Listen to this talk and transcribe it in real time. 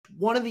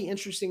one of the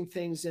interesting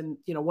things, and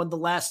one of the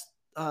last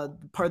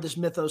part of this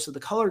mythos of the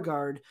color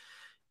guard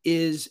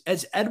is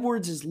as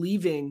Edwards is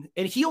leaving,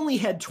 and he only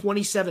had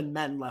 27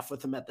 men left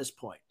with him at this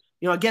point.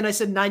 Again, I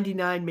said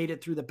 99 made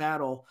it through the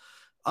battle.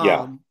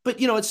 But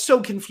it's so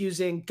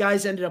confusing.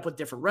 Guys ended up with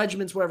different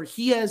regiments, whatever.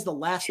 He has the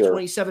last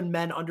 27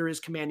 men under his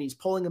command. He's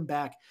pulling them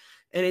back.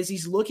 And as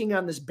he's looking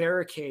on this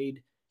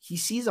barricade, he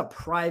sees a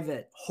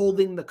private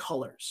holding the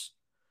colors.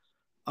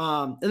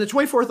 And the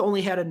 24th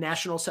only had a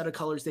national set of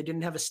colors. They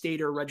didn't have a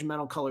state or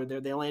regimental color there.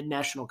 They only had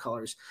national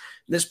colors.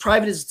 And this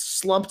private is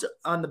slumped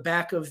on the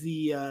back of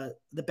the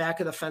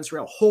fence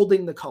rail,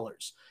 holding the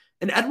colors.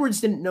 And Edwards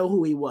didn't know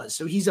who he was,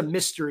 so he's a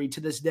mystery to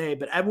this day.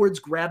 But Edwards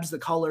grabs the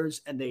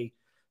colors, and they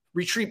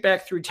retreat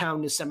back through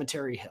town to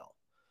Cemetery Hill.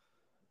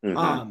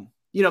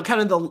 Mm-hmm.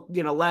 Kind of the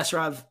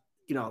Lasarov,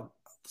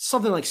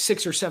 something like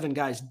 6 or 7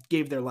 guys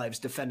gave their lives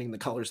defending the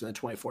colors in the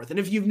 24th. And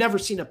if you've never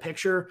seen a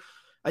picture,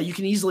 you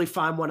can easily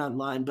find one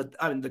online, but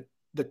I mean,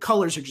 the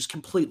colors are just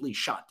completely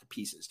shot to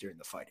pieces during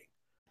the fighting.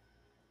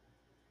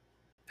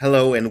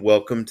 Hello and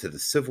welcome to the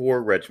Civil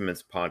War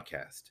Regiments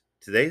podcast.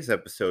 Today's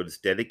episode is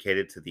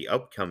dedicated to the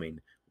upcoming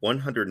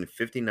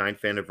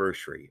 159th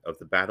anniversary of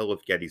the Battle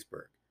of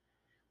Gettysburg.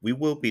 We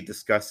will be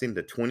discussing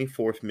the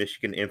 24th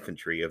Michigan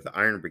Infantry of the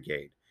Iron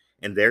Brigade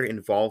and their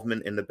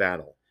involvement in the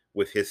battle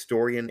with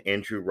historian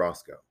Andrew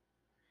Roscoe.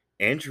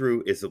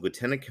 Andrew is a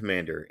lieutenant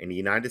commander in the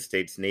United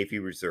States Navy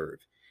Reserve,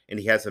 and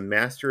he has a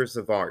Master's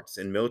of Arts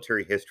in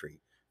Military History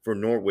from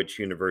Norwich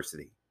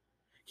University.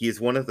 He is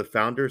one of the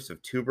founders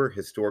of Tuber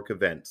Historic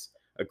Events,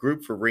 a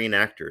group for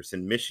reenactors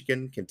in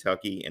Michigan,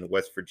 Kentucky, and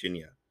West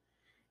Virginia.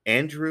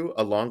 Andrew,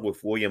 along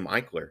with William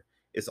Eichler,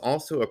 is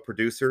also a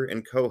producer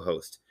and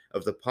co-host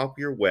of the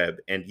popular web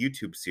and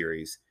YouTube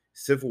series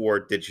Civil War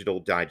Digital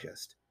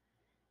Digest.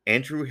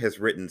 Andrew has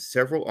written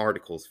several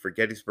articles for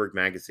Gettysburg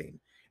Magazine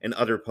and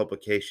other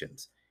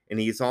publications, and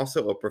he is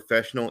also a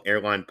professional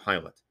airline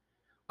pilot.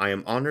 I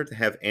am honored to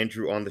have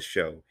Andrew on the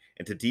show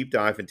and to deep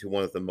dive into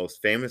one of the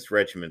most famous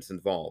regiments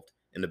involved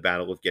in the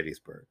Battle of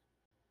Gettysburg.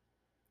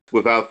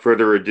 Without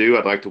further ado,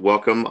 I'd like to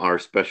welcome our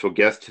special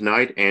guest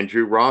tonight,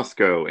 Andrew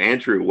Roscoe.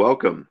 Andrew,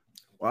 welcome.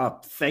 Wow,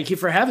 thank you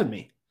for having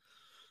me.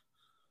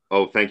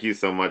 Oh, thank you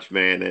so much,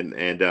 man.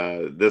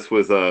 And this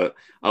was a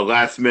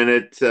last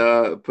minute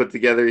put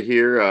together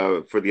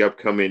here for the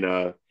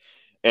upcoming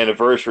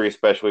anniversary,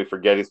 especially for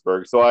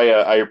Gettysburg. So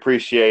I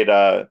appreciate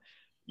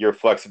your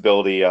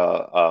flexibility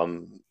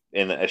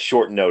in a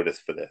short notice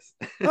for this.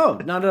 Oh,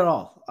 not at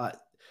all.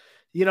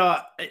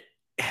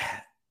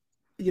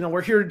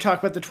 We're here to talk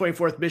about the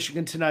 24th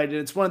Michigan tonight, and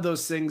it's one of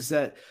those things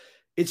that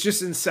it's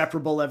just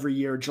inseparable every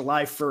year,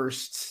 July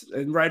 1st,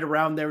 and right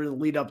around there, the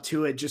lead up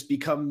to it just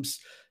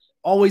becomes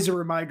always a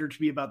reminder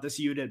to me about this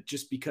unit,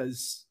 just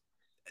because,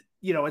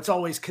 it's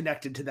always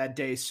connected to that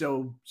day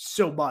so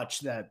much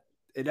that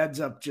it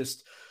ends up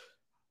just,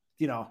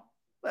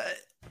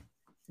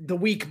 the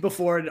week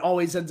before, it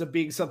always ends up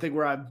being something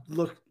where I'm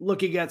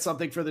looking at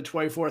something for the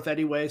 24th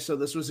anyway. So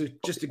this was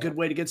just a good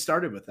way to get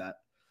started with that.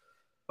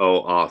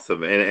 Oh,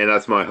 awesome. And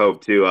that's my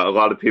hope too. A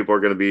lot of people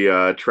are going to be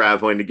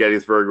traveling to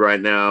Gettysburg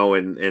right now,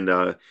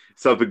 and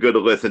something good to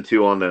listen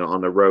to on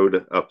the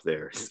road up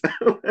there.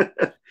 So,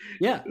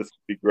 yeah, this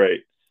would be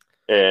great.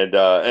 And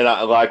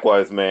I,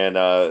 likewise, man,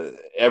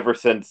 ever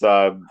since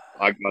I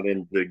got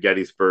into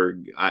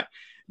Gettysburg,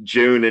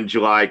 June and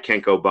July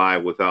can't go by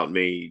without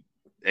me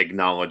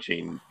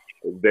acknowledging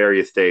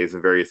various days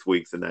and various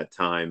weeks in that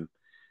time.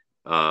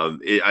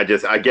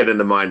 I get in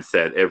the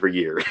mindset every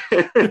year.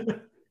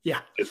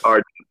 Yeah, it's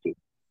hard to do.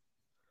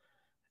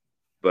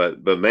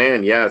 But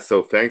man, yeah.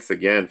 So thanks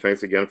again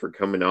for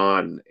coming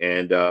on.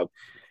 And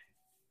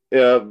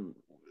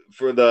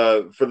for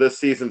this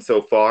season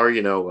so far,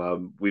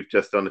 we've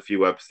just done a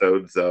few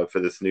episodes for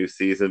this new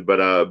season.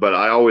 But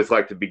I always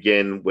like to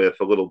begin with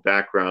a little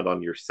background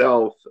on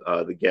yourself,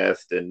 the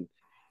guest, and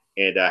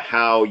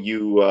how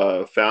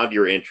you found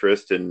your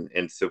interest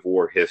in Civil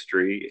War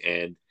history.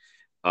 And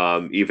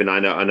even I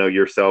know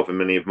yourself and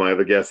many of my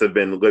other guests have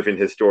been living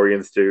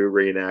historians too,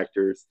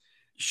 reenactors.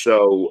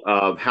 So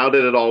how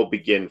did it all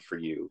begin for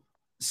you?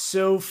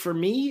 So for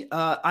me,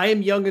 I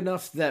am young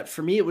enough that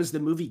for me, it was the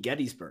movie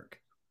Gettysburg,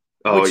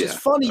 which is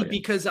funny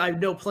because I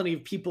know plenty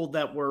of people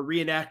that were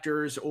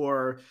reenactors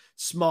or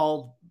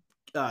small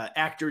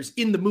actors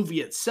in the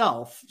movie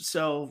itself.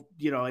 So,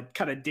 it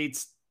kind of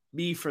dates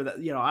me for that.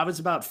 I was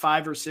about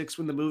 5 or 6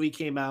 when the movie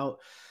came out.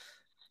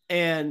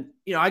 And,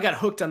 I got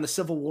hooked on the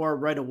Civil War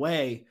right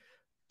away.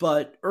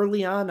 But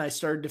early on, I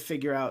started to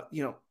figure out,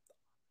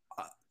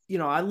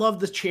 I love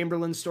the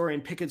Chamberlain story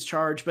and Pickett's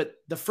Charge, but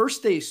the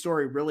First Day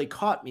story really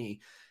caught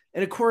me.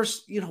 And of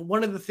course,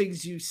 one of the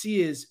things you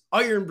see is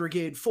Iron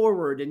Brigade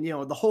forward and,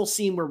 the whole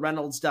scene where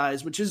Reynolds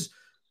dies, which is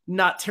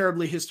not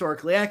terribly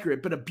historically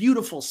accurate, but a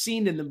beautiful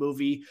scene in the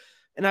movie.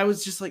 And I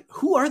was just like,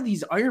 who are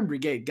these Iron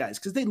Brigade guys?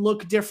 Because they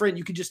look different.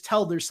 You could just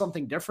tell there's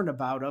something different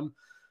about them.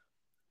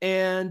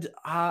 And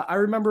I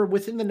remember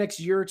within the next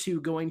year or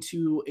two going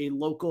to a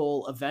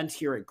local event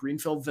here at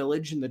Greenfield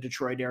Village in the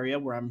Detroit area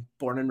where I'm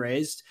born and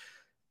raised.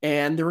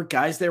 And there were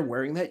guys there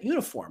wearing that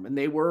uniform, and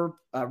they were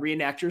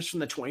reenactors from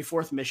the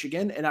 24th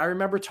Michigan. And I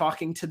remember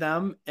talking to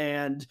them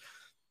and,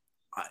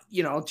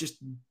 just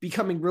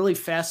becoming really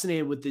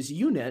fascinated with this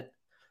unit.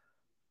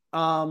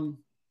 And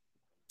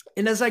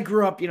as I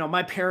grew up,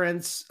 my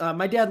parents,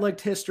 my dad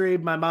liked history.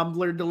 My mom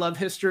learned to love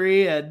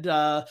history. And,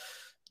 I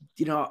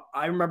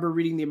remember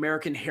reading the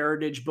American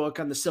Heritage book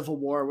on the Civil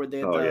War where they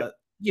had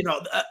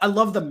I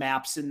love the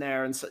maps in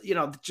there. And so,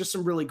 just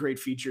some really great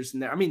features in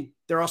there. I mean,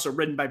 they're also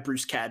written by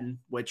Bruce Catton,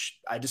 which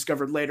I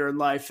discovered later in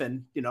life.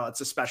 And,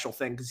 it's a special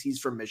thing because he's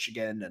from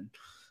Michigan and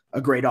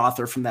a great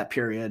author from that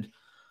period.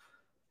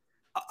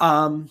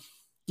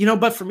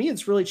 But for me,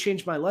 it's really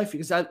changed my life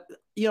because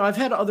I've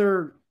had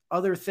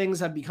other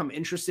things I've become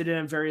interested in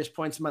at various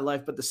points in my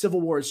life, but the Civil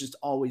War has just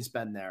always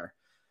been there.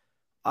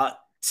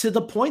 To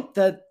the point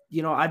that,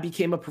 I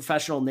became a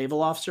professional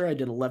naval officer. I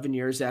did 11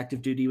 years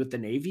active duty with the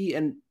Navy.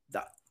 And,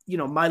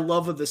 my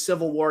love of the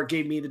Civil War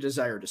gave me the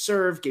desire to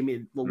serve, gave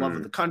me the love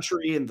of the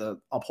country and the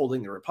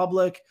upholding the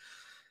Republic.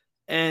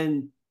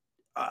 And,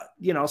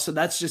 so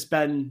that's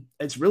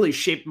it's really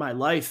shaped my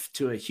life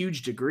to a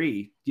huge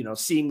degree,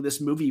 seeing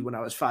this movie when I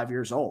was 5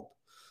 years old.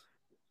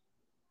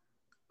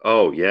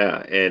 Oh yeah,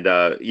 and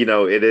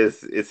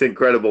it's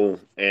incredible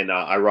and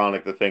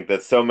ironic to think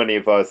that so many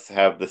of us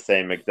have the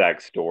same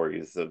exact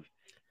stories of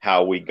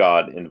how we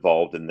got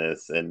involved in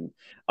this. And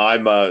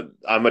I'm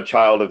a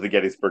child of the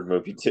Gettysburg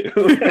movie too.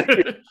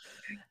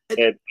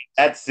 And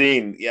that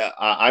scene,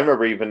 I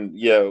remember even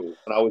when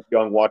I was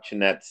young watching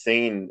that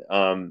scene.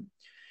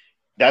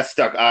 That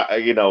stuck.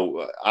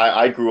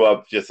 I grew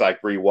up just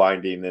like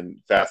rewinding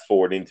and fast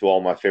forwarding to all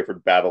my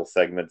favorite battle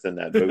segments in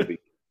that movie.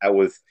 That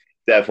was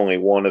definitely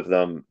one of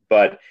them.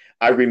 But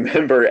I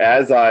remember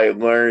as I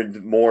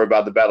learned more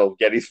about the Battle of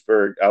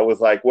Gettysburg, I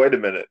was like, wait a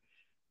minute.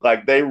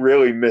 Like, they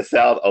really miss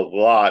out a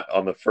lot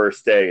on the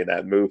first day in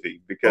that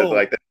movie because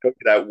they took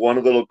that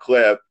one little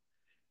clip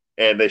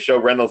and they show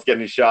Reynolds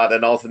getting shot.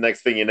 And also,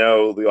 next thing you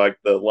know,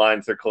 the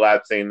lines are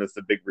collapsing. It's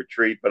a big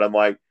retreat. But I'm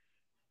like,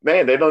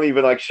 man, they don't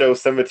even show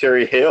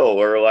Cemetery Hill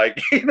or I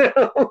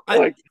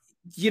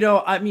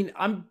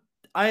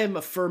am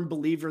a firm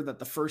believer that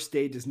the first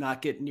day does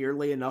not get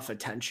nearly enough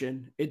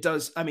attention. It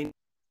does. I mean,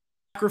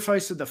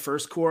 sacrifice of the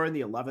First Corps and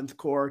the 11th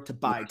Corps to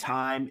buy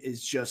time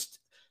is just,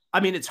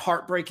 it's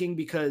heartbreaking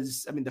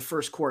because, the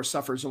First Corps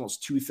suffers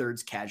almost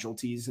 2/3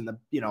 casualties in the,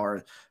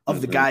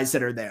 of the guys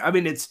that are there.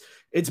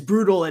 It's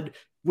brutal. And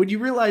when you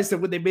realize that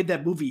when they made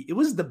that movie, it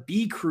was the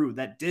B crew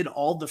that did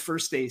all the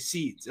first day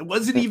scenes. It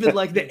wasn't even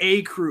like the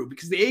A crew,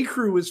 because the A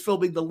crew was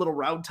filming the little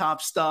round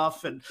top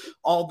stuff and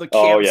all the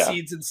camp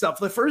scenes and stuff.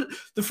 The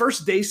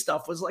first day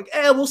stuff was like,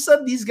 we'll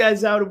send these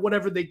guys out and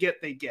whatever they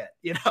get, they get.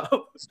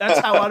 That's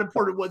how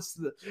unimportant it was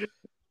to the.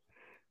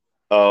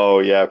 Oh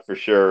yeah, for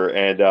sure.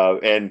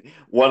 And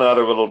one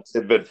other little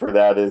tidbit for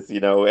that is,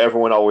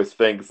 everyone always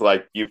thinks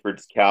like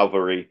Buford's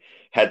cavalry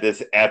had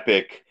this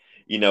epic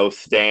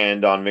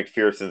stand on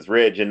McPherson's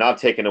Ridge, and not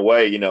taking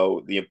away,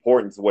 the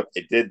importance of what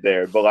they did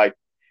there, but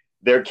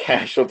their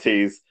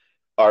casualties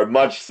are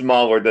much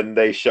smaller than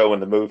they show in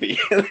the movie.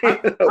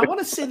 I want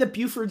to say that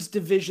Buford's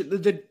division,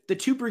 the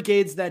two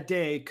brigades that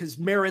day, because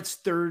Merritt's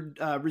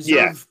 3rd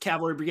Reserve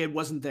Cavalry Brigade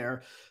wasn't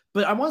there,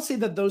 but I want to say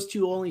that those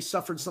two only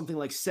suffered something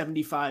like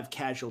 75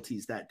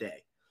 casualties that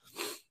day.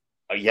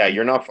 Yeah,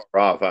 you're not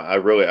far off.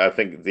 I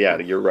think,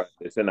 you're right.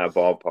 It's in that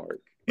ballpark.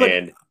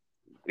 But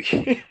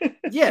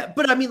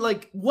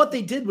but what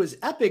they did was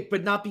epic,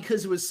 but not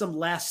because it was some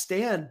last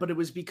stand, but it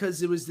was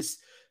because it was this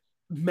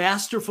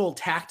masterful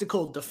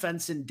tactical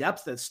defense in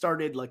depth that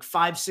started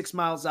 5-6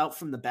 miles out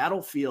from the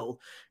battlefield.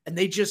 And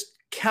they just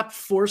kept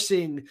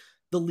forcing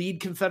the lead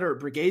Confederate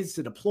brigades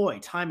to deploy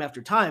time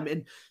after time.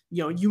 And,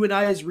 you and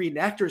I as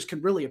reenactors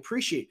can really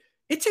appreciate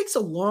it takes a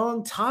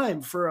long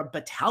time for a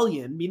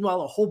battalion,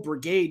 meanwhile, a whole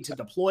brigade, to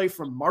deploy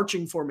from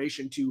marching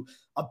formation to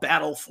a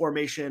battle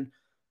formation.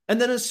 And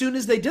then as soon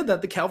as they did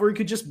that, the cavalry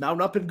could just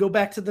mount up and go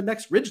back to the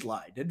next ridge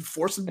line and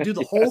force them to do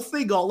the whole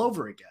thing all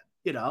over again,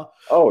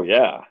 Oh,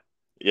 yeah.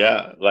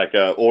 Yeah, like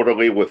an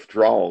orderly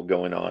withdrawal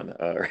going on.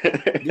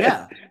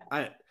 Yeah.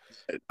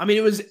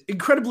 It was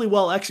incredibly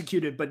well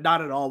executed, but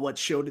not at all what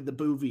showed in the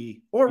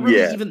movie or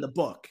really even the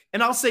book.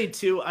 And I'll say,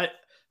 too,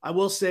 I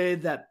will say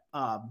that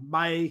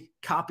my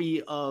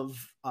copy of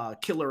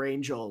Killer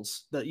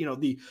Angels,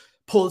 the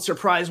Pulitzer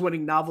Prize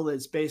winning novel that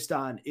it's based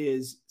on,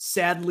 is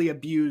sadly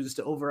abused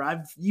over.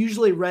 I've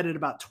usually read it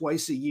about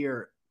twice a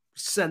year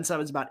since I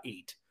was about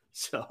 8.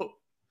 So.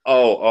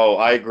 Oh,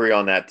 I agree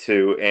on that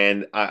too.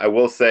 And I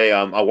will say,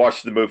 I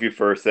watched the movie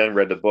first, then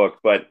read the book,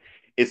 but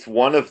it's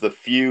one of the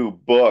few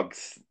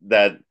books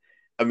that,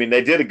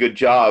 they did a good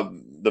job.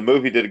 The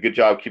movie did a good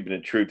job keeping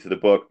it true to the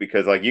book,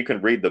 because you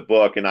can read the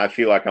book and I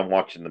feel like I'm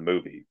watching the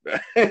movie.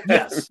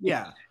 Yes.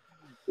 Yeah.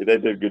 They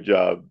did a good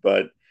job,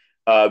 but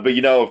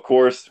of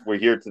course, we're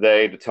here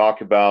today to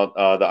talk about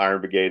the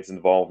Iron Brigade's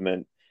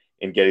involvement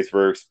in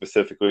Gettysburg,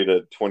 specifically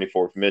the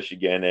 24th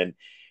Michigan.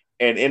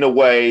 And in a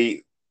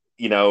way,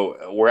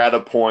 we're at a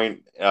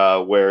point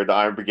where the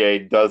Iron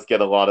Brigade does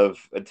get a lot of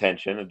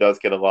attention. It does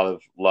get a lot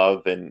of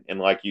love. And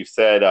like you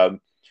said,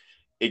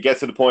 it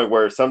gets to the point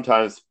where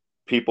sometimes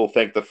people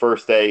think the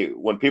first day,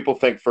 when people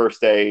think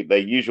first day, they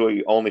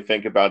usually only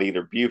think about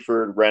either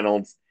Buford,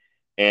 Reynolds,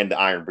 and the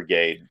Iron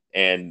Brigade,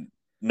 and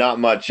not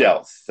much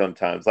else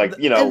sometimes. Like,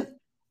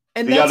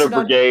 and the that's other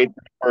not brigade,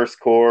 First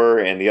Corps,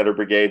 and the other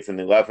brigades in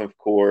the 11th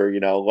Corps,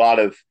 a lot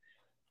of,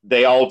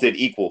 they all did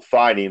equal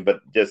fighting,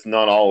 but just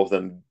not all of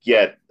them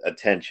get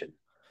attention.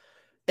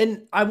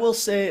 And I will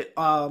say,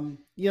 the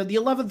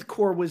 11th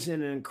Corps was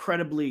in an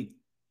incredibly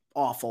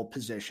awful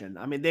position.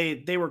 I mean,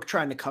 they were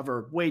trying to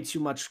cover way too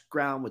much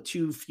ground with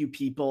too few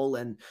people,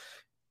 and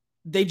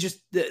they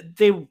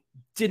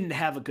didn't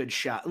have a good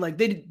shot. Like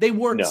they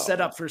weren't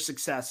set up for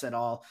success at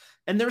all.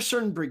 And there are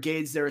certain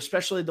brigades there,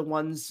 especially the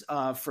ones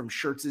from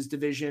Schurz's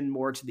division,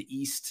 more to the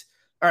east,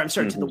 or I'm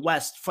sorry, to the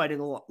west,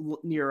 fighting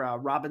near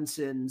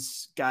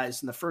Robinson's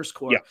guys in the First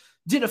Corps,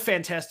 did a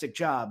fantastic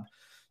job.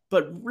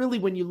 But really,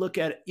 when you look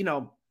at,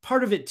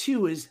 part of it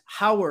too is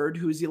Howard,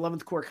 who is the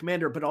 11th Corps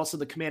commander, but also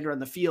the commander on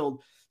the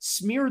field,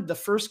 smeared the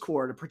First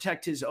Corps to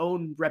protect his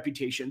own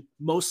reputation,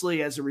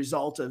 mostly as a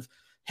result of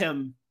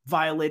him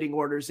violating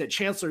orders at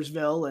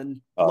Chancellorsville, and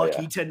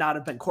lucky to not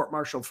have been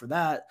court-martialed for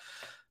that.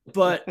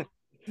 But,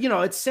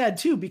 it's sad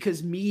too,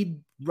 because Meade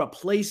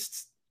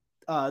replaced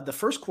the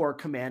First Corps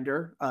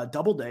commander,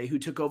 Doubleday, who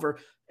took over.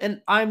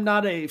 And I'm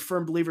not a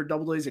firm believer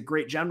Doubleday is a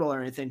great general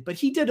or anything, but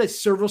he did a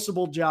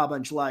serviceable job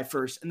on July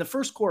 1st, and the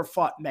First Corps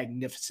fought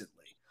magnificently.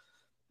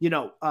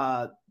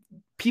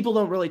 People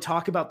don't really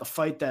talk about the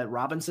fight that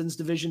Robinson's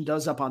division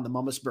does up on the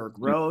Mummasburg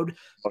Road.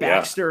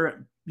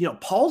 Baxter,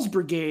 Paul's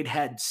brigade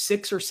had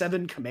 6 or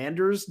 7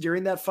 commanders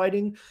during that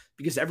fighting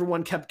because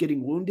everyone kept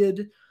getting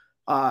wounded,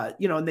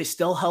 and they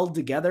still held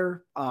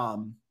together.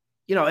 And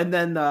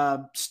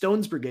then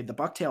Stone's brigade, the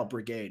Bucktail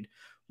brigade,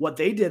 what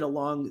they did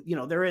along,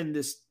 they're in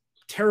this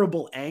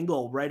terrible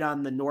angle right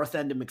on the north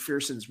end of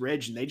McPherson's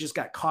Ridge, and they just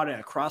got caught in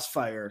a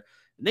crossfire,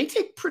 and they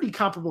take pretty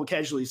comparable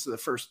casualties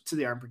to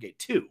the Iron Brigade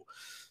too.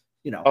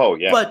 But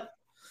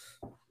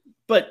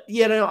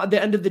at the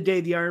end of the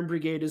day, the Iron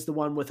Brigade is the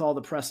one with all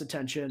the press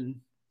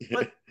attention.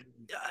 But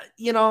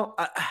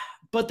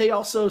but they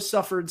also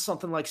suffered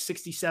something like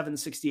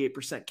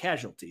 67-68%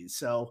 casualties.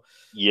 So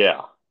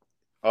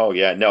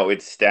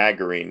it's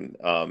staggering.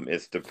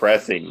 It's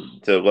depressing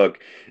to look.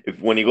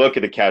 When you look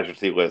at the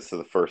casualty list of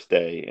the first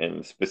day,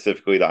 and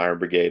specifically the Iron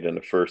Brigade and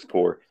the First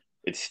Corps,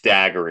 it's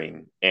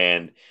staggering.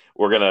 And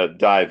we're gonna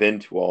dive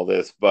into all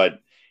this,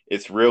 but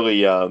it's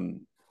really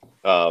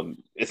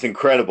it's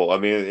incredible. I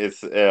mean,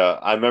 it's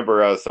I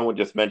remember someone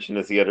just mentioned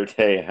this the other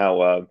day,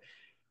 how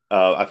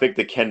I think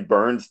the Ken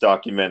Burns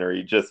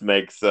documentary just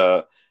makes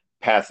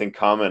passing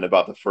comment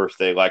about the first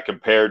day, like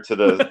compared to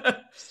the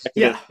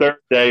third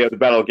day of the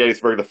Battle of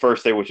Gettysburg. The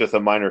first day was just a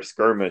minor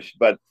skirmish,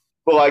 but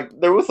like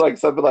there was like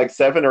something like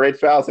 7,000 or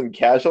 8,000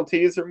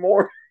 casualties or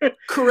more.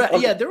 Correct.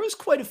 Yeah, there was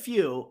quite a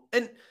few,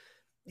 and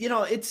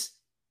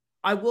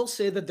I will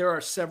say that there are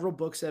several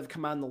books that have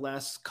come out in the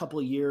last couple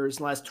of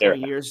years, last 20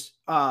 years.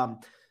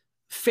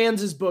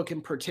 Fans' book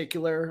in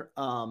particular,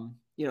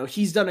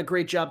 he's done a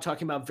great job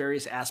talking about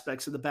various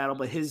aspects of the battle,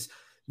 but his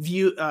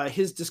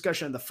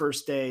discussion of the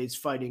first day's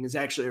fighting is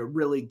actually a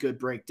really good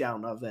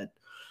breakdown of it.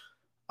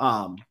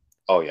 And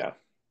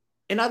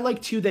I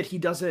like too that he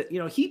does it,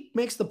 he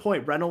makes the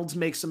point. Reynolds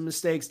makes some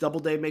mistakes.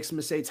 Doubleday makes some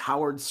mistakes.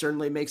 Howard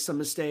certainly makes some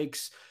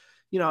mistakes.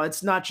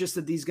 It's not just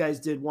that these guys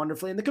did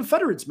wonderfully, and the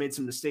Confederates made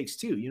some mistakes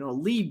too.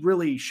 Lee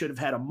really should have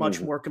had a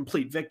much more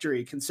complete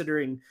victory,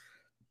 considering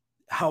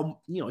how,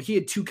 he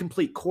had 2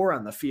 complete corps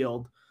on the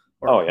field,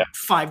 or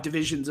 5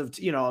 divisions of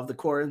the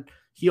corps. And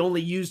he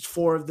only used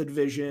 4 of the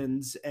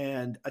divisions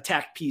and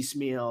attacked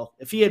piecemeal.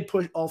 If he had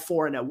pushed all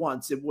 4 in at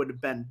once, it would have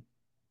been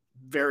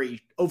very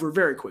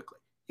quickly,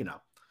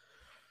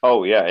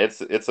 Oh yeah,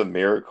 it's a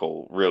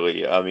miracle,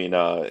 really. I mean,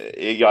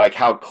 like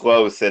how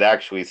close it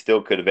actually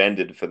still could have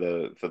ended for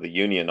the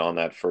Union on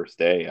that first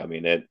day. I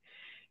mean,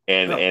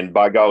 and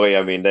by golly,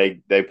 I mean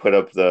they put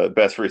up the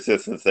best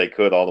resistance they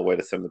could all the way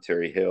to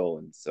Cemetery Hill,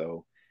 and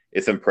so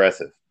it's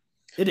impressive.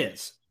 It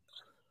is.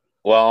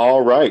 Well,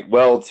 all right.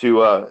 Well,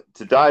 to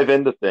dive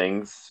into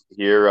things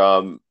here,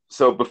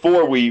 so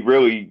before we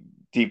really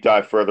deep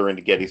dive further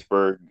into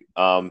Gettysburg,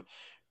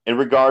 in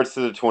regards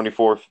to the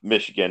 24th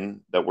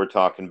Michigan that we're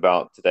talking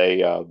about today,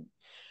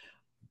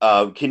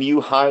 can you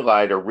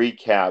highlight or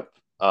recap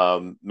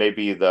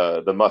maybe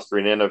the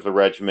mustering in of the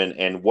regiment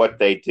and what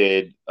they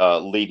did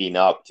leading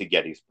up to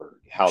Gettysburg?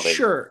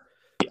 Sure.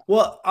 Yeah.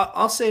 Well,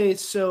 I'll say,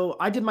 so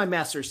I did my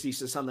master's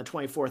thesis on the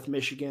 24th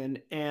Michigan,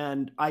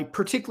 and I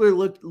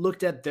particularly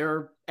looked at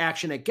their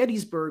action at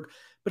Gettysburg,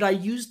 but I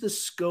used the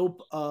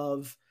scope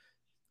of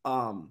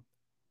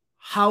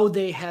how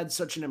they had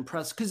such an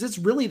impressive, because it's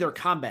really their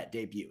combat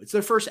debut. It's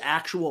their first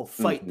actual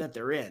fight that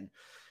they're in.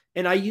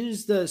 And I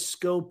use the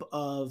scope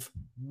of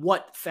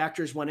what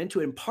factors went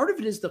into it. And part of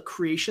it is the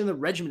creation of the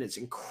regiment. It's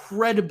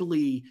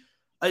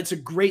it's a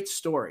great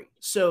story.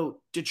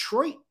 So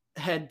Detroit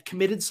had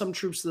committed some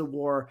troops to the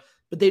war,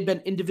 but they'd been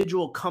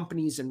individual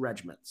companies and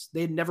regiments. They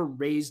had never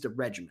raised a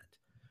regiment.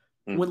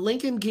 When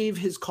Lincoln gave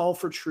his call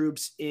for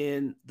troops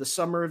in the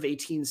summer of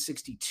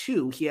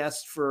 1862, he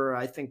asked for,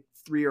 I think,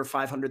 300,000 or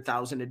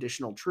 500,000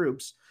 additional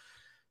troops,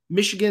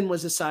 Michigan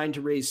was assigned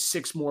to raise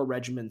 6 more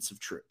regiments of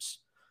troops.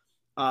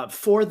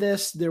 For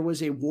this, there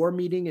was a war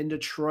meeting in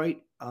Detroit,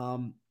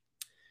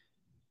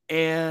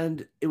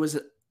 and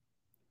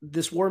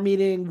this war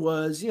meeting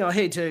was,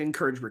 hey, to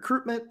encourage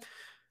recruitment.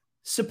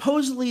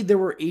 Supposedly, there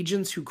were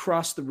agents who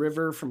crossed the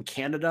river from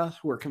Canada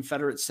who were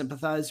Confederate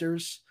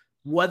sympathizers.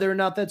 Whether or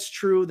not that's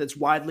true, that's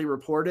widely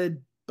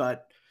reported.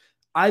 But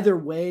either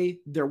way,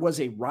 there was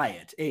a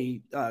riot,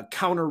 a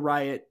counter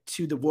riot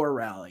to the war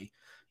rally.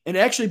 And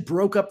it actually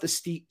broke up the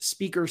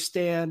speaker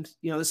stand.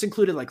 This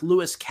included like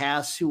Lewis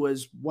Cass, who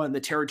was one of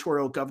the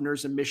territorial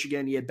governors in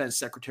Michigan. He had been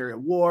Secretary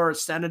of War,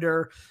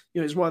 senator.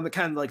 He's one of the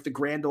kind of like the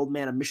grand old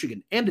man of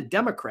Michigan and a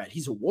Democrat.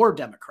 He's a war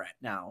Democrat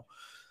now.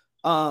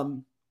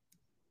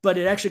 But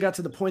it actually got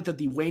to the point that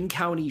the Wayne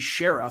County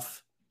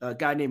sheriff, a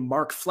guy named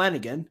Mark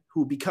Flanagan,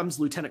 who becomes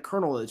lieutenant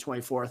colonel of the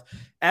 24th,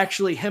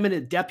 actually him and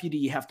a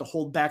deputy have to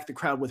hold back the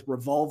crowd with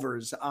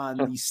revolvers on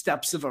the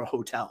steps of a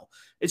hotel.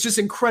 It's just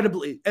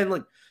incredibly, and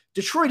like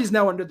Detroit is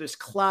now under this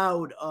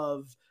cloud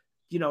of,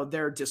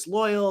 they're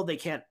disloyal.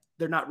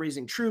 They're not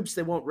raising troops.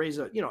 They won't raise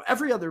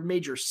every other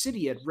major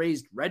city had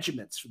raised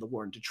regiments for the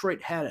war, and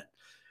Detroit hadn't.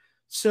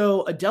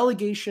 So a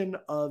delegation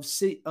of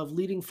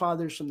leading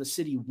fathers from the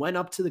city went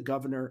up to the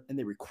governor and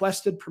they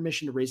requested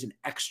permission to raise an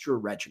extra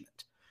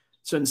regiment.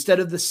 So instead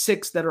of the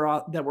 6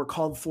 that were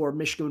called for,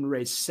 Michigan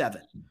raised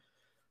 7.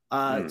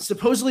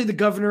 Supposedly the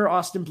governor,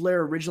 Austin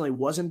Blair, originally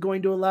wasn't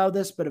going to allow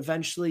this, but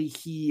eventually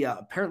he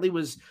apparently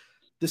was.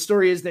 The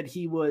story is that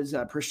he was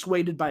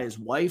persuaded by his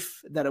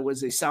wife that it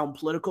was a sound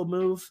political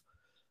move.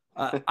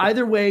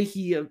 Either way,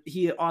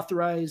 he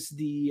authorized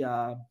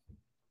the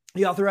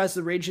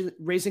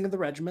raising of the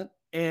regiment,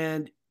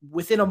 and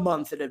within a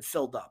month it had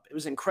filled up. It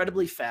was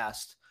incredibly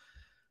fast.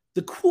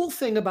 The cool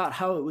thing about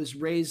how it was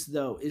raised,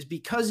 though, is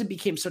because it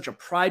became such a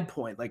pride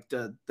point. Like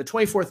the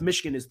 24th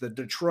Michigan is the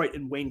Detroit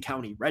and Wayne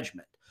County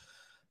Regiment.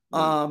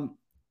 A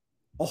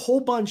whole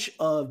bunch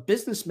of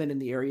businessmen in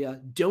the area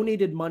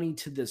donated money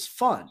to this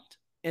fund,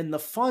 and the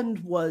fund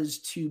was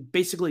to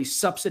basically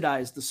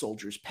subsidize the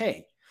soldiers'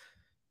 pay.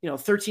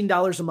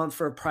 $13 a month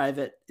for a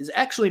private is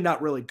actually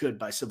not really good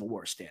by Civil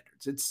War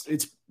standards.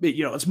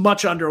 It's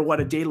much under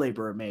what a day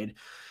laborer made.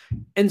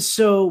 And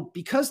so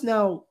because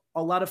now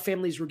a lot of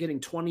families were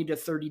getting $20 to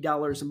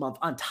 $30 a month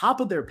on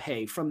top of their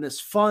pay from this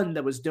fund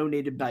that was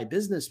donated by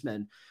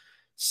businessmen,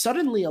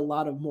 suddenly a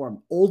lot of more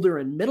older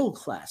and middle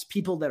class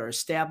people that are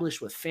established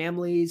with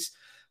families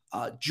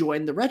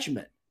joined the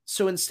regiment.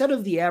 So instead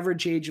of the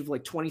average age of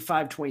like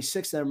 25,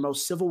 26 that are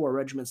most Civil War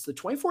regiments, the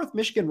 24th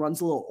Michigan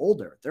runs a little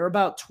older. They're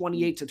about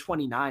 28 to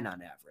 29 on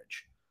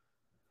average.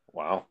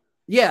 Wow.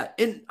 Yeah.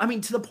 And I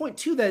mean, to the point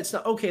too, that it's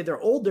not okay, they're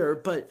older,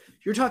 but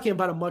you're talking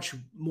about a much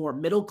more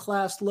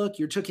middle-class look.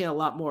 You're talking a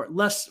lot more,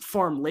 less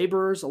farm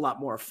laborers, a lot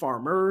more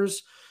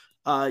farmers.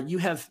 You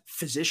have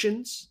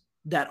physicians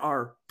that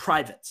are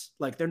privates.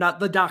 Like they're not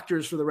the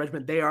doctors for the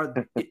regiment. They are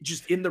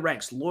just in the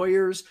ranks,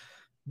 lawyers.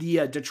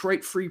 The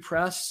Detroit Free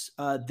Press,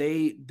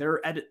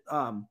 they're at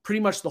pretty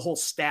much the whole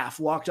staff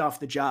walked off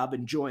the job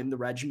and joined the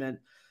regiment.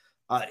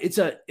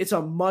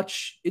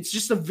 It's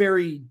just a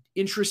very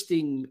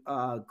interesting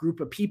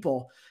group of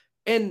people.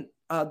 And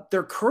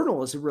their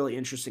colonel is a really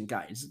interesting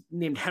guy. He's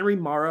named Henry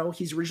Morrow.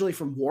 He's originally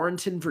from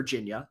Warrenton,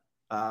 Virginia.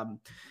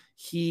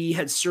 He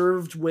had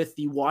served with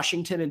the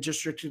Washington and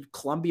District of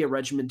Columbia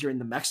Regiment during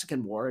the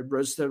Mexican War and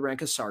rose to the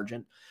rank of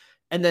sergeant,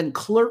 and then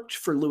clerked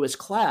for Lewis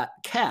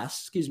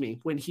Cass,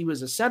 when he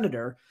was a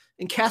senator,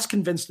 and Cass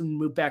convinced him to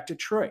move back to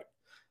Detroit.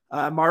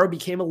 Morrow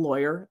became a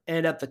lawyer,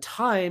 and at the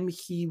time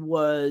he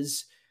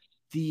was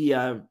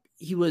the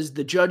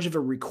judge of a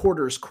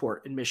recorder's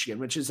court in Michigan,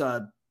 which is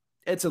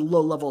it's a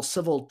low-level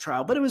civil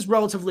trial, but it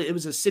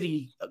was a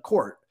city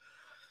court.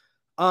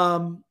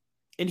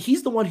 And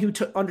he's the one who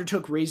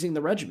undertook raising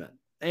the regiment.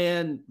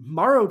 And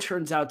Morrow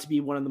turns out to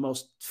be one of the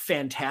most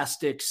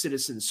fantastic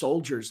citizen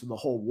soldiers in the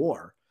whole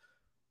war.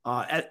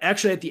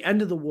 Actually, at the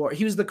end of the war,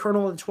 he was the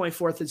colonel of the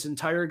 24th his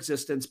entire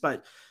existence,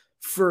 but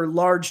for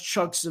large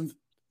chunks of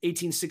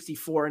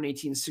 1864 and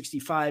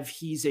 1865,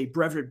 he's a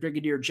brevet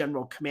brigadier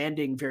general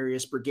commanding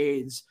various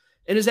brigades,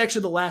 and is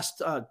actually the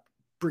last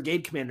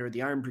brigade commander of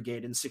the Iron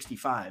Brigade in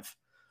 65.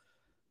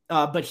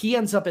 But he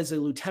ends up as a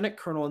lieutenant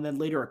colonel and then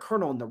later a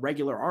colonel in the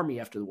regular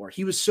army after the war.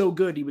 He was so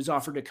good, he was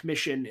offered a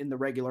commission in the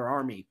regular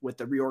army with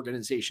the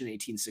reorganization in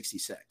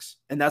 1866.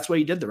 And that's what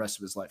he did the rest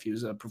of his life. He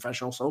was a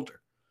professional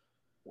soldier.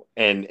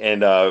 And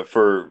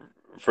for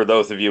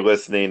those of you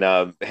listening,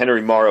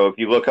 Henry Morrow, if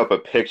you look up a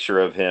picture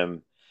of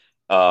him,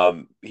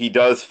 he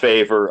does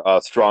favor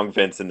Strong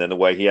Vincent in the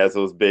way he has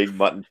those big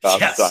mutton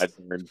chop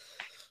sideburns.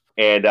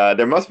 And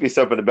there must be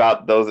something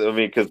about those. I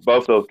mean, because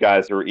both those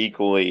guys are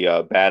equally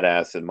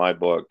badass in my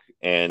book.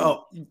 And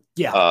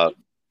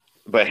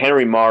but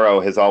Henry Morrow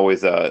has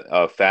always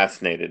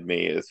fascinated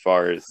me as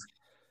far as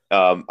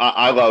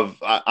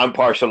I'm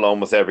partial to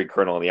almost every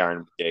colonel in the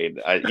Iron Brigade.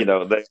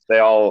 They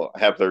all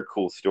have their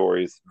cool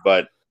stories,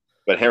 but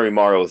Henry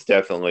Morrow is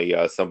definitely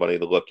somebody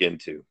to look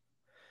into.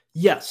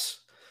 Yes.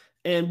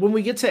 And when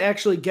we get to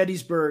actually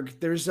Gettysburg,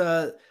 there's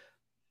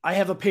I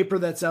have a paper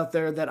that's out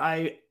there that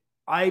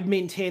I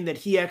maintain that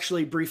he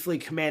actually briefly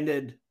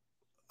commanded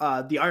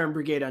the Iron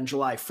Brigade on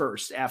July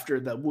 1st after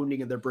the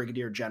wounding of their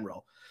brigadier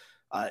general.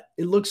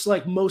 It looks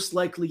like most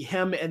likely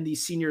him and the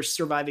senior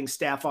surviving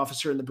staff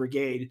officer in the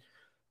brigade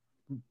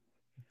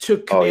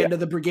took command of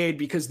the brigade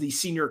because the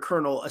senior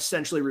colonel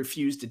essentially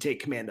refused to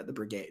take command of the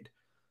brigade.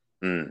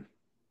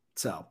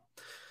 So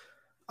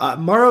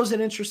Morrow's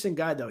an interesting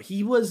guy, though.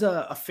 He was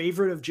a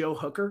favorite of Joe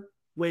Hooker,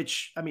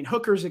 which, I mean,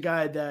 Hooker's a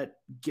guy that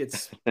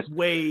gets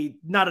way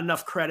not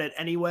enough credit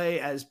anyway,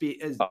 as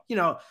you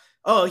know,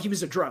 oh, he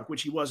was a drunk,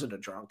 which he wasn't a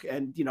drunk.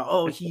 And, you know,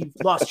 oh, he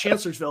lost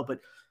Chancellorsville, but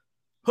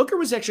Hooker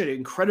was actually an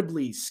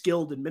incredibly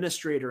skilled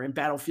administrator and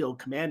battlefield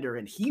commander,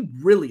 and he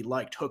really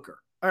liked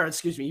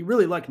he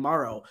really liked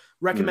Morrow,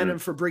 recommended him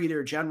for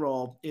brigadier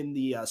general in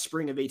the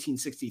spring of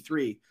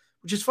 1863,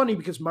 which is funny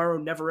because Morrow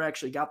never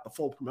actually got the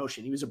full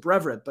promotion. He was a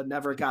brevet, but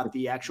never got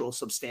the actual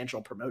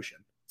substantial promotion.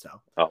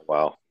 So, oh,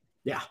 wow.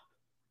 Yeah.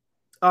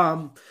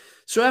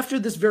 So after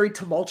this very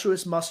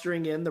tumultuous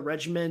mustering in, the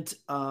regiment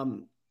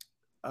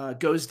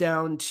goes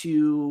down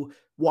to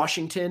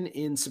Washington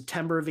in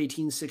September of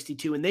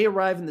 1862, and they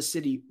arrive in the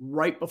city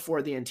right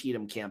before the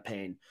Antietam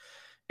campaign.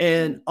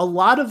 And a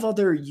lot of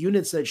other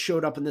units that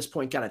showed up in this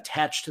point got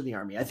attached to the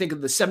Army. I think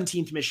of the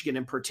 17th Michigan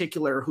in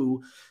particular,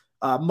 who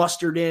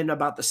mustered in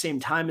about the same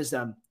time as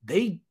them.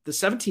 The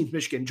 17th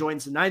Michigan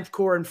joins the 9th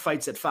Corps and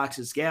fights at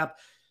Fox's Gap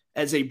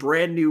as a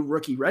brand new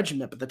rookie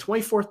regiment, but the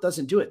 24th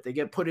doesn't do it. They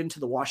get put into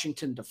the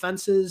Washington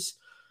defenses.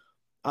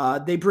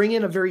 They bring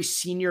in a very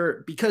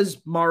senior,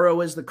 because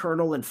Morrow as the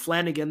colonel and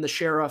Flanagan, the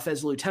sheriff,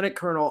 as lieutenant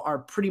colonel, are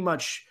pretty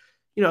much,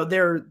 you know,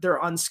 they're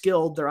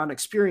unskilled, they're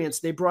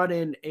unexperienced. They brought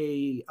in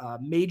a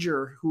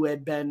major who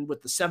had been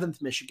with the 7th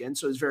Michigan,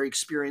 so he's a very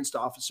experienced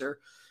officer,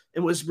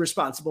 and was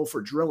responsible for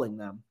drilling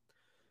them.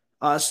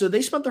 So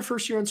they spent their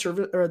first year in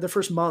service, or the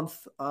first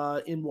month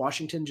in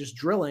Washington, just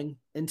drilling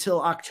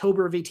until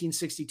October of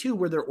 1862,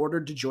 where they're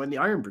ordered to join the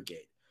Iron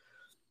Brigade.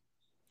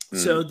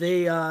 So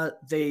they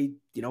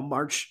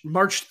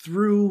marched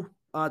through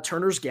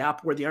Turner's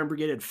Gap, where the Iron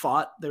Brigade had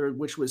fought there,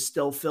 which was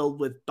still filled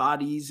with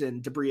bodies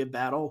and debris of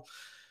battle,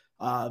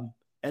 and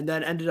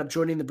then ended up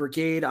joining the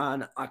brigade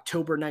on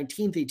October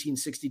 19th,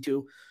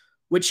 1862,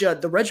 which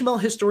the regimental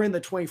historian,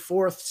 the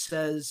 24th,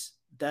 says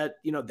that,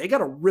 you know, they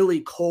got a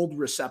really cold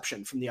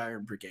reception from the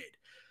Iron Brigade.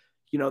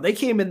 You know, they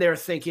came in there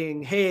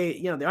thinking, hey,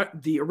 you know,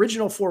 the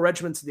original 4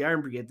 regiments of the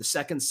Iron Brigade, the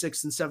 2nd,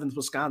 6th, and 7th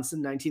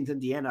Wisconsin, 19th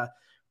Indiana,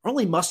 are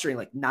only mustering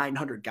like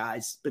 900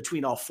 guys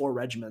between all 4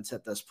 regiments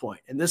at this point.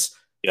 And this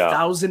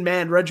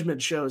 1,000-man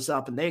regiment shows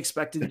up, and they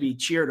expected to be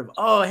cheered of,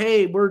 oh,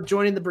 hey, we're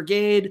joining the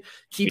brigade,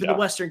 keeping the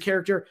Western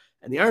character.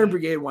 And the Iron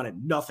Brigade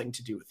wanted nothing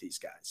to do with these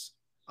guys.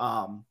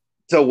 To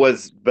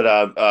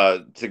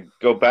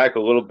go back a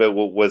little bit,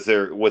 was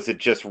it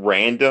just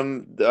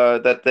random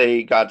that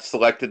they got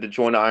selected to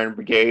join the Iron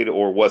Brigade,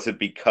 or was it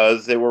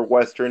because they were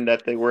Western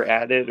that they were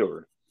added?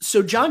 Or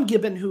so John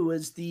Gibbon, who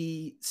is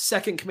the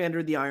 2nd commander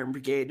of the Iron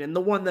Brigade and the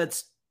one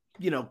that's,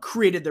 you know,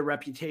 created their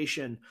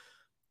reputation,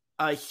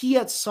 he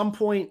at some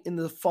point in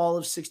the fall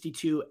of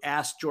 62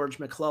 asked George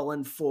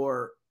McClellan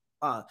for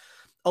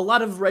a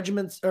lot of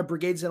regiments or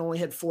brigades that only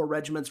had 4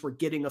 regiments were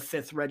getting a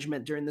 5th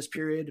regiment during this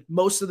period.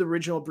 Most of the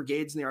original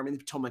brigades in the Army of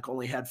the Potomac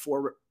only had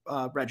 4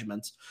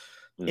 regiments.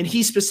 And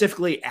he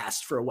specifically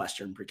asked for a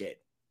Western brigade.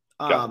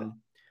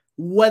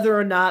 Whether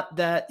or not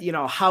that, you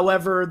know,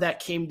 however that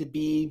came to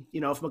be,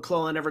 you know, if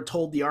McClellan ever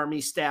told the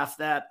Army staff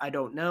that, I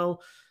don't know.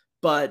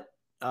 But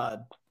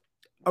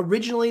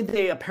originally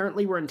they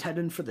apparently were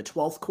intended for the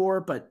 12th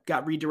Corps, but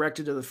got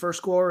redirected to the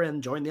 1st Corps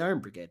and joined the Iron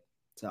Brigade.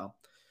 So.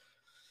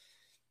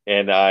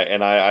 And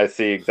I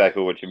see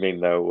exactly what you mean,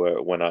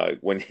 though.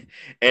 When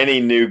any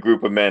new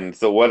group of men,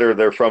 so whether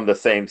they're from the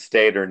same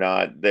state or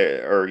not,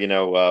 they're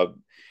going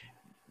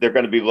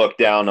to be looked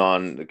down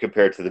on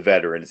compared to the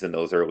veterans in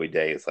those early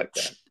days, like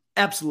that.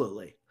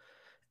 Absolutely,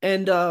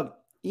 and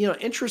you know,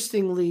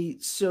 interestingly,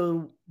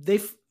 so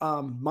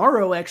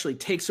Morrow actually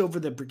takes over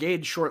the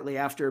brigade shortly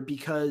after,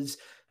 because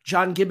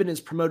John Gibbon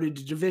is promoted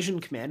to division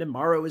command, and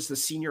Morrow is the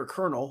senior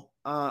colonel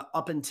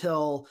up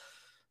until.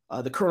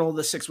 The colonel of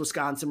the 6th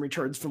Wisconsin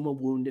returns from a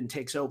wound and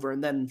takes over.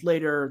 And then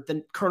later,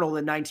 the colonel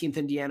of the 19th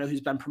Indiana,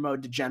 who's been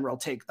promoted to general,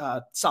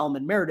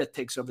 Solomon Meredith,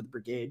 takes over the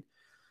brigade.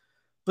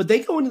 But they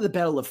go into the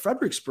Battle of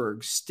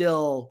Fredericksburg,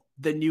 still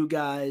the new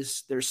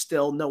guys. There's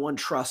still no one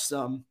trusts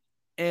them.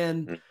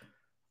 And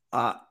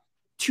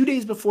 2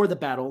 days before the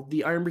battle,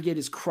 the Iron Brigade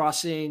is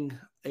crossing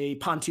a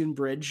pontoon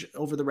bridge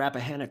over the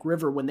Rappahannock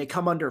River when they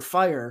come under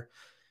fire.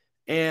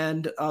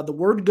 And the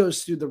word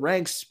goes through the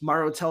ranks.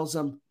 Morrow tells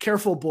them,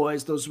 careful,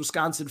 boys, those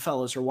Wisconsin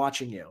fellows are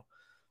watching you.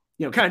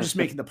 You know, kind of just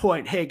making the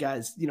point, hey,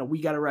 guys, you know,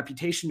 we got a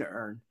reputation to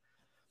earn.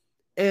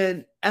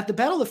 And at the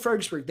Battle of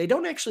Fredericksburg, they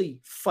don't actually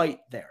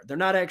fight there. They're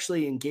not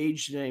actually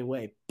engaged in any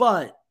way.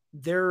 But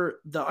the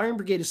Iron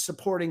Brigade is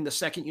supporting the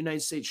 2nd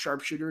United States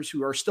Sharpshooters,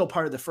 who are still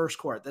part of the 1st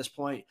Corps at this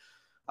point,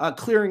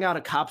 clearing out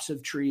a copse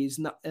of trees.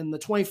 And the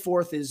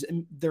 24th is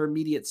their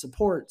immediate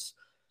supports.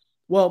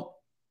 Well,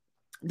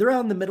 they're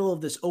out in the middle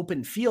of this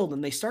open field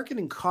and they start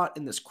getting caught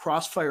in this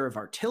crossfire of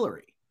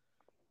artillery.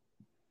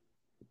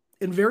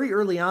 And very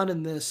early on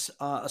in this,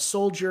 a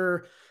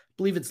soldier, I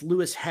believe it's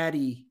Lewis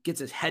Hattie, gets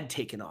his head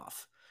taken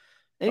off.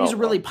 And he's a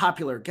really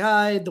popular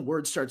guy. The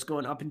word starts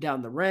going up and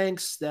down the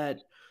ranks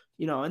that,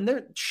 and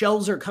their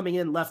shells are coming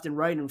in left and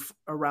right and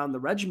around the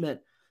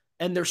regiment,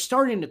 and they're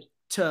starting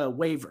to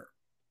waver.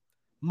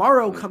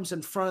 Morrow comes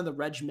in front of the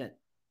regiment,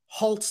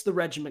 halts the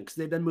regiment because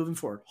they've been moving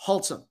forward,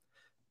 halts them,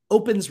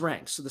 opens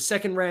ranks. So the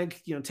second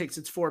rank, takes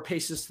its 4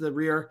 paces to the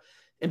rear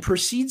and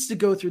proceeds to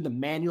go through the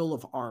manual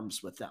of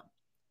arms with them.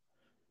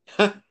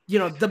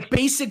 The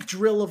basic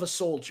drill of a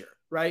soldier,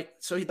 right?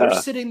 So they're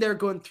sitting there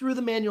going through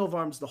the manual of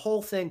arms, the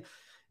whole thing.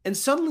 And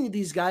suddenly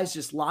these guys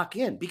just lock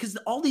in because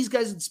all these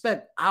guys had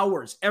spent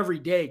hours every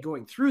day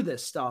going through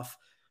this stuff.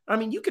 I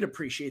mean, you could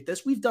appreciate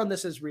this. We've done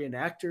this as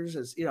reenactors,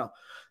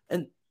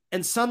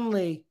 and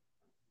suddenly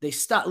they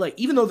stop. Like,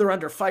 even though they're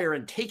under fire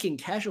and taking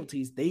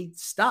casualties, they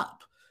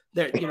stop.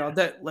 They're,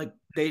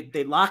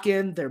 they lock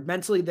in. They're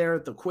mentally there.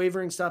 The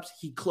quavering stops.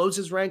 He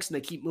closes ranks, and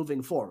they keep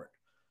moving forward.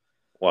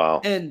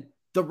 Wow. And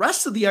the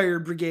rest of the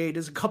Iron Brigade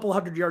is a couple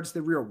hundred yards to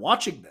the rear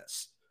watching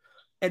this.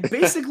 And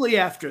basically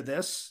after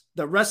this,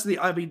 the rest of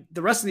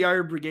the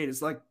Iron Brigade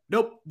is like,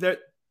 nope,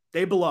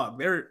 they belong.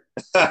 They're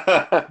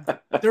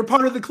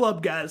part of the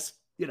club, guys.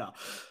 Wow.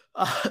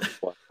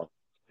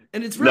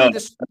 And it's really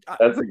that's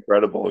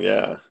incredible.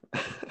 Yeah.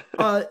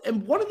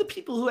 And one of the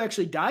people who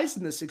actually dies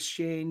in this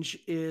exchange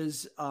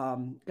is a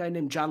guy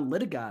named John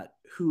Lidigot,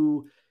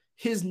 who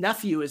his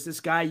nephew is this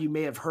guy you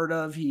may have heard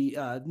of. He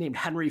named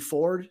Henry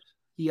Ford.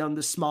 He owned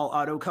this small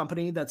auto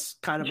company that's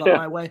kind of up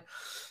my way.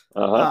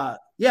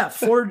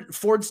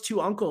 Ford's 2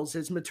 uncles,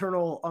 his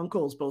maternal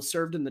uncles, both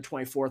served in the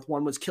 24th.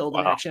 One was killed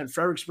in action at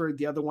Fredericksburg.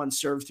 The other one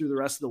served through the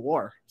rest of the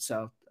war.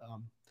 So,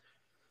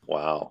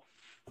 wow.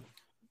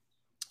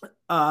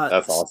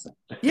 That's awesome.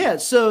 Yeah.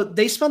 So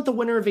they spent the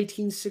winter of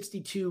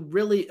 1862,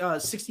 really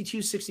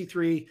 62,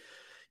 63.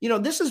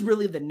 This is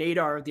really the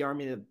nadir of the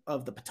Army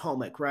of the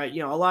Potomac, right?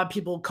 A lot of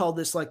people call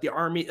this like the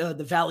Army,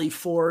 the Valley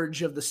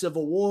Forge of the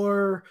Civil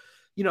War.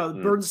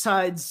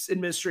 Burnside's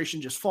administration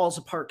just falls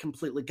apart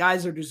completely.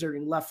 Guys are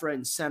deserting left, right,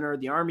 and center.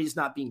 The army's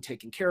not being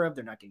taken care of.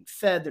 They're not getting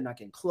fed. They're not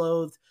getting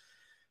clothed.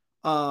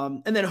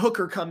 And then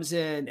Hooker comes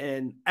in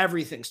and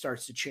everything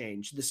starts to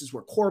change. This is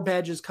where Corps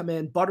badges come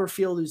in.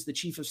 Butterfield, who's the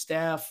chief of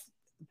staff,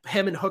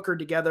 him and Hooker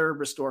together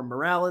restore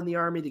morale in the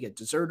army to get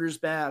deserters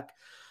back.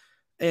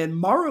 And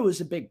Morrow is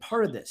a big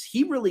part of this.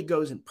 He really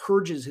goes and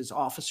purges his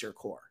officer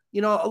corps. A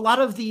lot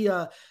of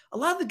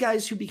the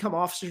guys who become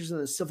officers in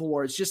the Civil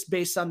War is just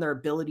based on their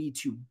ability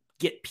to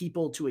get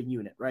people to a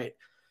unit, right?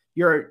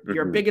 You're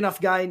a big enough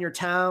guy in your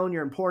town,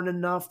 you're important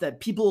enough that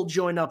people will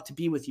join up to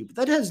be with you, but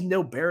that has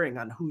no bearing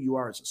on who you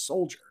are as a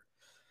soldier.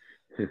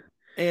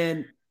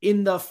 And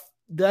in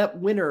that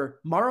winter,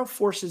 Morrow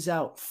forces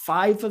out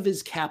 5 of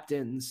his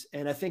captains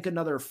and I think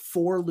another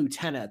 4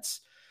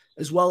 lieutenants,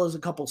 as well as a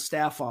couple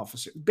staff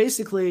officers.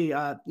 Basically,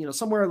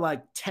 somewhere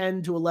like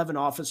 10 to 11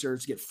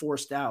 officers get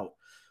forced out,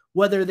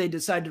 whether they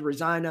decide to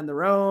resign on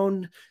their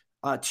own,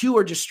 2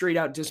 are just straight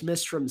out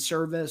dismissed from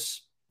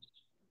service.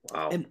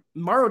 Wow. And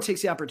Morrow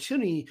takes the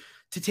opportunity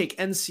to take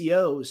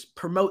NCOs,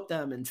 promote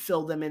them, and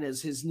fill them in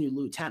as his new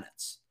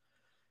lieutenants.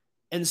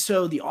 And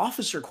so the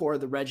officer corps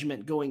of the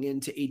regiment going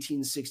into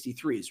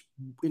 1863 is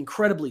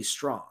incredibly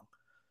strong.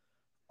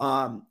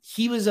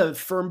 He was a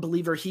firm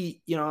believer.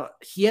 He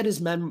had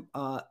his men,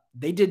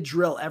 they did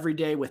drill every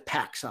day with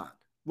packs on,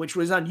 which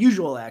was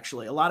unusual,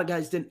 actually. A lot of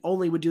guys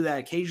would do that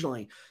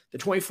occasionally. The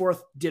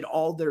 24th did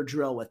all their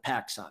drill with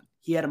packs on.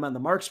 He had them on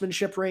the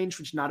marksmanship range,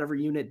 which not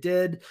every unit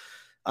did.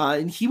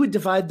 And he would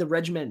divide the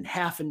regiment in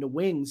half into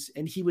wings,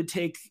 and he would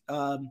take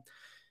the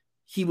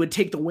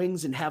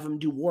wings and have them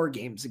do war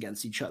games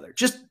against each other.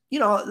 Just,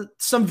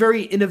 some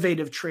very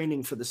innovative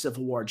training for the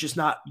Civil War, just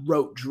not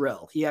rote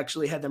drill. He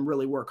actually had them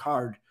really work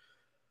hard.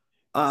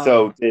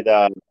 So did,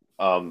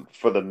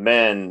 for the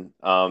men,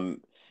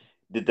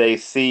 did they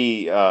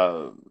see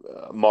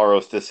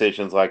Morrow's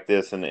decisions like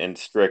this and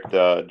strict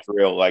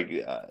drill? Like,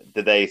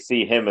 did they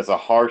see him as a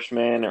harsh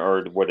man,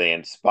 or were they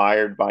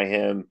inspired by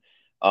him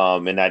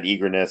in that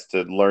eagerness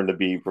to learn to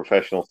be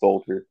professional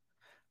soldiers?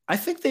 I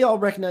think they all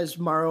recognized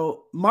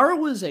Morrow. Morrow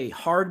was a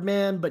hard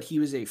man, but he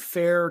was a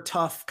fair,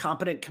 tough,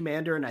 competent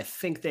commander, and I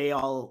think they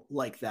all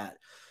like that.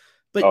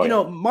 But,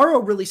 Morrow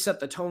really set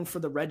the tone for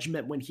the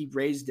regiment when he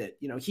raised it.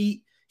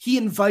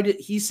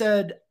 He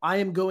said, I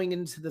am going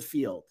into the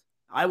field.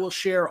 I will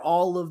share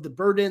all of the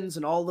burdens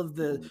and all of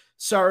the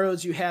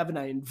sorrows you have, and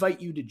I invite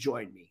you to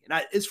join me.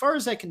 And as far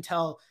as I can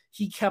tell,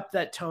 he kept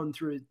that tone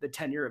through the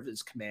tenure of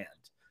his command.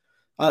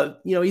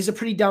 He's a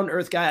pretty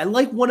down-to-earth guy. I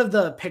like one of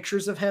the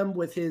pictures of him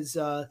with his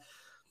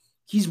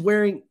he's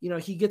wearing,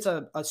 he gets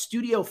a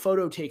studio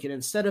photo taken.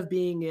 Instead of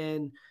being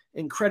in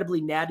incredibly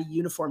natty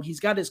uniform, he's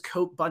got his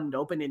coat buttoned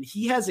open and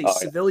he has a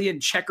civilian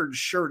checkered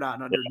shirt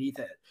on underneath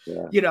it.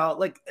 Yeah.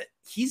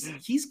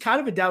 He's kind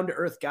of a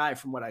down-to-earth guy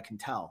from what I can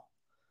tell.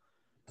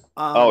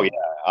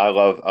 I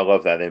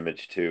love that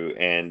image too.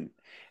 And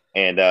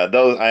And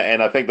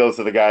I think those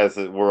are the guys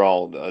that we're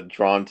all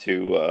drawn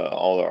to.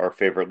 All our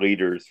favorite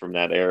leaders from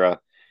that era.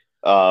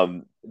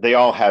 They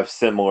all have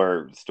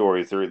similar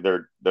stories.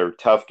 They're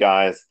tough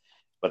guys,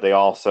 but they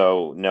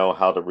also know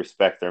how to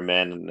respect their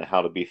men and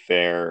how to be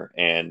fair,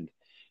 and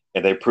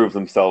they prove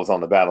themselves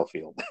on the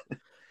battlefield.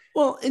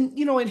 Well, and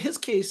in his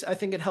case, I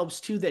think it helps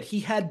too that he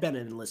had been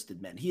an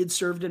enlisted man. He had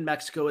served in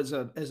Mexico as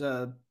a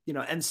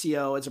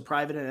NCO, as a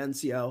private in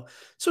NCO.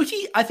 So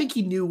I think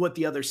he knew what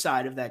the other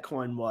side of that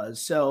coin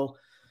was. So,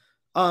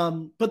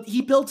 but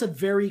he built a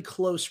very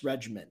close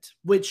regiment,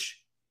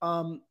 which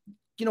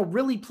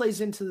really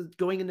plays into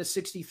going into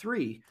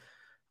 63.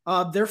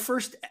 Their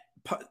first,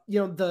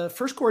 the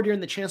First Corps during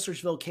the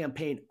Chancellorsville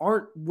campaign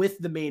aren't with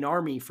the main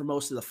army for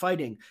most of the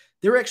fighting.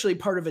 They're actually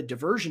part of a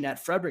diversion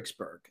at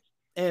Fredericksburg.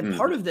 And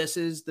part of this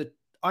is the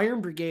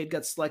Iron Brigade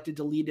got selected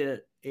to lead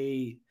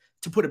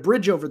to put a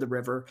bridge over the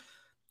river.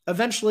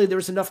 Eventually,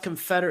 there's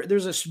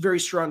a very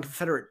strong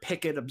Confederate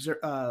picket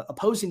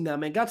opposing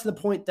them, and got to the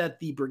point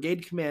that the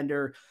brigade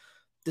commander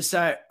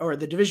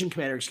the division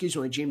commander,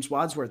 James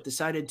Wadsworth,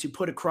 decided to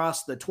put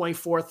across the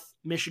 24th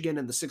Michigan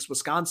and the 6th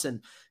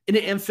Wisconsin in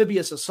an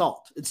amphibious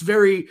assault. It's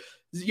very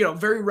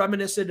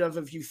reminiscent of,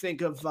 if you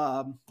think of,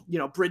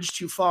 Bridge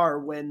Too Far,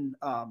 when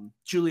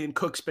Julian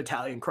Cook's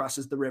battalion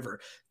crosses the river.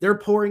 They're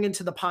pouring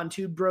into the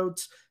pontoon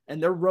boats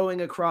and they're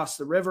rowing across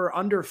the river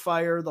under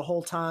fire the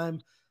whole time.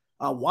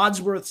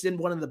 Wadsworth's in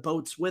one of the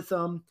boats with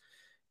them.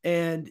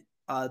 And,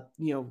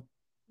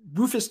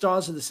 Rufus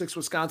Dawes of the 6th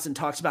Wisconsin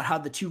talks about how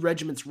the two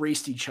regiments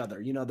raced each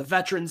other, the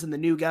veterans and the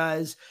new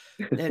guys.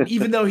 And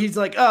even though he's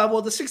like, the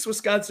 6th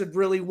Wisconsin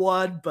really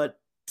won, but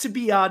to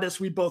be honest,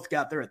 we both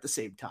got there at the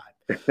same time.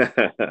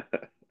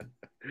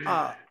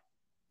 Oh,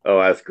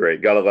 that's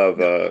great. Gotta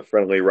love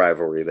friendly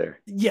rivalry there.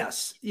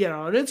 Yes.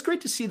 And it's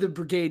great to see the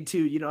brigade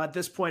too, at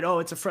this point,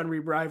 it's a friendly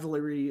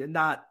rivalry and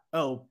not,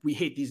 we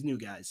hate these new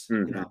guys,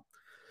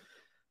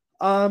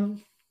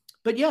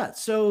 But yeah,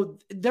 so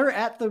they're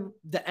at the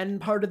end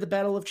part of the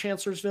Battle of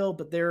Chancellorsville,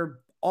 but they're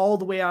all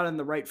the way out on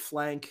the right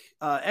flank.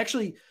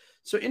 Actually,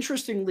 so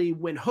interestingly,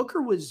 when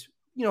Hooker was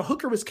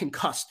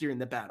concussed during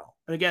the battle.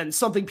 And again,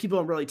 something people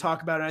don't really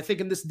talk about. And I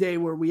think in this day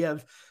where we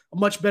have a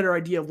much better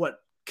idea of what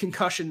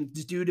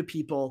concussions do to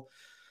people,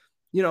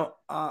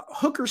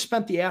 Hooker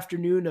spent the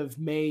afternoon of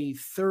May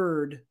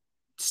 3rd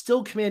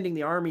still commanding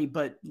the army,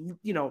 but,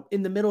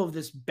 in the middle of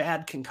this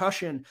bad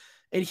concussion.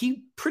 And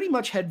he pretty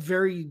much had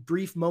very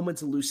brief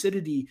moments of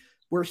lucidity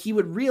where he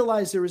would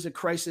realize there was a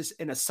crisis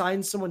and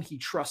assign someone he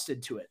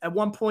trusted to it. At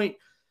one point,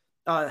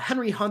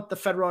 Henry Hunt, the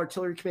Federal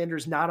artillery commander,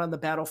 is not on the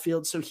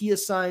battlefield. So he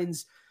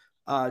assigns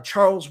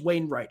Charles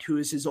Wainwright, who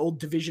is his old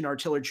division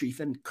artillery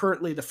chief and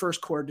currently the First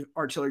Corps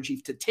artillery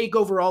chief, to take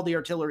over all the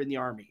artillery in the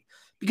army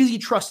because he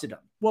trusted him.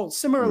 Well,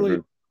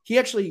 similarly, he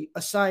actually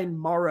assigned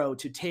Morrow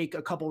to take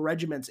a couple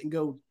regiments and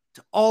go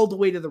all the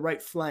way to the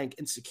right flank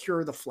and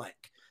secure the flank.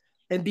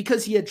 And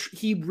because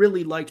he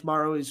really liked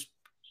Morrow, as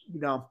I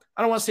don't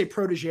want to say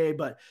protege,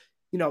 but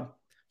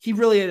he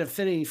really had an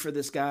affinity for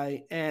this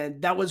guy,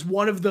 and that was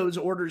one of those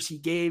orders he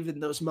gave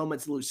in those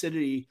moments of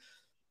lucidity,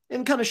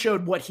 and kind of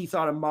showed what he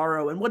thought of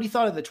Morrow and what he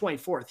thought of the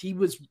 24th.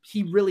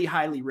 He really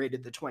highly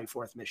rated the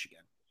 24th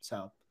Michigan.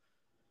 So,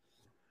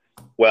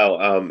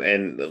 well,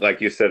 and like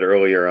you said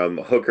earlier,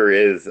 Hooker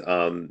is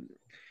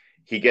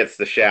he gets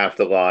the shaft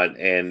a lot,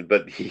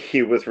 but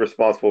he was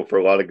responsible for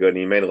a lot of good, and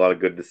he made a lot of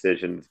good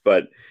decisions,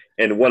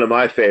 And one of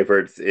my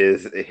favorites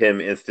is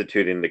him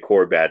instituting the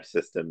Corps badge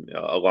system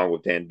along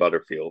with Dan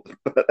Butterfield.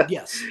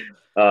 Yes.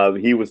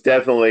 He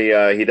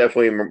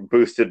definitely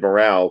boosted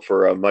morale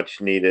for a much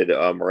needed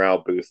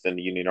morale boost in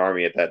the Union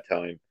Army at that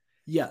time.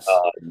 Yes.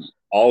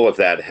 All of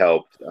that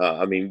helped.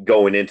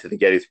 Going into the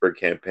Gettysburg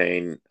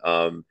campaign,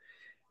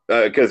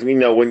 because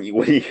when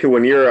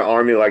you're an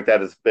army like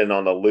that has been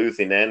on the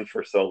losing end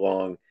for so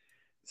long,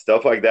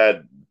 stuff like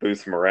that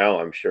boosts morale,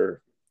 I'm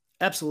sure.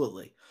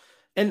 Absolutely.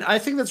 And I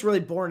think that's really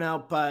borne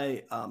out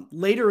by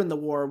later in the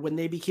war when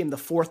they became the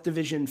 4th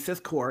Division,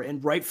 5th Corps,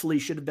 and rightfully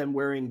should have been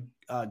wearing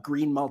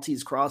green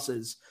Maltese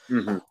crosses.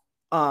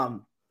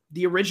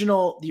 The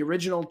original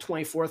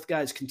 24th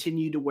guys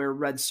continued to wear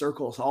red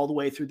circles all the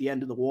way through the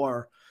end of the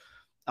war.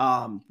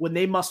 When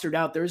they mustered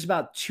out, there was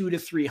about 200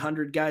 to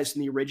 300 guys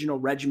in the original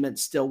regiment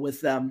still with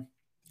them.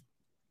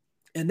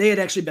 And they had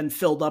actually been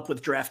filled up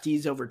with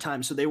draftees over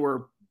time. So they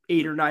were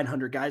 800 or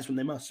 900 guys when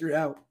they mustered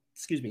out.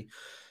 Excuse me.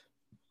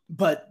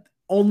 But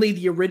only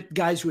the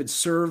guys who had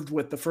served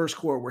with the First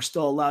Corps were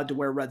still allowed to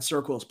wear red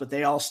circles, but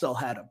they all still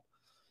had them.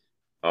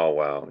 Oh,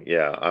 wow.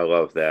 Yeah, I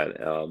love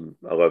that.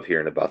 I love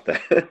hearing about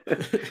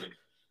that.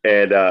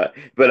 And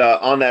but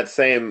on that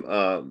same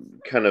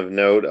kind of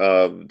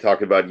note,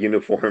 talking about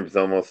uniforms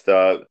almost,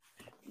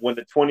 when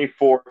the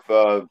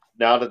 24th,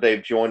 now that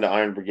they've joined the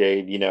Iron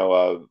Brigade,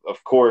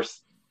 of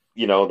course,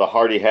 the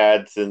hardy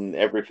hats and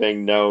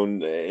everything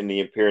known in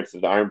the appearance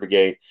of the Iron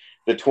Brigade,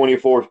 the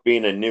 24th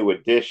being a new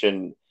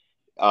addition,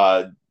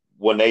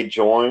 when they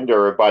joined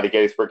or by the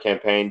Gettysburg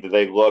Campaign, did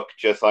they look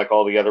just like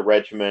all the other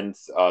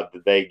regiments?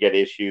 Did they get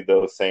issued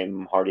those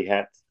same hardy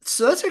hats?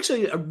 So that's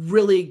actually a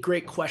really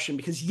great question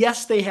because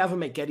yes, they have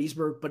them at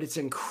Gettysburg, but it's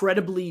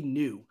incredibly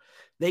new.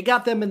 They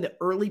got them in the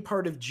early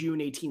part of June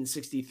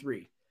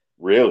 1863.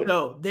 Really?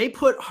 So they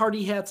put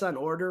hardy hats on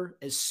order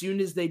as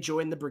soon as they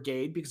joined the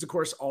brigade because, of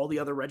course, all the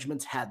other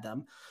regiments had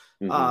them.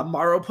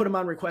 Morrow put them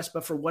on request,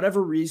 but for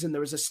whatever reason,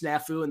 there was a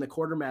snafu in the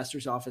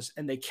quartermaster's office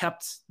and they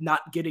kept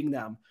not getting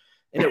them.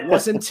 And it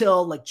wasn't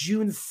until like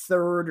June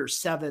 3rd or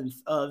 7th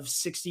of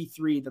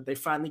 63 that they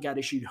finally got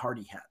issued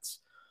hardy hats.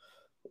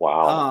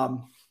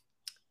 Wow.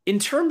 In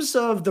terms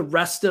of the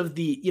rest of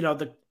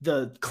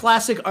the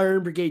classic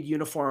Iron Brigade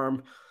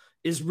uniform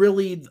is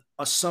really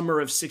a summer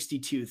of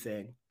 62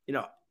 thing.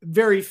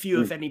 Very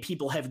few, if any,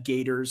 people have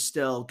gaiters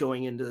still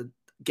going into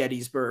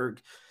Gettysburg.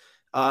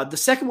 The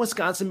 2nd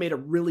Wisconsin made a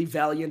really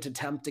valiant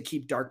attempt to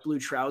keep dark blue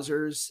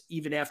trousers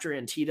even after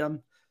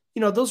Antietam.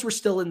 Those were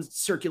still in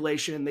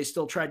circulation and they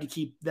still tried to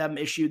keep them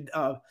issued.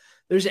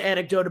 There's an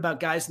anecdote about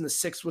guys in the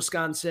 6th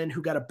Wisconsin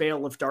who got a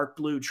bale of dark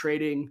blue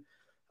trading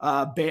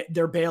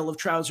their bale of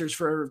trousers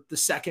for the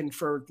 2nd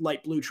for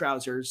light blue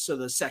trousers. So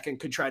the 2nd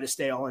could try to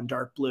stay all in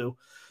dark blue.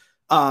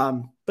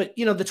 But the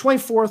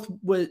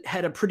 24th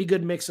had a pretty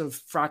good mix of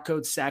frock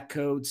coats, sack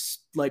coats,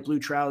 light blue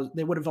trousers.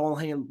 They would have all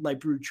had light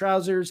blue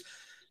trousers.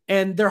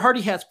 And their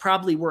hardy hats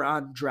probably were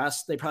on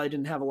dress. They probably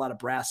didn't have a lot of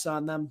brass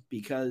on them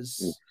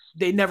because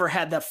they never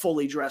had that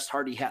fully dressed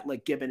hardy hat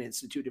like Gibbon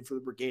instituted for the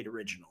brigade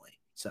originally.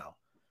 So,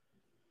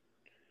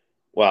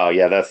 wow,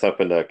 yeah, that's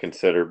something to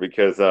consider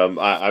because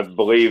I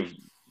believe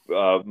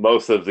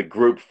most of the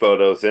group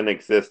photos in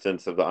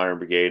existence of the Iron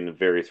Brigade and the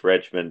various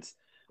regiments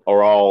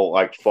are all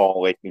like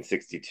fall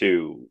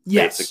 1862.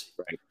 Yes,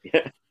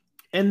 right?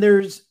 And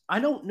I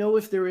don't know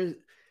if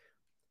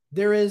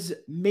there is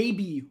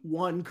maybe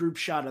one group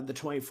shot of the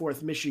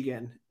 24th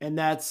Michigan, and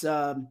that's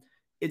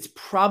it's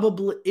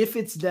probably, if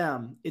it's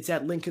them, it's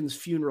at Lincoln's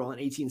funeral in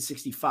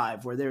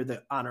 1865 where they're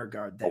the honor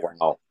guard there. Oh,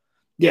 wow.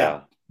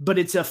 Yeah. But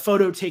it's a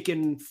photo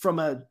taken from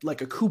a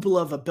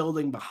cupola of a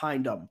building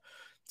behind them.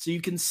 So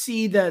you can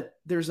see that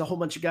there's a whole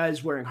bunch of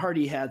guys wearing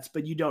hardy hats,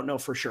 but you don't know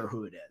for sure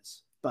who it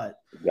is. But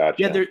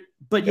gotcha.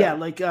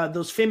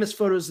 Those famous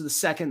photos of the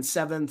 2nd,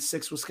 7th,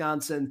 6th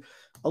Wisconsin,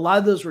 a lot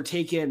of those were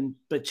taken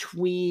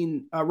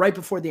between right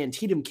before the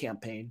Antietam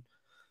campaign.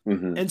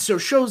 And so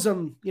shows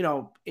them,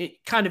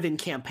 kind of in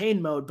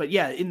campaign mode. But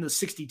yeah, in the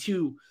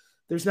 62,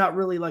 there's not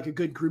really like a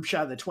good group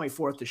shot of the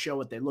 24th to show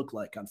what they look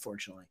like,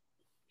 unfortunately.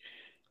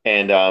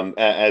 And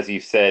as you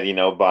said,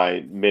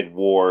 by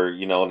mid-war,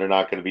 they're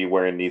not going to be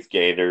wearing these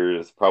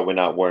gaiters, probably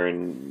not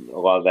wearing a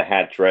lot of the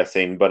hat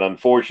dressing. But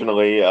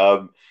unfortunately,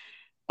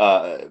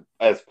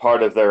 as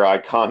part of their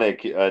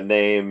iconic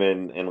name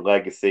and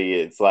legacy,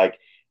 it's like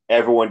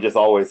everyone just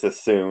always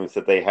assumes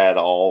that they had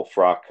all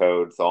frock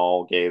coats,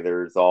 all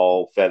gaiters,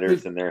 all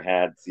feathers in their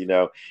hats,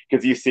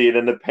 because you see it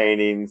in the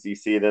paintings, you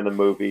see it in the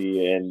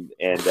movie, and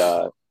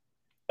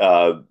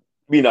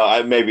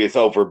maybe it's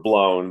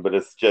overblown, but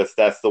it's just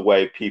that's the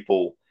way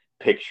people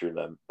picture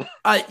them.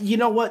 You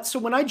know what? So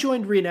when I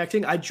joined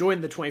reenacting, I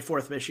joined the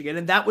 24th Michigan,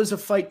 and that was a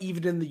fight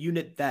even in the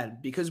unit then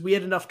because we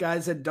had enough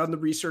guys that had done the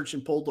research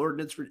and pulled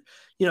ordnance.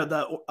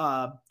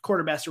 The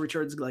quartermaster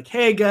returns like,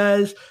 "Hey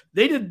guys,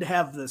 they didn't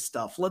have this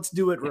stuff. Let's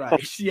do it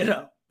right."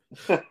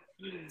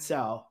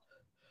 So.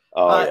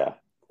 Yeah.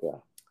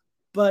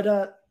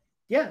 But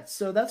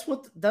so that's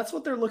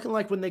what they're looking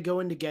like when they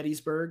go into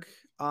Gettysburg.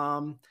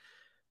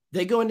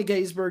 They go into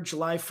Gettysburg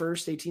July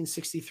 1st,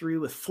 1863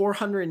 with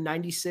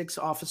 496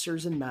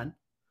 officers and men.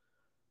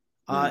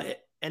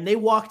 And they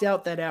walked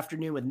out that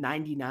afternoon with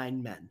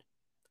 99 men.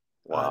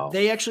 Wow.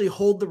 They actually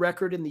hold the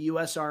record in the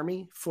U.S.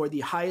 Army for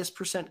the highest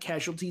percent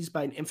casualties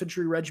by an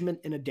infantry regiment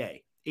in a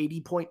day,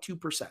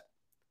 80.2%.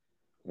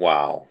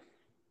 Wow.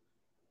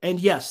 And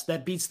yes,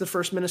 that beats the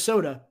 1st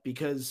Minnesota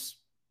because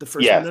the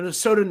 1st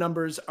Minnesota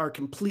numbers are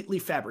completely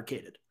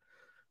fabricated.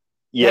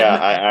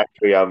 Yeah,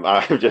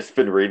 I've just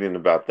been reading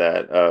about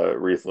that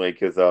recently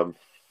because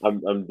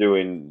I'm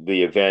doing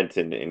the event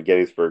in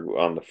Gettysburg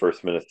on the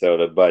 1st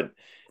Minnesota, but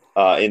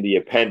in the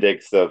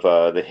appendix of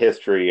the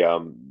history,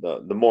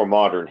 the more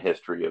modern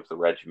history of the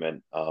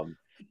regiment,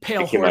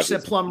 Pale Horse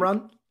at Plum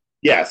Run.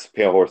 Yes,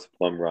 Pale Horse at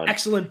Plum Run.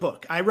 Excellent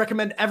book. I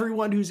recommend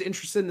everyone who's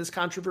interested in this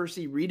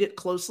controversy read it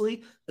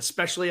closely,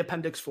 especially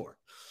Appendix 4.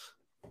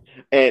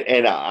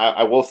 And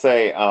I will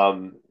say.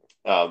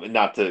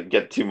 Not to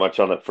get too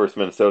much on the 1st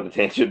Minnesota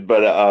tangent,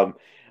 but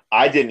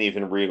I didn't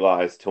even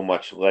realize till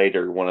much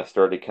later when I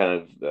started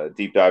kind of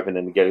deep diving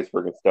into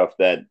Gettysburg and stuff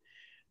that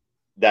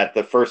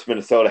the 1st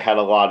Minnesota had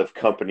a lot of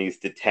companies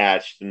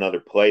detached in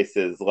other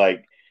places.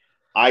 Like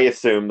I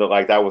assumed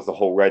that that was the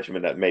whole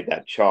regiment that made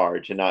that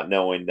charge, and not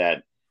knowing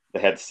that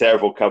they had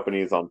several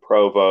companies on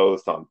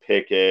Provost, on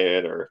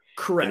Pickett, or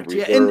correct.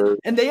 Yeah,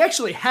 and they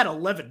actually had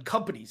 11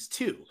 companies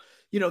too.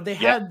 They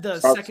had the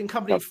second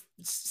company,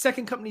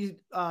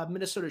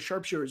 Minnesota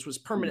Sharpshooters was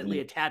permanently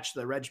attached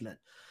to the regiment.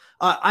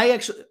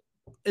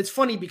 It's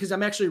funny because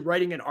I'm actually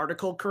writing an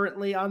article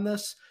currently on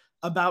this.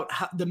 about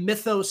how, the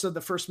mythos of the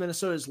 1st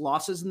Minnesota's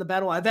losses in the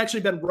battle. I've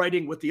actually been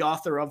writing with the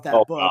author of that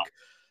book. Wow.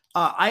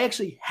 I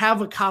actually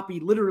have a copy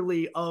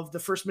literally of the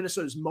 1st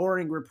Minnesota's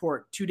morning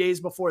report 2 days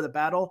before the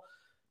battle.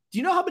 Do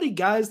you know how many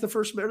guys the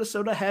 1st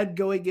Minnesota had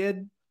going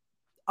in?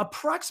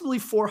 Approximately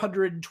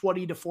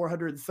 420 to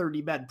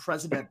 430 men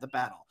present at the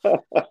battle.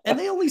 And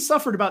they only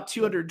suffered about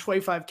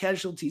 225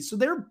 casualties. So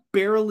they're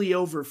barely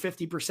over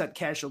 50%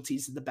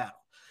 casualties in the battle.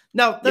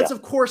 Now, that's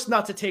of course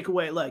not to take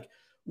away like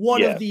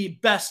one of the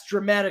best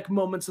dramatic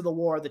moments of the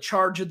war, the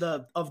charge of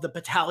the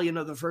battalion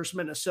of the 1st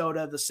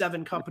Minnesota, the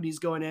 7 companies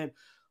going in.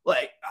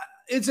 Like,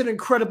 it's an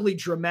incredibly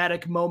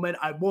dramatic moment.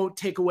 I won't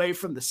take away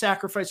from the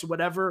sacrifice or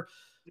whatever,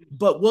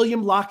 but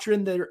William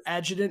Lochtran, their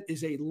adjutant,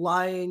 is a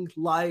lying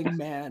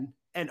man.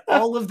 And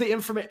all of the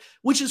information,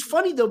 which is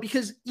funny though,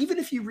 because even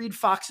if you read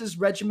Fox's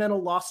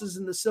regimental losses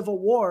in the Civil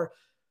War,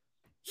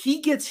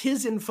 he gets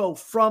his info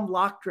from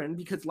Lochtran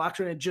because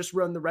Lochtran had just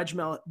run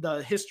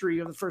the history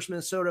of the 1st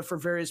Minnesota for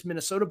various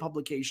Minnesota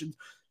publications,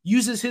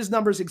 uses his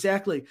numbers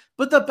exactly.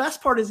 But the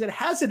best part is it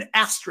has an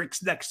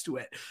asterisk next to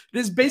it. It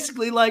is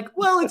basically like,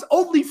 well, it's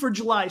only for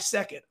July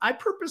 2nd. I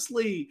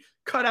purposely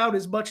cut out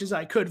as much as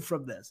I could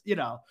from this,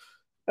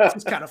 It's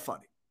just kind of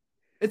funny.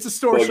 It's a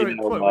story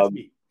point with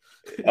me.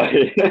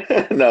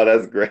 No,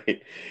 that's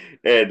great.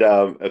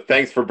 And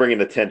thanks for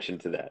bringing attention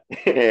to that.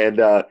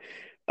 And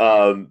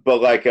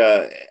but like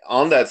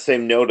on that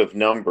same note of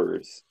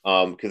numbers,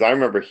 because I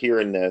remember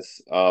hearing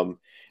this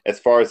as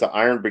far as the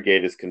Iron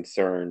Brigade is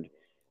concerned,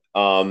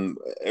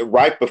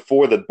 right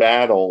before the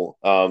battle,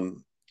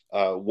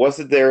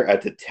 wasn't there a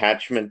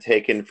detachment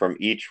taken from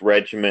each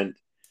regiment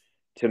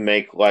to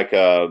make like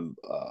a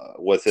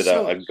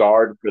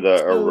guard for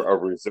a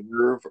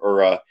reserve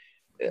or a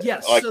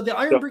yes, so the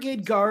Iron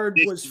Brigade Guard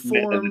was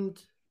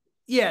formed.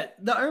 Yeah,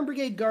 the Iron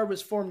Brigade Guard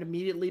was formed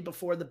immediately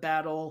before the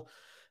battle.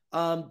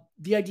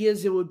 The idea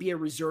is it would be a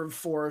reserve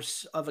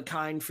force of a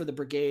kind for the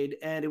brigade,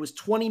 and it was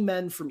 20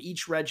 men from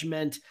each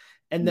regiment,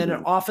 and then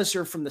an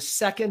officer from the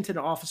 2nd and an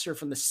officer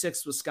from the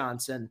 6th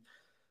Wisconsin.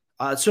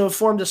 So it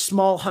formed a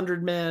small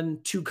 100-man,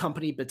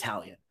 2-company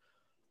battalion.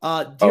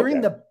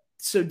 During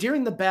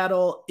the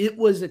battle, it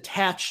was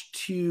attached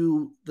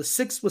to the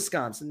 6th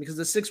Wisconsin because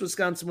the 6th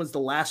Wisconsin was the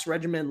last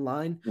regiment in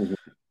line.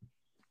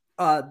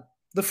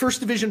 The 1st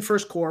Division,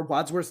 1st Corps,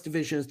 Wadsworth's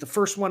division, is the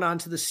first one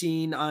onto the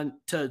scene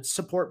to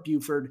support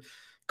Buford.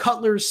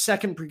 Cutler's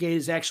 2nd Brigade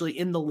is actually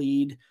in the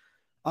lead.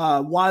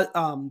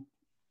 And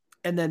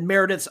then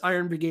Meredith's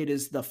Iron Brigade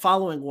is the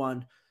following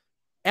one.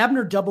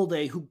 Abner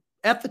Doubleday, who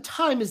at the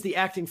time is the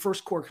acting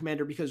 1st Corps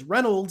commander because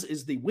Reynolds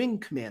is the wing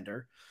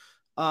commander,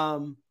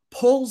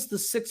 pulls the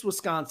 6th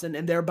Wisconsin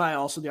and thereby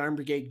also the Iron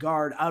Brigade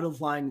Guard out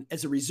of line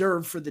as a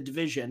reserve for the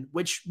division,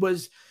 which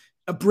was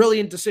a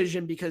brilliant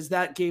decision because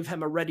that gave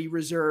him a ready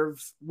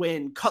reserve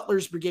when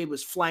Cutler's brigade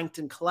was flanked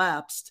and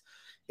collapsed.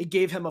 It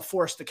gave him a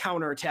force to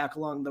counterattack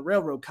along the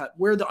railroad cut,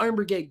 where the Iron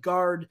Brigade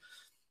Guard,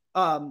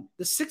 the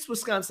 6th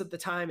Wisconsin at the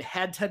time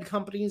had 10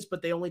 companies,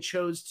 but they only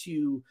chose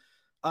to,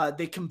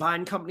 they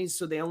combined companies,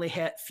 so they only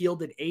had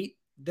fielded 8.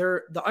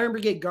 The Iron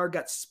Brigade Guard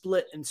got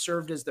split and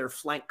served as their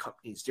flank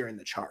companies during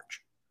the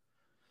charge.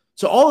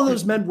 So all of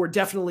those men were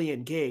definitely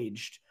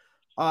engaged.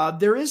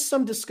 There is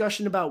some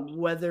discussion about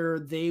whether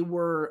they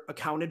were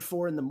accounted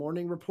for in the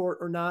morning report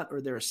or not,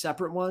 or they're a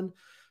separate one.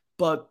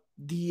 But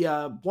the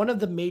one of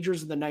the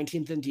majors of the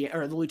 19th Indiana,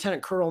 or the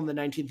lieutenant colonel in the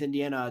 19th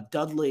Indiana,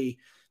 Dudley,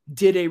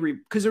 did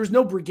because there was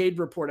no brigade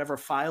report ever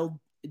filed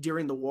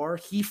during the war.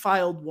 He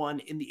filed one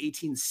in the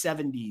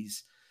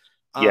 1870s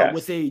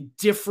with a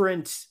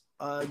different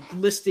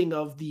listing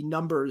of the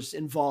numbers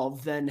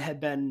involved than had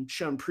been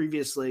shown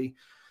previously.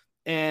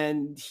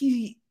 And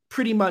he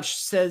pretty much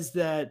says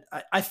that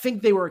I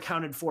think they were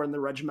accounted for in the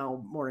regimental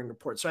morning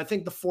report. So I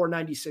think the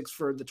 496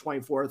 for the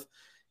 24th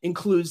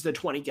includes the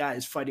 20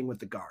 guys fighting with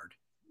the Guard.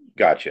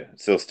 Gotcha.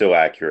 So still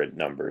accurate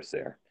numbers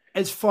there.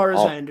 As far as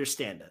I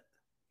understand it.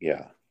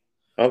 Yeah.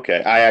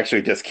 Okay. I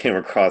actually just came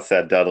across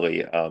that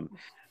Dudley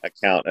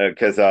account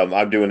because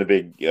I'm doing a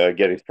big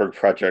Gettysburg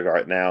project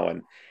right now.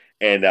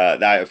 And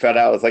I found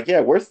out, I was like,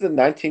 yeah, where's the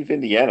 19th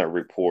Indiana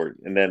report?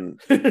 And then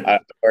I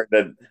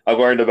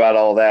learned about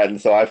all that. And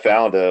so I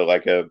found a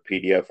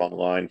PDF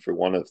online for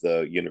one of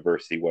the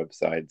university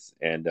websites.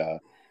 And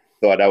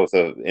thought that was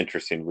an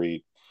interesting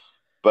read.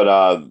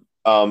 But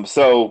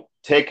so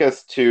take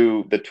us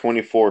to the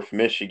 24th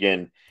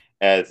Michigan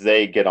as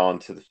they get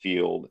onto the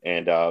field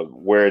and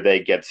where they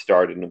get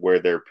started and where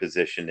their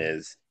position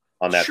is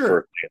on that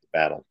first day of the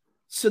battle.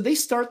 So they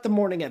start the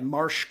morning at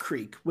Marsh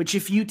Creek, which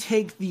if you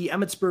take the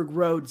Emmetsburg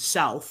Road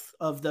south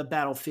of the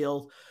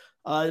battlefield,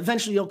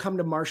 eventually you'll come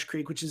to Marsh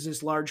Creek, which is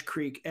this large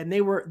creek. And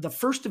they were the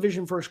 1st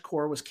Division, 1st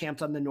Corps was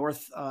camped on the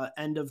north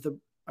end of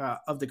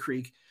the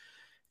creek.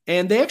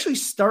 And they actually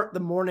start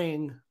the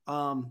morning.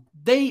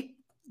 They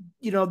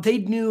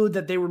knew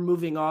that they were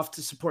moving off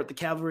to support the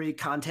cavalry.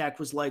 Contact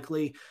was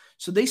likely.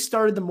 So they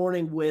started the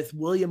morning with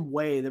William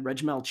Way, the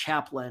regimental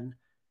chaplain,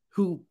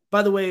 who,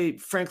 by the way,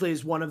 frankly,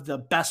 is one of the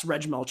best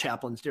regimental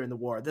chaplains during the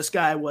war. This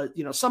guy was,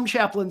 some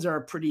chaplains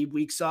are pretty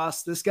weak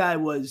sauce. This guy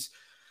was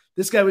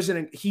This guy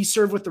he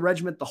served with the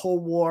regiment the whole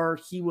war.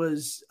 He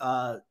was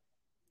an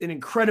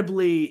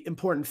incredibly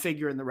important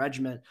figure in the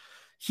regiment.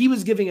 He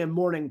was giving a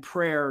morning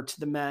prayer to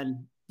the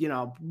men,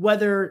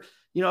 whether,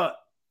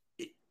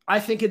 I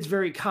think it's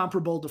very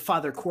comparable to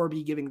Father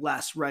Corby giving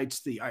last rites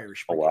to the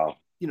Irish Brigade. Oh,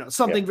 wow.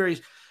 Something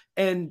very,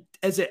 and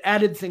as an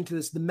added thing to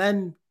this, the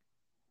men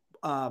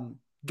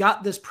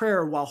got this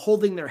prayer while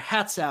holding their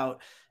hats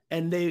out,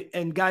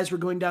 and guys were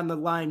going down the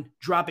line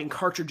dropping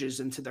cartridges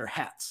into their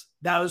hats.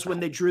 That was when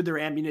they drew their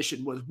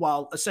ammunition, was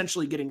while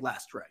essentially getting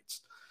last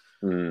rites.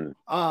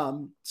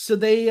 So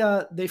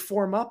they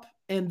form up,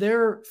 and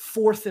they're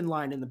fourth in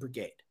line in the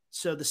brigade.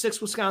 So the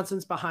 6th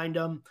Wisconsin's behind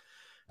them,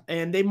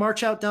 and they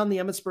march out down the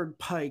Emmitsburg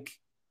Pike,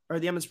 or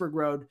the Emmitsburg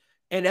Road,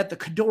 and at the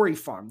Kadori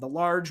Farm, the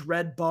large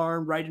red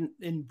barn right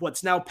in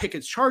what's now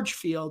Pickett's Charge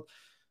Field.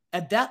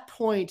 At that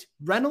point,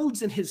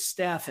 Reynolds and his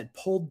staff had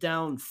pulled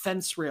down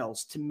fence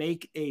rails to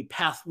make a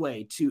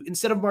pathway to,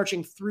 instead of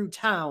marching through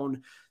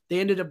town, they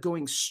ended up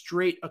going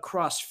straight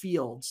across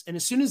fields. And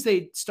as soon as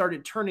they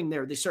started turning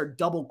there, they started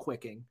double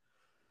quicking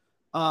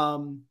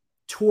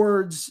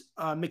towards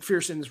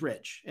McPherson's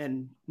Ridge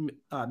and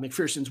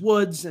McPherson's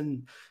Woods,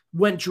 and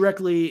went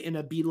directly in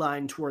a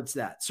beeline towards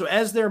that. So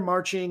as they're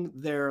marching,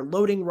 they're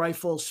loading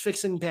rifles,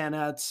 fixing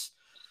bayonets.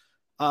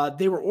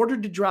 They were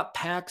ordered to drop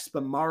packs,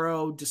 but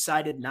Morrow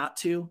decided not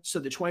to. So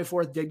the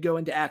 24th did go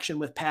into action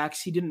with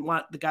packs. He didn't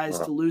want the guys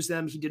to lose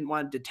them. He didn't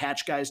want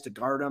detached guys to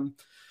guard them.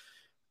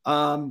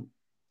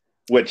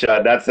 Which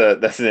that's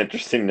an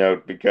interesting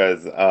note,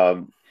 because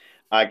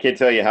I can't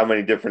tell you how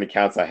many different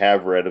accounts I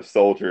have read of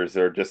soldiers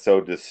that are just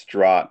so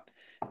distraught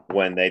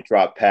when they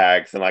drop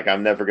packs, and like,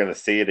 I'm never going to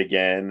see it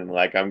again, and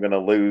like, I'm going to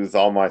lose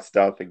all my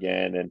stuff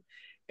again.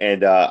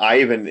 And I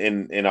even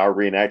in our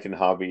reenacting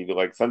hobby,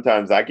 like,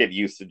 sometimes I get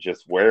used to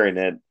just wearing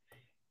it,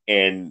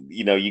 and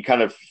you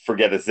kind of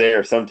forget it's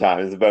there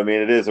sometimes. But I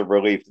mean, it is a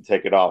relief to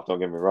take it off. Don't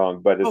get me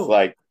wrong, but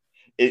it's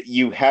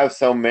you have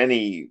so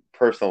many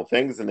personal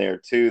things in there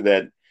too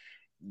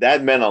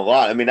that meant a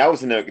lot. I mean,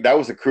 that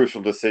was a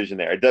crucial decision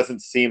there. It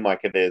doesn't seem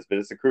like it is, but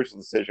it's a crucial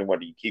decision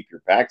whether you keep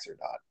your packs or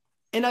not.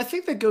 And I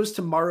think that goes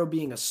to Morrow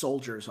being a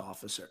soldier's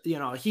officer.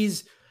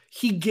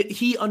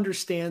 He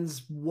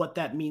understands what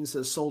that means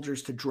to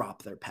soldiers to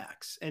drop their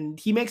packs, and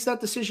he makes that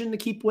decision to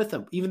keep with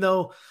them, even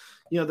though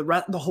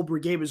the whole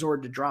brigade was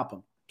ordered to drop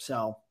them.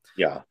 So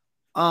yeah,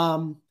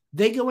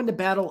 they go into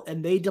battle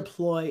and they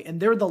deploy, and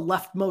they're the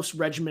leftmost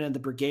regiment in the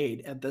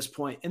brigade at this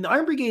point. And the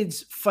Iron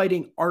Brigade's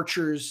fighting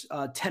Archer's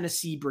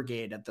Tennessee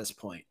Brigade at this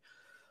point.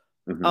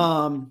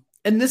 Mm-hmm.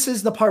 And this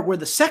is the part where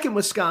the 2nd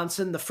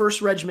Wisconsin, the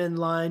 1st regiment in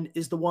line,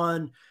 is the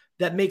one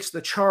that makes the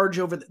charge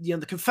over.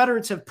 The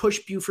Confederates have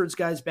pushed Buford's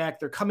guys back.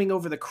 They're coming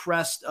over the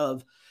crest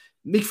of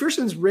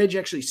McPherson's Ridge.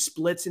 Actually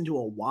splits into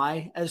a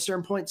Y at a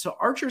certain point. So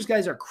Archer's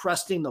guys are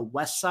cresting the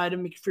west side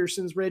of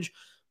McPherson's Ridge,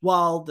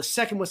 while the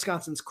 2nd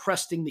Wisconsin's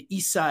cresting the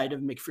east side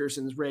of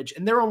McPherson's Ridge.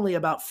 And they're only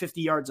about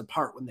 50 yards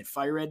apart when they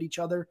fire at each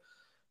other.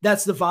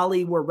 That's the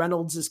volley where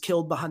Reynolds is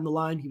killed behind the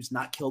line. He was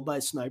not killed by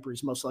a sniper.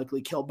 He's most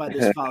likely killed by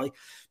this volley.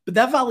 But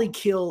that volley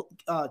kill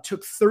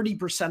took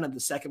 30% of the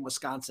 2nd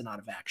Wisconsin out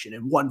of action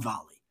in one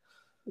volley.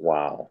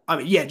 Wow. I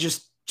mean, yeah,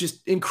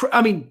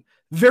 I mean,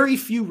 very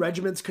few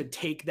regiments could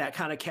take that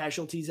kind of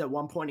casualties at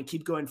one point and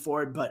keep going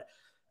forward. But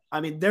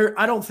I mean,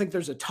 I don't think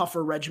there's a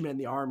tougher regiment in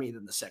the Army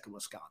than the 2nd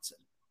Wisconsin.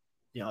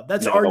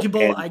 That's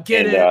arguable. I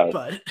get it,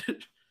 but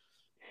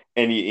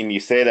and you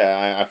say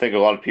that, I think a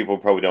lot of people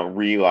probably don't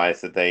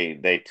realize that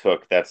they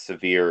took that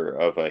severe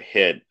of a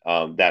hit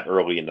that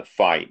early in the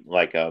fight.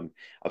 Like, I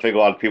think a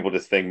lot of people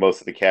just think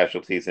most of the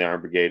casualties in the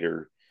Iron Brigade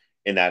are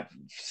in that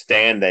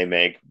stand they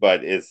make,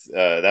 but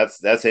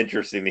that's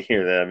interesting to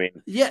hear that. I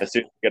mean, yeah, as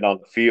soon as you get on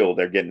the field,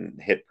 they're getting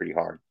hit pretty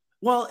hard.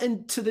 Well,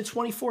 and to the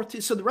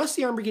 24th, so the rest of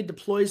the Iron Brigade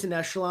deploys in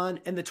echelon,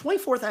 and the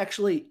 24th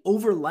actually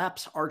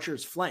overlaps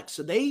Archer's flank.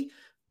 So they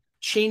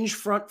change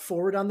front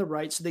forward on the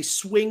right. So they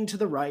swing to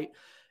the right,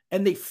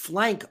 and they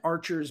flank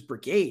Archer's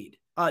brigade.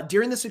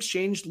 During this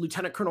exchange,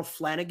 Lieutenant Colonel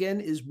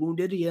Flanagan is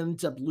wounded. He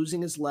ends up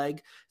losing his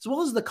leg, as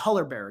well as the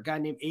color bearer, a guy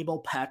named Abel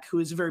Peck, who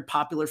is a very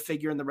popular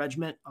figure in the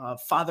regiment,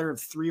 father of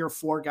 3 or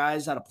 4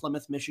 guys out of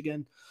Plymouth,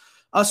 Michigan.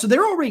 So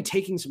they're already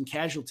taking some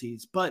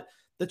casualties, but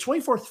the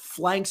 24th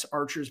flanks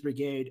Archer's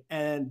brigade,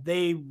 and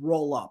they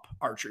roll up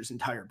Archer's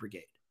entire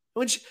brigade,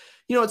 which,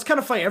 it's kind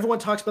of funny. Everyone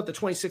talks about the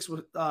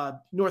 26th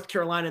North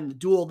Carolina and the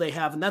duel they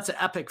have, and that's an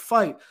epic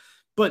fight.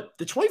 But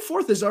the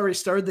 24th has already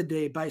started the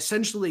day by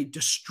essentially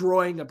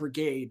destroying a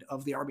brigade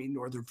of the Army of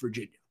Northern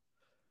Virginia.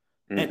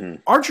 Mm-hmm. And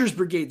Archer's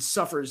brigade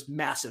suffers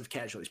massive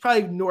casualties,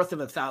 probably north of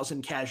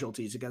 1,000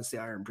 casualties against the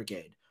Iron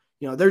Brigade.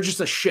 They're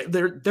just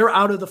they're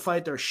out of the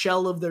fight. They're a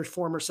shell of their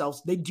former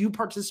selves. They do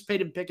participate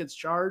in Pickett's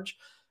charge,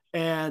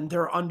 and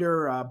they're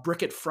under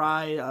Brickett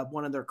Fry,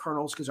 one of their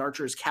colonels, because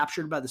Archer is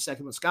captured by the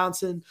 2nd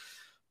Wisconsin.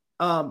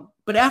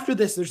 But after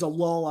this, there's a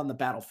lull on the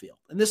battlefield.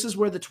 And this is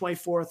where the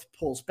 24th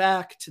pulls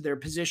back to their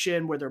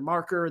position where their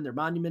marker and their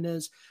monument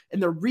is.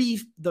 And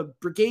the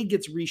brigade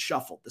gets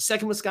reshuffled. The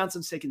 2nd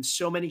Wisconsin's taken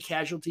so many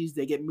casualties,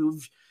 they get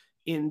moved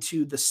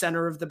into the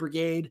center of the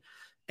brigade.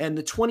 and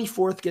the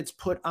 24th gets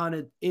put on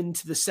it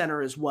into the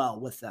center as well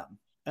with them.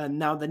 And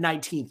now the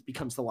 19th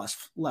becomes the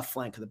left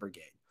flank of the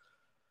brigade.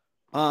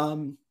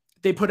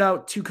 They put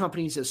out 2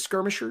 companies as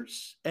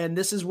skirmishers, and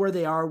this is where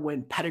they are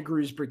when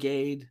Pettigrew's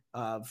brigade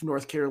of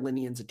North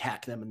Carolinians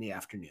attack them in the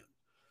afternoon.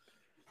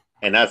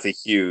 And that's a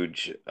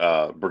huge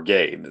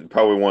brigade,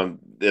 probably one,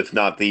 if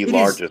not the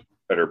largest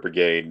Confederate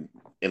brigade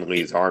in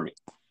Lee's army.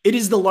 It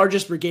is the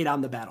largest brigade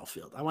on the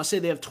battlefield. I want to say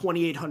they have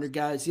 2,800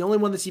 guys. The only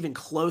one that's even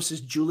close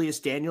is Julius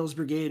Daniels'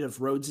 brigade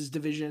of Rhodes's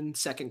division,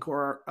 2nd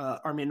Corps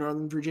Army in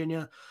Northern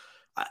Virginia.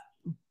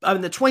 I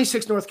mean, the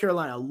 26th North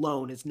Carolina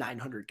alone is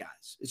 900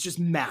 guys. It's just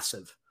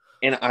massive.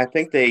 And I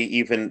think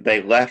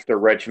they left a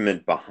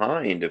regiment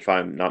behind, if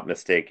I'm not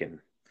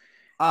mistaken.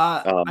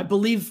 I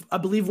believe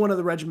one of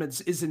the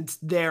regiments isn't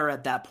there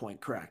at that point.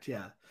 Correct.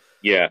 Yeah.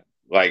 Yeah.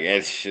 Like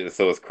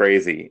it's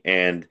crazy.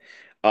 And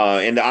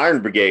the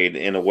Iron Brigade,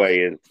 in a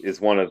way,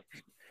 is one of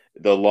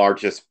the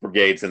largest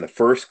brigades in the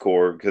First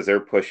Corps, because they're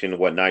pushing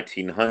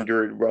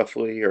 1,900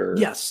 roughly, or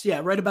yes,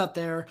 yeah, right about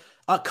there.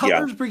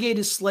 Cutler's brigade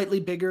is slightly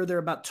bigger. They're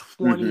about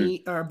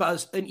 20 or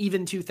about an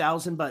even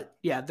 2,000, but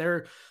yeah,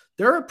 they're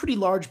a pretty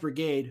large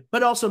brigade.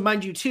 But also,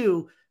 mind you,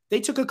 too, they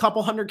took a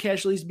couple hundred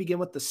casualties to begin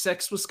with. The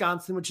 6th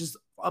Wisconsin, which is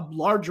a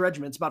large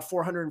regiment, it's about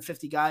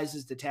 450 guys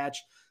is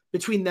detached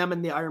between them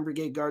and the Iron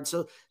Brigade Guard.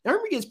 So the Iron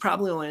Brigade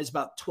probably only has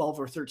about 12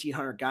 or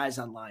 1,300 guys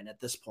online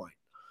at this point.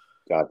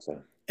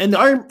 Gotcha. And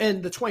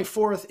the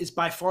 24th is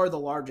by far the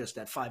largest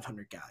at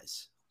 500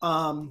 guys.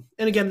 And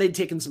again, they'd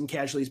taken some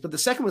casualties, but the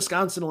 2nd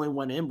Wisconsin only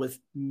went in with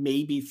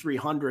maybe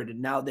 300,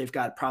 and now they've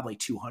got probably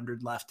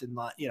 200 left in,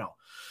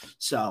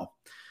 so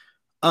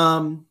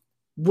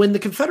when the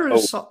Confederate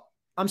assault,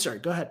 I'm sorry,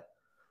 go ahead.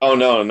 Oh,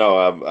 no.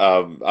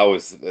 I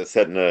was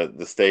setting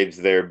the stage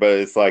there, but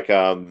it's like,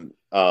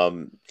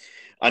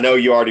 I know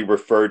you already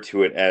referred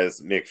to it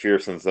as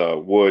McPherson's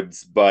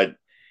Woods, but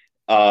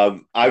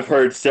I've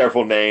heard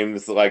several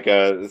names.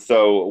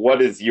 So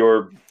what is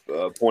your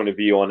point of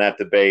view on that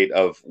debate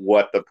of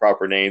what the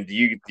proper name? Do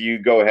you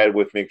go ahead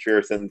with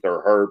McPherson's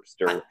or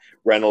Herbst or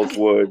Reynolds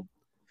Wood?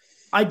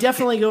 I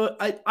definitely go.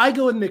 I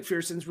go with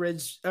McPherson's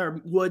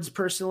Woods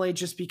personally,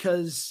 just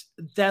because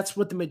that's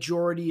what the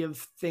majority of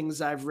things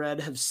I've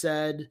read have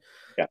said.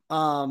 Yeah.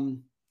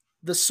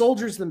 The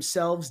soldiers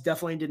themselves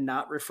definitely did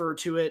not refer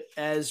to it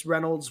as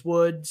Reynolds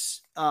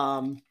Woods.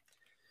 I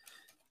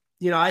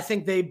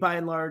think they, by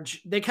and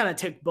large, they kind of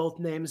took both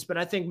names, but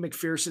I think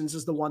McPherson's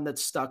is the one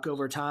that's stuck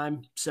over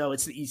time. So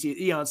it's the easy,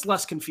 it's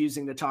less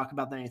confusing to talk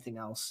about than anything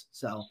else.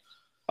 So.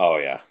 Oh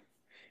yeah.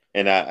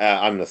 And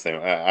I'm the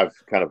same. I've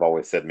kind of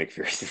always said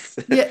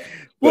McPherson's. Yeah.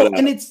 Well,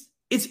 and it's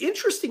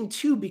interesting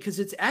too, because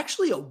it's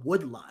actually a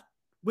woodlot,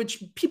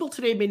 which people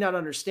today may not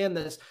understand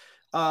this.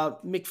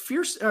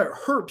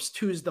 Herbst,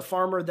 who's the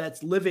farmer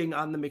that's living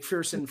on the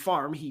McPherson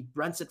farm, he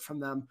rents it from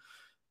them,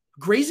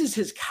 grazes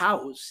his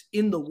cows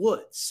in the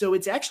woods. So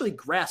it's actually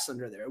grass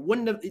under there. It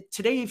wouldn't have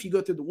today, if you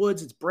go through the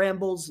woods, it's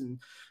brambles and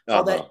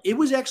all that. It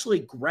was actually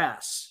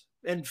grass,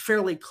 and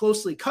fairly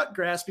closely cut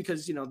grass,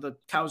 because the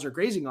cows are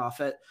grazing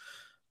off it.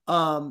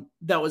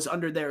 That was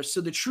under there.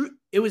 So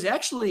it was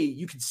actually,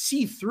 you could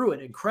see through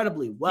it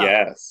incredibly well.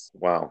 Yes.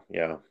 Wow.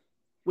 Yeah.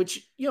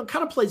 Which,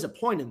 kind of plays a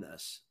point in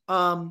this.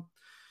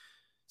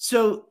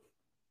 So,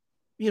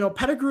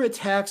 Pettigrew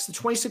attacks. The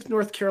 26th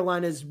North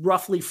Carolina is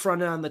roughly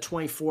fronted on the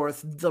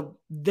 24th.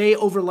 They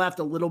overlapped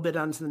a little bit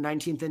onto the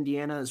 19th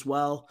Indiana as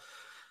well.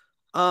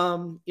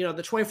 The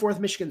 24th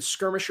Michigan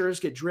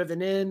skirmishers get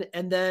driven in,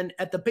 and then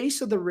at the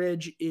base of the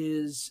ridge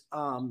is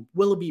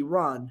Willoughby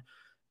Run.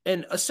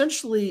 And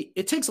essentially,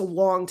 it takes a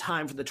long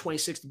time for the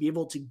 26th to be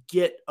able to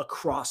get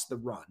across the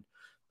run.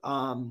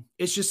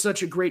 It's just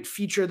such a great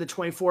feature. The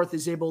 24th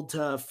is able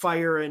to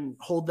fire and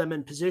hold them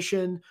in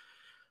position.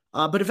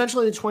 But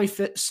eventually the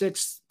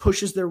 26th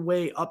pushes their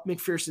way up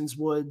McPherson's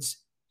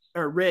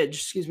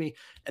Ridge,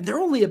 and they're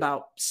only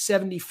about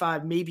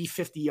 75, maybe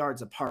 50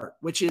 yards apart,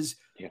 which is,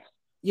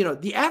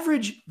 the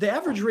average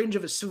range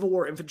of a Civil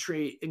War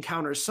infantry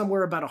encounter is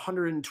somewhere about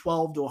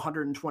 112 to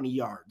 120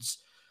 yards.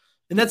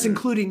 And that's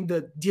including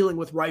the dealing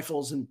with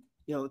rifles. And,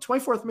 the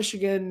 24th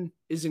Michigan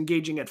is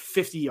engaging at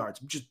 50 yards,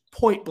 which is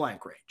point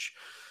blank range.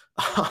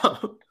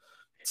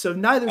 So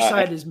neither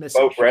side is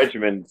missing. Both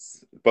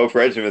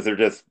regiments are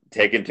just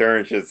taking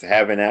turns, just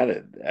having at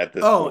it at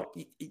this point.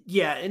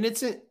 Yeah. And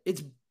it's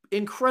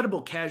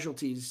incredible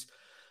casualties.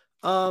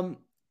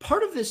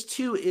 Part of this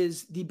too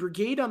is the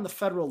brigade on the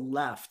Federal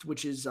left,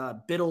 which is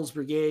Biddle's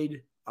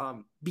brigade,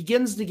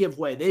 begins to give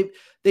way.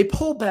 They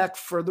pull back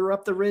further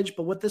up the ridge,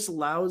 but what this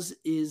allows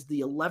is the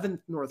 11th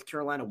North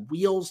Carolina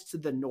wheels to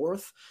the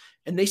north,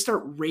 and they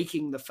start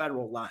raking the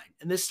Federal line.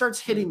 And this starts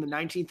hitting the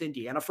 19th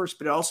Indiana first,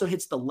 but it also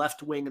hits the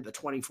left wing of the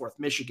 24th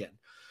Michigan.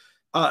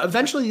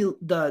 Eventually,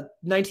 the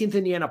 19th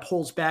Indiana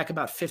pulls back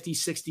about 50,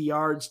 60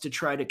 yards to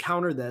try to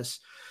counter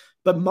this.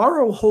 But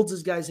Morrow holds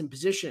his guys in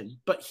position,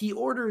 but he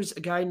orders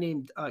a guy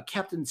named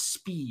Captain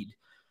Speed,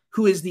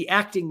 who is the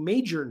acting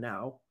major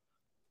now,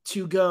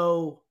 to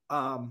go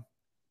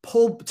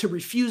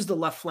refuse the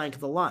left flank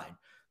of the line.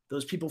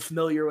 those people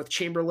familiar with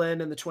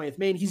Chamberlain and the 20th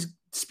Maine,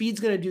 Speed's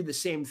going to do the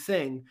same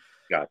thing.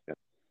 Gotcha.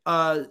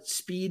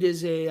 Speed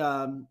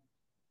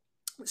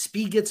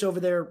gets over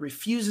there,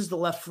 refuses the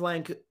left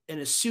flank, and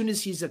as soon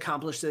as he's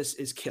accomplished this,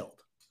 is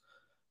killed.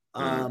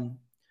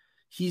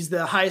 He's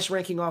the highest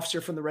ranking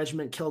officer from the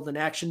regiment killed in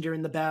action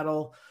during the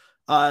battle.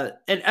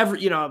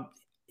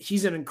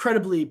 He's an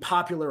incredibly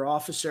popular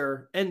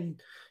officer,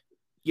 and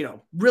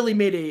really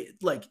made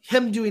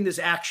him doing this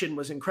action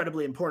was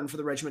incredibly important for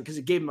the regiment because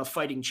it gave him a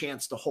fighting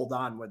chance to hold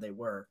on where they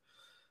were.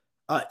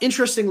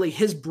 Interestingly,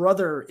 his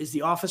brother is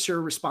the officer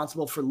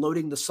responsible for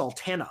loading the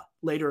Sultana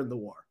later in the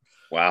war.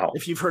 Wow.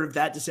 If you've heard of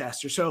that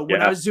disaster. So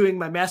when I was doing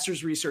my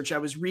master's research, I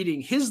was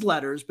reading his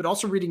letters, but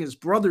also reading his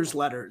brother's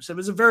letters. It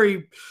was a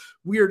very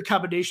weird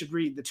combination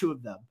reading the two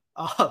of them.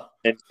 I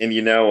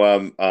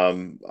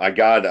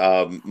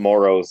got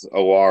Morrow's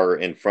OR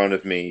in front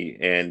of me,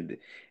 and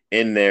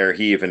in there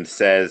he even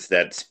says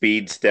that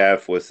Speed's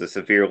death was a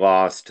severe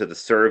loss to the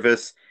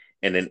service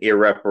and an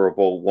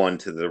irreparable one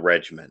to the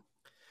regiment.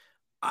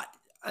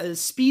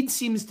 Speed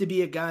seems to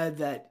be a guy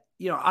that,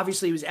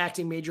 obviously he was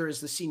acting major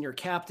as the senior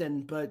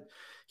captain, but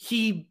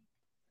he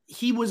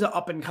was an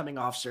up-and-coming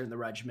officer in the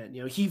regiment.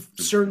 He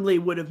certainly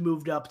would have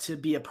moved up to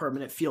be a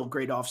permanent field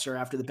grade officer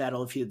after the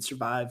battle if he had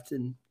survived.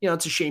 And,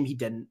 it's a shame he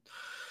didn't.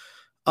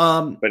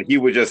 But he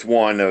was just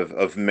one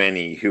of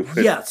many who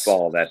would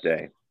fall that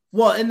day.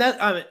 Well, and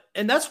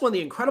that's one of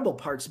the incredible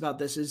parts about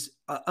this is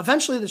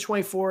eventually the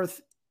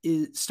 24th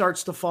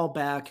starts to fall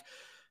back.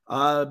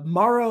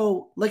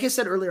 Morrow, like I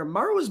said earlier,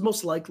 Morrow is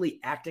most likely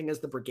acting as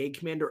the brigade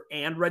commander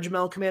and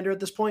regimental commander at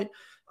this point.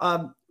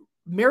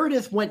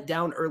 Meredith went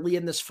down early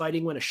in this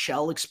fighting when a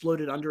shell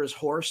exploded under his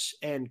horse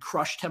and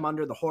crushed him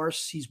under the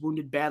horse. He's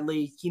wounded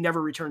badly. He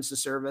never returns to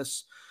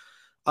service.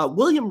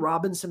 William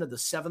Robinson of the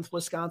 7th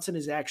Wisconsin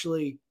is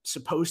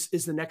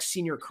the next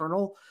senior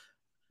colonel.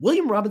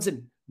 William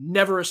Robinson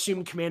never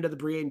assumed command of the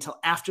brigade until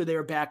after they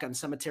were back on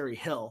Cemetery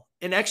Hill.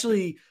 And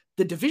actually,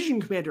 the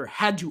division commander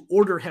had to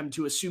order him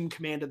to assume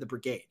command of the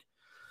brigade.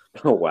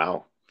 Oh,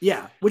 wow.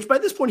 Yeah, which by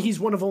this point, he's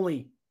one of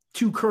only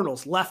 2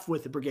 colonels left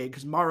with the brigade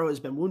because Morrow has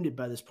been wounded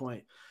by this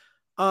point.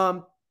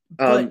 To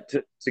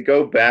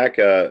go back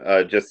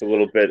just a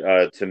little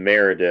bit to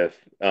Meredith,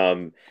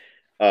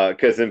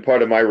 because in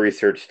part of my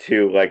research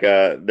too,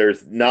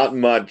 there's not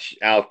much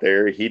out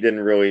there. He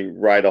didn't really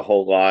write a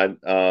whole lot.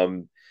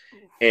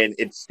 And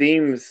it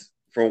seems,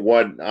 from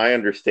what I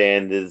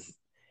understand, is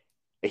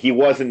he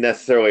wasn't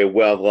necessarily a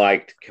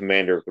well-liked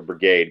commander of the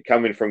brigade,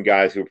 coming from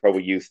guys who were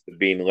probably used to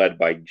being led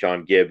by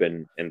John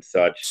Gibbon and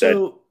such.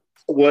 So,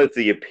 that was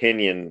the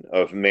opinion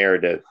of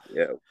Meredith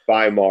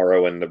by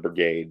Morrow and the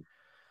brigade.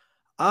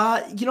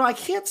 I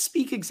can't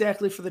speak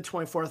exactly for the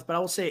 24th, but I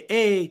will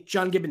say,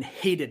 John Gibbon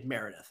hated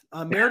Meredith.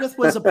 Meredith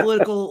was a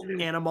political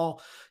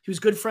animal. He was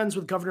good friends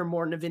with Governor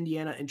Morton of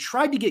Indiana and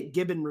tried to get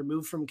Gibbon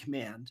removed from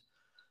command.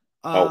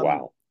 Oh,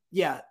 wow.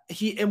 Yeah.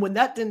 And when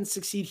that didn't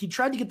succeed, he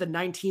tried to get the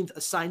 19th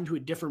assigned to a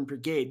different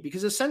brigade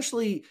because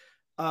essentially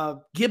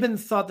Gibbon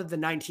thought that the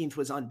 19th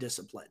was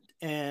undisciplined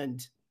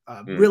and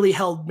really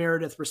held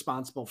Meredith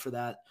responsible for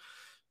that.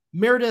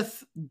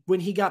 Meredith, when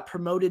he got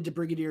promoted to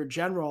brigadier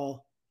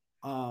general,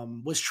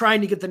 was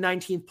trying to get the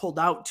 19th pulled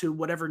out to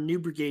whatever new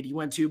brigade he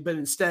went to, but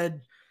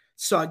instead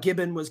saw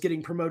Gibbon was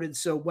getting promoted,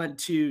 so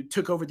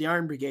took over the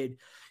Iron Brigade.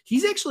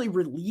 He's actually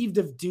relieved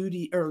of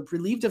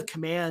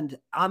command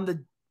on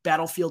the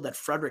battlefield at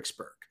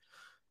Fredericksburg.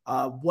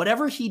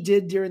 Whatever he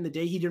did during the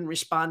day, he didn't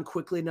respond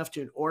quickly enough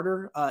to an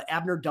order.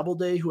 Abner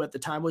Doubleday, who at the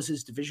time was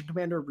his division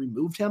commander,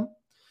 removed him.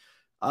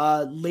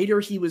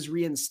 Later, he was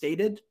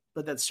reinstated,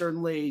 but that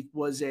certainly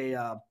was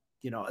a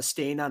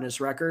stain on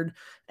his record.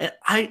 And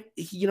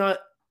he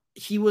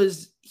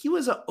was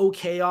an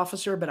okay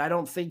officer, but I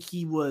don't think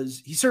he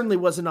certainly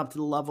wasn't up to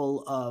the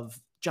level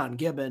of John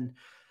Gibbon.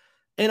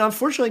 And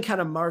unfortunately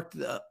kind of marked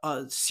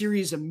a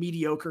series of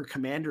mediocre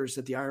commanders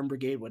that the Iron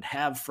Brigade would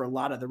have for a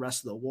lot of the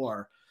rest of the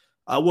war.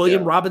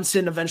 William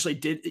Robinson eventually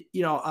did,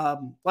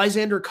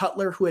 Lysander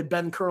Cutler, who had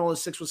been colonel of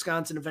 6th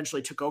Wisconsin,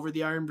 eventually took over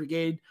the Iron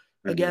Brigade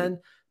again,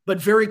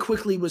 but very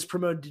quickly was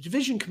promoted to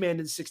division command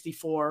in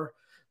 64,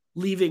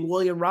 leaving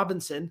William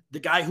Robinson, the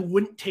guy who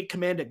wouldn't take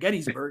command at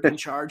Gettysburg, in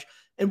charge.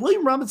 And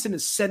William Robinson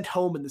is sent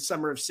home in the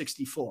summer of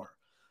 64.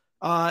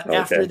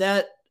 After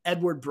that,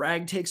 Edward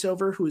Bragg takes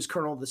over, who is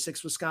colonel of the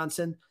 6th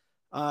Wisconsin,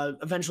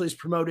 eventually is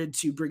promoted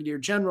to brigadier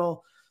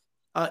general.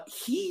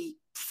 He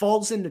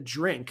falls into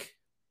drink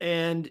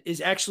and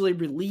is actually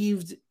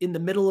relieved in the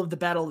middle of the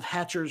Battle of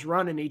Hatcher's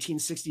Run in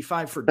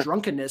 1865 for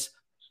drunkenness.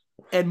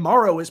 And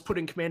Morrow is put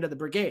in command of the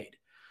brigade.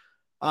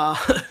 And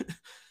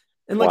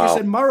like I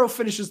said, Morrow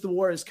finishes the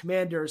war as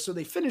commander, so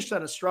they finished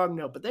on a strong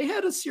note, but they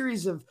had a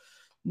series of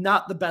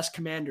not the best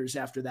commanders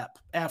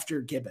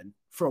after Gibbon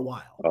for a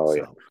while.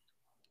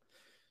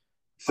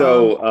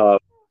 So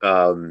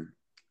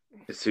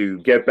to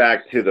get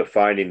back to the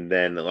fighting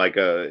then,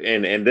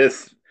 and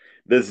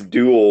this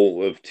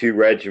duel of 2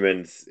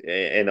 regiments,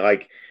 and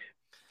I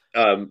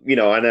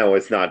know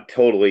it's not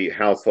totally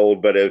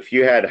household, but if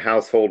you had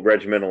household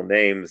regimental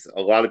names,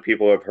 a lot of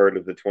people have heard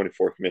of the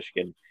 24th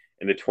Michigan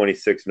in the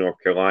 26th North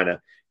Carolina,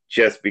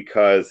 just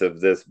because of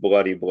this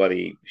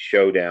bloody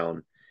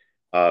showdown,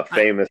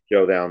 famous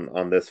showdown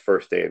on this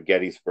first day of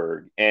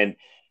Gettysburg. And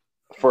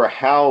for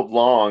how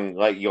long,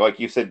 like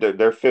you said,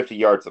 they're 50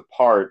 yards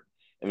apart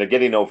and they're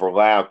getting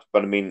overlapped.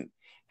 But I mean,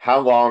 how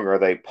long are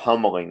they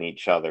pummeling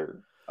each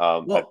other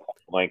at point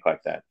blank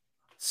like that?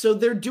 So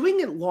they're doing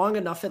it long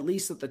enough, at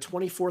least, that the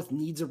 24th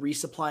needs a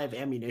resupply of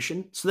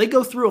ammunition. So they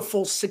go through a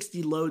full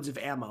 60 loads of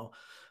ammo.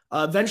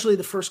 Eventually,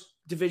 the 1st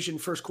Division,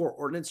 1st Corps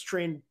Ordnance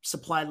Train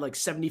supplied like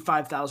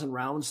 75,000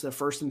 rounds to the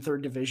 1st and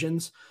 3rd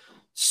Divisions.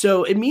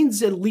 So it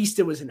means at least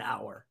it was an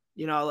hour.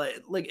 You know,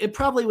 like it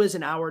probably was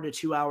an hour to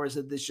 2 hours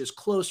of this just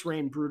close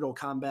range, brutal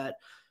combat.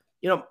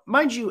 You know,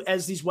 mind you,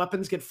 as these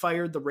weapons get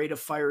fired, the rate of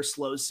fire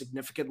slows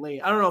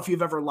significantly. I don't know if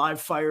you've ever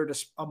live fired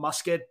a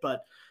musket,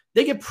 but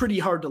they get pretty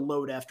hard to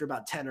load after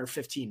about 10 or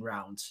 15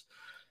 rounds.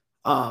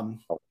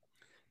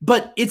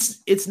 But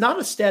it's not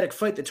a static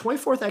fight. The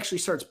 24th actually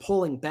starts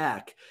pulling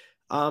back.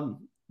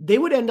 They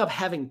would end up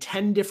having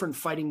 10 different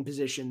fighting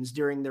positions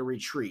during their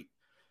retreat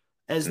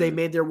as they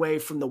made their way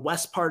from the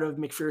west part of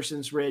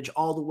McPherson's Ridge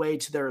all the way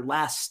to their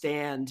last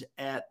stand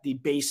at the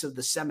base of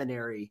the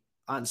seminary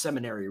on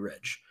Seminary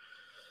Ridge.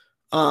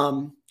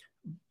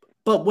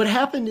 But what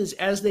happened is,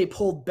 as they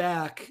pulled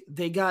back,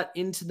 they got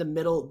into the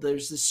middle.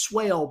 There's this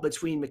swale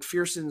between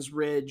McPherson's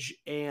Ridge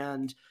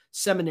and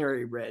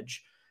Seminary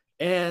Ridge.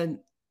 And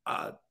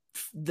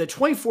the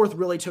 24th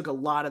really took a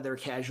lot of their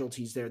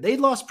casualties there. They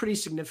lost pretty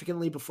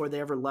significantly before they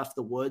ever left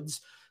the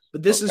woods.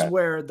 But this is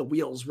where the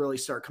wheels really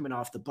start coming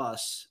off the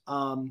bus.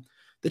 The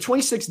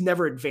 26th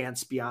never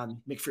advanced beyond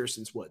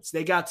McPherson's Woods.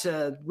 They got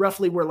to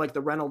roughly where like the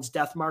Reynolds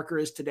death marker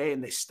is today,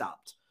 and they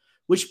stopped,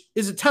 which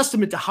is a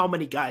testament to how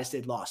many guys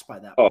they'd lost by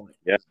that point.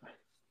 Yeah.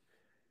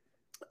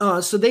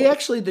 So they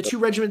actually, the two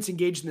regiments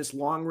engaged in this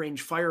long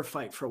range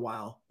firefight for a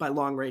while. By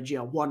long range,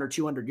 100 or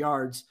 200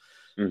 yards.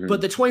 Mm-hmm. But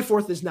the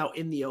 24th is now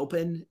in the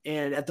open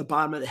and at the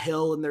bottom of the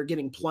hill, and they're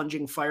getting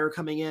plunging fire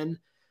coming in.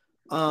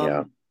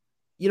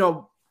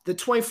 The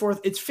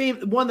 24th, it's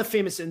one of the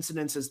famous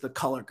incidents is the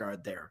color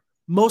guard there.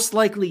 Most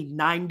likely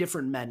 9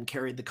 different men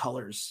carried the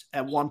colors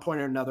at one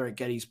point or another at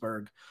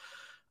Gettysburg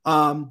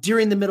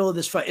during the middle of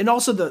this fight. And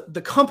also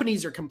the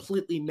companies are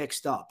completely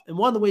mixed up. And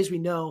one of the ways we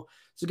know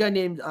is a guy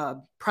named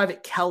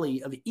Private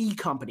Kelly of E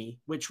Company,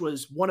 which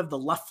was one of the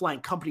left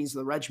flank companies of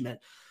the regiment,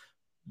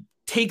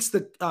 takes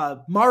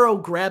Morrow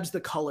grabs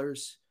the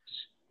colors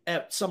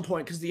at some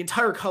point because the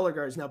entire color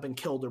guard has now been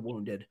killed or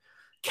wounded.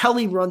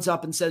 Kelly runs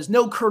up and says,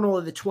 no colonel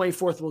of the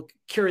 24th will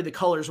carry the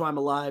colors while I'm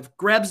alive,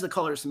 grabs the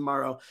colors from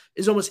Morrow,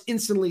 is almost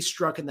instantly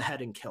struck in the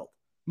head and killed.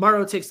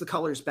 Morrow takes the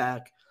colors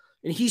back,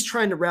 and he's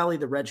trying to rally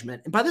the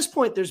regiment. And by this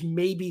point, there's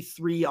maybe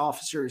 3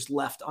 officers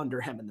left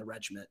under him in the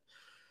regiment.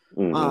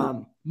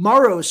 Mm-hmm.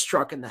 Morrow is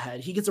struck in the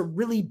head. He gets a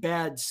really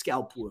bad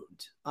scalp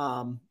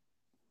wound.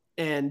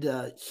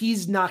 And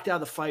he's knocked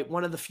out of the fight.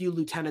 One of the few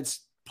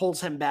lieutenants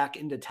pulls him back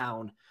into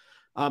town.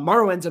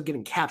 Morrow ends up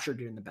getting captured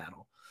during the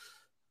battle.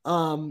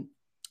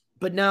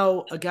 But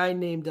now a guy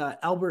named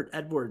Albert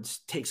Edwards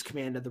takes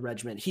command of the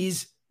regiment.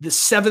 He's the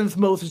 7th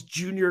most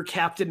junior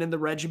captain in the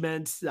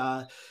regiment.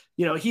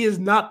 He is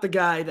not the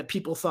guy that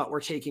people thought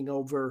were taking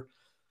over.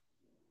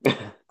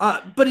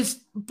 But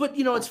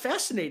it's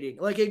fascinating.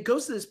 Like, it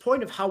goes to this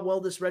point of how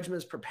well this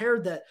regiment is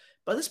prepared that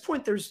by this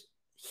point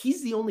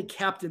he's the only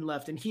captain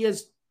left, and he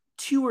has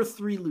 2 or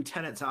 3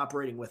 lieutenants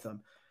operating with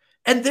him.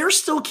 And they're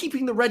still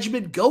keeping the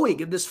regiment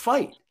going in this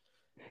fight.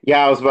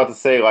 Yeah, I was about to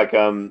say,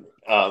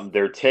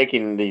 they're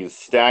taking these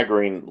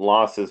staggering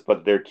losses,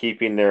 but they're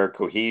keeping their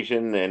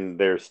cohesion and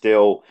they're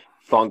still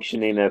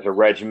functioning as a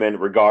regiment,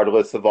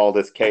 regardless of all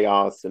this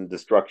chaos and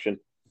destruction.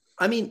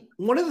 I mean,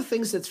 one of the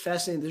things that's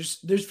fascinating,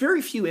 there's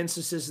very few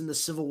instances in the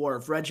Civil War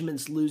of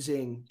regiments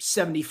losing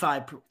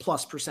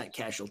 75+%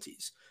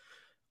 casualties.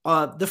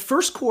 The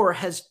First Corps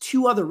has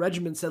 2 other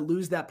regiments that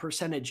lose that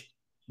percentage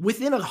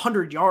within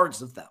 100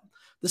 yards of them.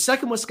 The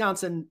 2nd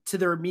Wisconsin, to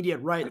their immediate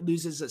right,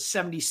 loses at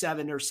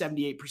 77 or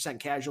 78%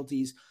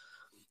 casualties.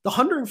 The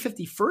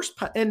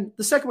 151st, and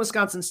the 2nd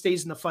Wisconsin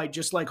stays in the fight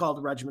just like all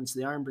the regiments of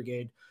the Iron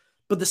Brigade.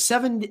 But the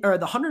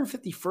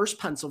 151st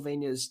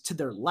Pennsylvania is to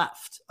their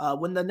left.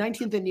 When the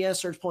 19th Indiana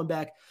starts pulling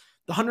back,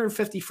 the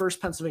 151st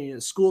Pennsylvania,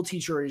 the school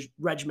teacher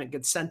regiment,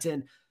 gets sent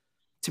in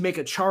to make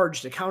a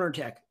charge to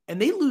counterattack.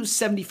 And they lose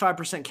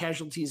 75%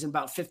 casualties in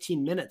about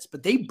 15 minutes,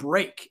 but they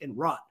break and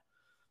run,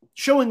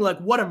 showing like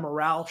what a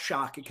morale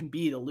shock it can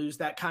be to lose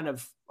that kind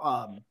of,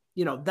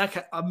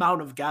 that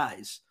amount of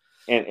guys.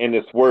 And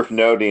it's worth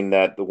noting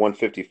that the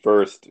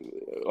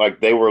 151st,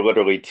 they were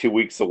literally 2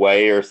 weeks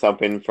away or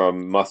something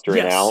from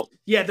mustering out.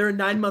 Yeah, they're a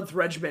 9-month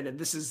regiment, and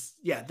this is,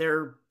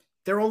 they're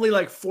only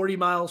like 40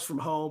 miles from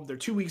home. They're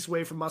 2 weeks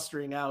away from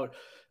mustering out,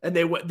 and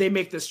they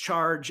make this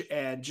charge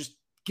and just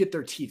get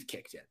their teeth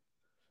kicked in.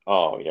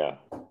 Oh yeah,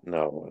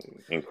 no,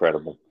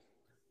 incredible.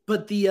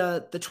 But the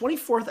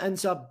 24th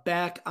ends up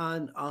back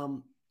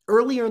on.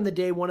 Earlier in the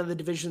day, one of the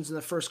divisions in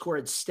the First Corps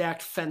had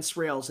stacked fence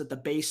rails at the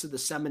base of the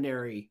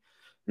seminary.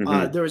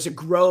 Mm-hmm. There was a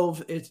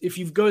grove. If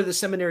you go to the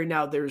seminary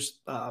now, there's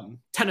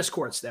tennis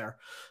courts there.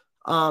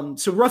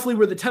 So roughly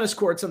where the tennis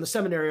courts on the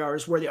seminary are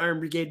is where the Iron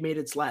Brigade made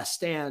its last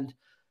stand.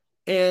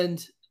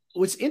 And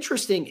what's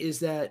interesting is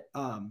that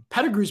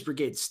Pettigrew's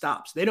brigade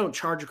stops. They don't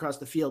charge across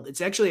the field.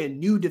 It's actually a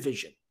new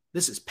division.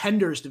 This is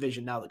Pender's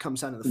division now that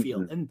comes onto the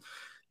field. And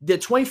the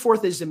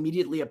 24th is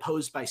immediately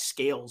opposed by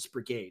Scales'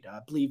 brigade, I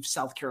believe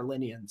North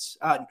Carolinians.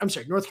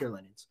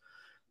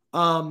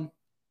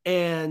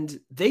 And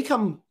they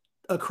come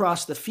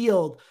across the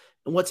field.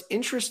 And what's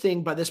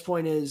interesting by this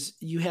point is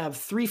you have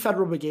 3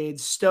 federal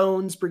brigades,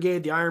 Stone's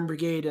brigade, the Iron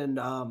Brigade,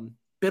 and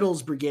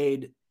Biddle's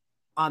brigade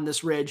on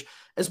this ridge,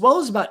 as well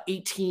as about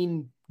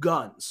 18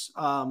 guns.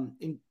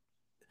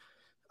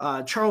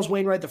 Charles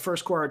Wainwright, the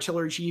First Corps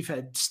artillery chief,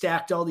 had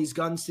stacked all these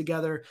guns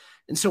together.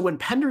 And so when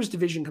Pender's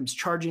division comes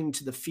charging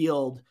to the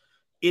field,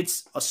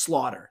 it's a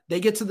slaughter.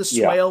 They get to the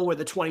swale where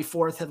the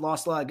 24th had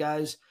lost a lot of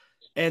guys.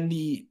 And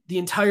the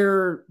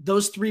entire,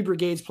 those 3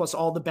 brigades plus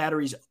all the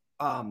batteries,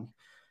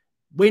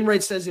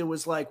 Wainwright says it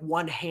was like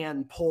one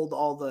hand pulled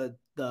all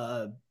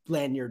the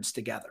lanyards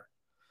together.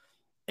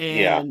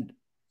 And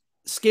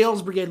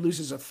Scales' brigade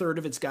loses a third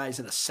of its guys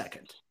in a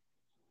second.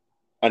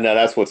 I know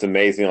that's what's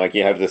amazing. Like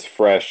you have this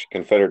fresh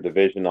Confederate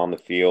division on the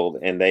field,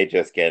 and they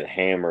just get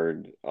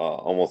hammered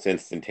almost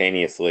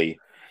instantaneously.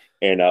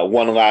 And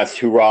one last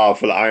hurrah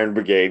for the Iron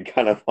Brigade,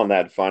 kind of on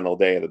that final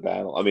day of the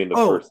battle. I mean,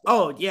 first.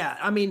 Oh yeah.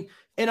 I mean,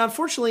 and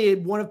unfortunately,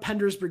 one of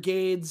Pender's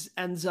brigades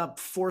ends up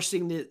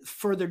forcing the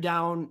further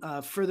down,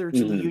 further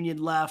to the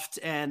Union left,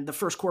 and the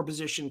First Corps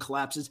position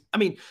collapses. I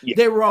mean,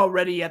 they were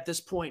already at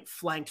this point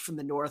flanked from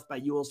the north by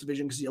Ewell's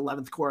division because the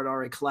 11th Corps had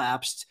already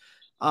collapsed.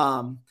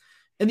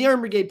 And the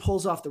Iron Brigade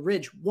pulls off the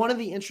ridge. One of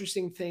the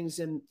interesting things,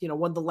 and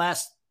one of the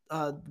last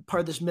part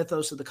of this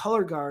mythos of the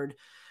color guard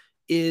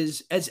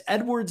is as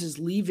Edwards is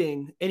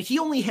leaving, and he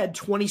only had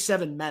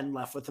 27 men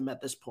left with him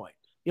at this point.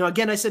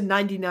 Again, I said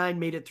 99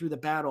 made it through the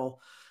battle.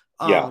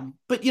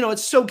 But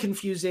it's so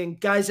confusing.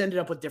 Guys ended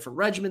up with different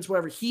regiments,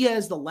 whatever. He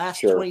has the last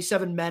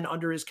 27 men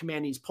under his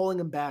command. He's pulling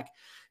them back.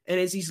 And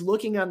as he's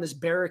looking on this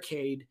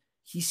barricade,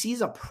 he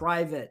sees a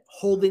private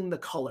holding the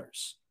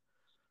colors.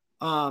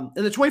 And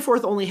the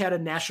 24th only had a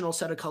national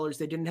set of colors.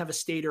 They didn't have a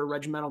state or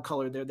regimental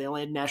color there. They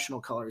only had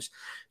national colors.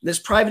 And this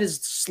private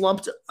is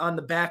slumped on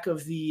the back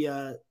of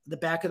the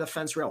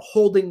fence rail,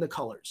 holding the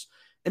colors.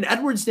 And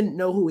Edwards didn't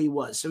know who he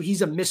was, so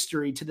he's a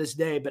mystery to this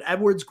day. But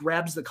Edwards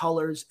grabs the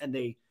colors, and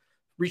they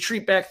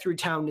retreat back through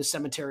town to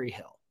Cemetery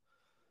Hill.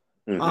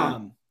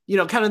 Kind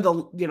of the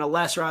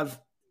Lasarov,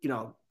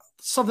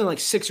 something like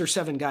 6 or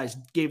 7 guys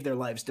gave their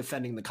lives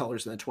defending the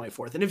colors in the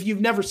 24th. And if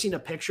you've never seen a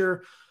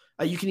picture,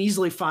 you can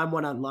easily find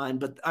one online,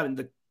 but I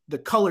mean, the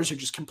colors are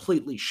just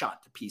completely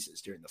shot to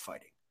pieces during the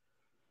fighting.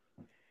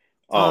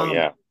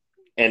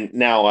 And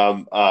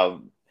now,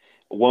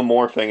 one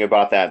more thing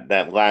about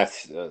that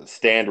last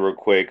stand real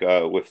quick,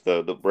 with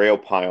the rail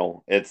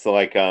pile. It's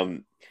like,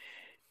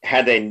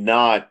 had they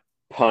not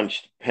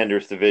punched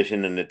Pender's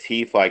division in the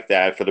teeth like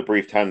that for the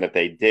brief time that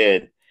they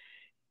did,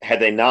 had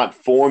they not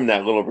formed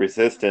that little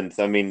resistance,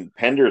 I mean,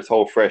 Pender's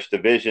whole fresh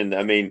division,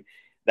 I mean,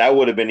 that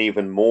would have been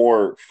even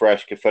more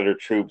fresh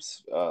Confederate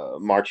troops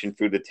marching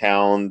through the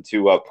town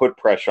to put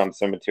pressure on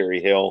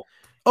Cemetery Hill.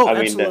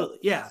 Absolutely.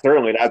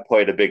 Certainly that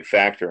played a big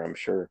factor, I'm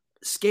sure.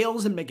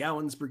 Scales and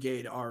McGowan's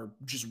brigade are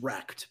just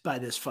wrecked by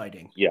this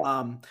fighting.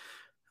 And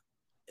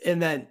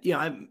then,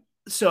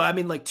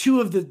 like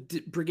 2 of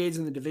the brigades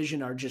in the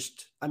division are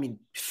just,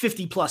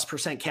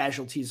 50+%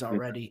 casualties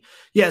already.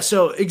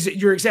 So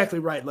you're exactly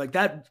right. Like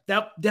that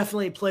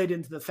definitely played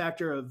into the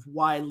factor of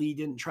why Lee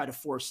didn't try to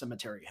force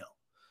Cemetery Hill.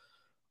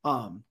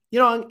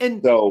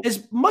 So,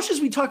 as much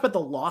as we talk about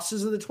the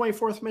losses of the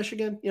 24th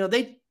Michigan,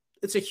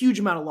 it's a huge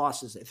amount of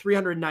losses,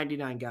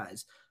 399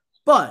 guys,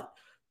 but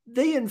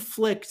they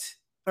inflict,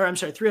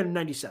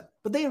 397,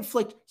 but they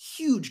inflict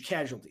huge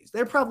casualties.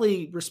 They're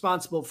probably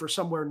responsible for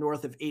somewhere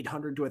north of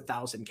 800 to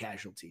 1,000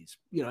 casualties,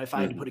 if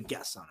I had to put a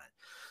guess on it.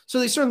 So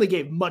they certainly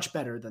gave much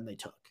better than they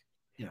took.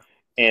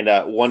 And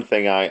one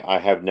thing I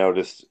have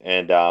noticed,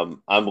 and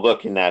I'm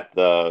looking at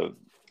the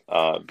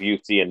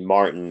Busey and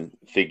Martin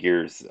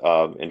figures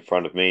in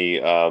front of me.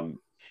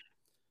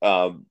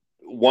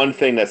 One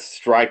thing that's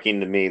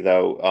striking to me,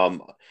 though,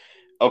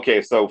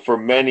 so for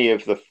many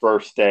of the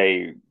first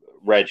day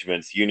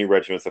regiments, Union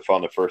regiments that fought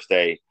on the first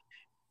day,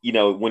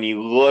 when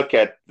you look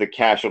at the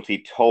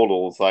casualty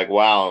totals,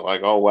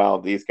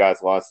 these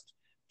guys lost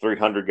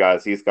 300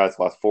 guys, these guys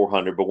lost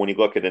 400. But when you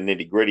look at the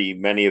nitty gritty,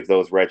 many of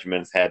those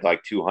regiments had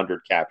like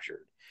 200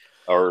 captured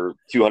or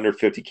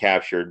 250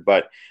 captured.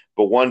 But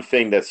one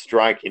thing that's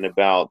striking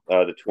about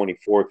the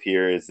 24th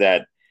here is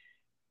that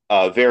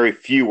very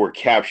few were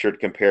captured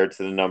compared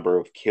to the number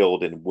of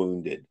killed and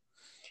wounded.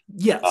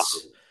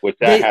 Yes. Which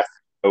has to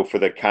go for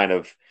the kind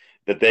of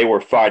that they were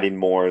fighting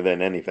more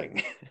than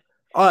anything.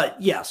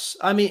 Yes.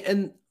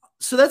 And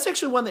so that's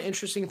actually one of the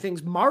interesting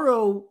things.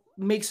 Morrow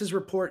makes his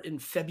report in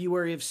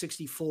February of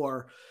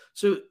 64.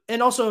 So,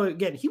 and also,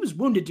 again, he was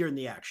wounded during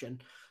the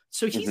action.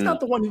 So he's not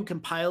the one who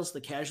compiles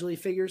the casualty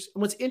figures.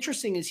 And what's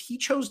interesting is he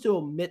chose to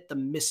omit the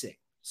missing.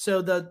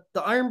 So the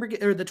Iron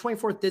Brigade or the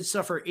 24th did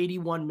suffer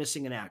 81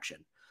 missing in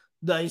action.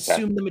 I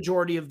assume the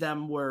majority of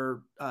them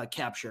were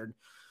captured.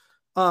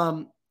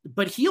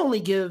 But he only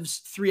gives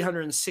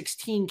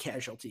 316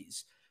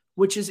 casualties,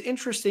 which is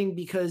interesting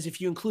because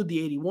if you include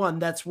the 81,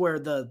 that's where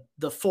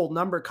the full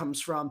number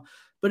comes from.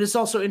 But it's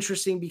also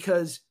interesting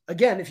because,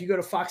 again, if you go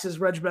to Fox's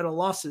regimental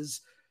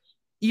losses,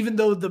 even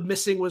though the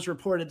missing was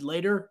reported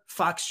later,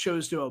 Fox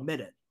chose to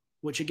omit it,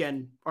 which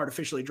again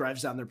artificially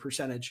drives down their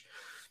percentage.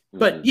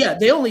 But yeah,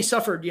 they only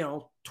suffered,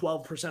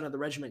 12% of the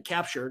regiment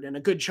captured, and a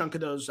good chunk of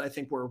those, I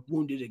think, were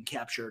wounded and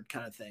captured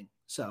kind of thing.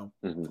 So,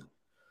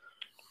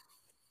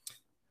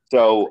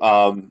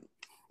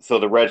 so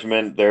the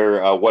regiment,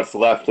 they're what's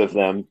left of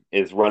them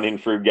is running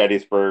through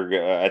Gettysburg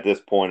at this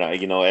point.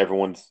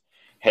 Everyone's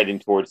heading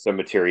towards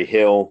Cemetery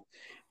Hill.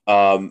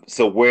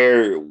 So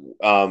where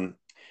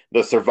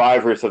the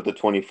survivors of the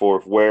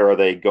 24th, where are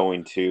they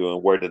going to,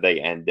 and where do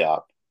they end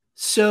up?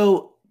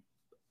 So,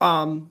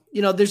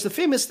 there's the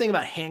famous thing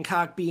about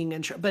Hancock being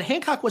in charge, but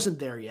Hancock wasn't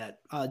there yet.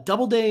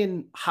 Doubleday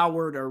and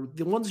Howard are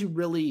the ones who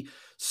really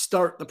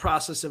start the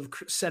process of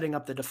setting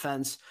up the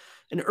defense.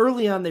 And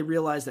early on, they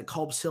realize that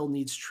Culp's Hill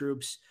needs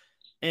troops.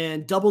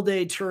 And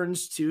Doubleday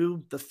turns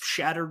to the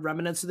shattered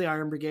remnants of the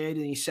Iron Brigade,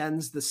 and he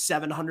sends the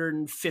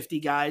 750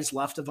 guys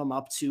left of them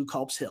up to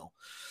Culp's Hill.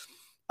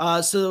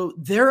 So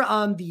they're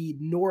on the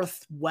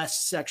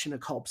northwest section of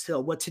Culp's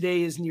Hill, what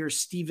today is near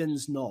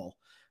Stevens Knoll.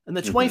 And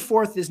the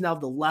 24th is now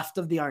the left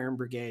of the Iron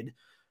Brigade.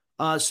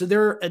 So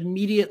they're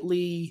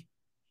immediately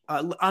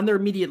on their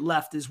immediate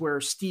left is where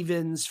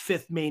Stevens'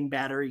 5th Maine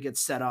Battery gets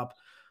set up.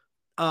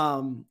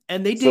 And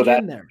they dig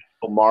in there.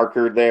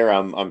 Marker there.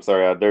 I'm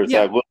sorry. There's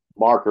that little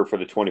marker for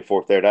the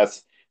 24th there.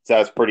 That's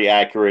pretty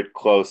accurate,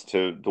 close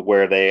to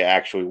where they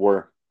actually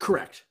were.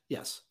 Correct.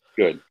 Yes.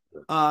 Good.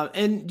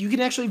 And you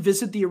can actually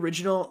visit the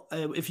original.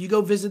 If you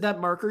go visit that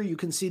marker, you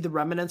can see the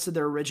remnants of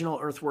their original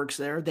earthworks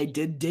there. They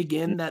did dig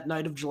in that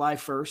night of July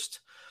 1st.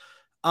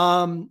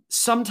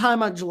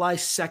 Sometime on July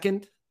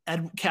 2nd,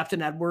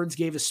 Captain Edwards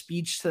gave a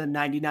speech to the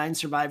 99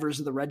 survivors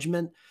of the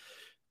regiment.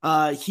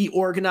 He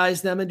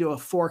organized them into a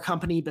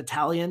 4-company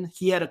battalion.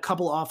 He had a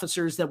couple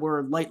officers that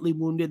were lightly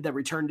wounded that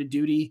returned to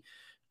duty.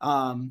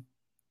 And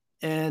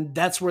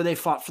that's where they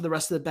fought for the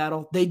rest of the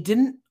battle. They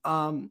didn't,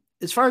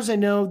 as far as I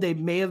know, they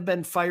may have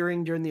been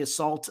firing during the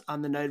assault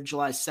on the night of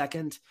July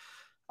 2nd.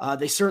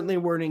 They certainly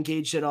weren't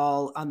engaged at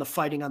all on the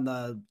fighting on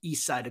the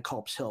east side of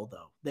Culp's Hill,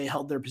 though. They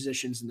held their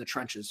positions in the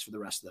trenches for the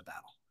rest of the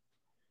battle.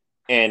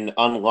 And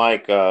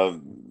unlike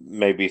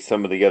maybe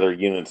some of the other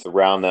units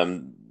around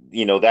them,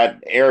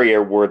 that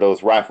area where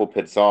those rifle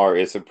pits are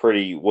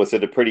was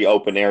it a pretty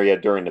open area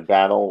during the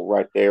battle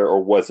right there,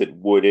 or was it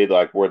wooded?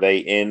 Like, were they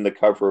in the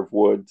cover of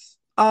woods?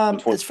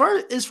 As far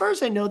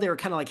as I know, they were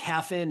kind of like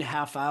half in,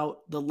 half out.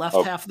 The left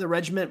half of the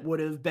regiment would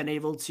have been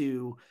able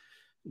to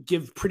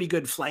give pretty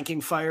good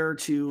flanking fire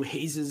to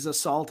Hayes's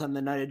assault on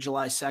the night of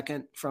July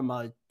 2nd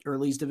from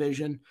Early's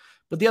division.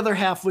 But the other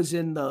half was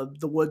in the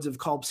woods of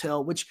Culp's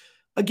Hill, which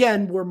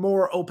again were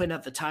more open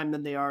at the time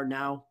than they are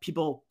now.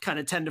 People kind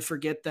of tend to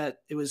forget that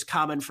it was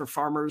common for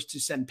farmers to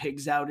send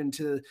pigs out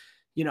into,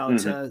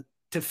 to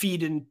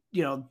feed and,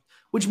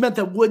 which meant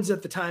that woods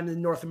at the time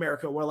in North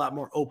America were a lot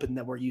more open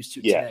than we're used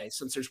to today,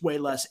 since there's way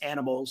less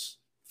animals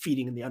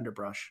feeding in the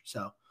underbrush.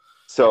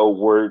 So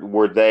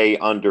were they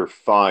under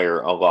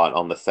fire a lot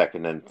on the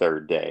 2nd and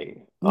 3rd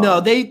day?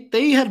 No,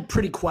 they had a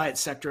pretty quiet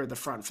sector at the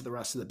front for the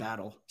rest of the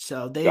battle.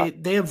 So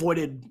they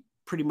avoided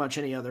pretty much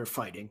any other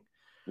fighting.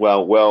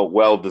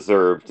 Well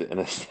deserved in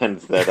a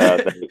sense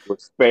that they were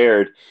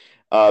spared.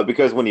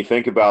 Because when you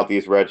think about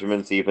these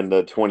regiments, even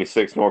the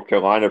 26th North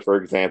Carolina, for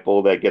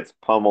example, that gets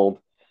pummeled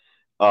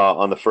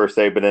on the first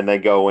day, but then they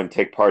go and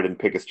take part in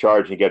Pickett's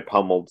Charge and get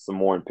pummeled some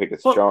more in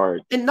Pickett's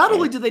Charge. And not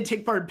only did they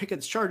take part in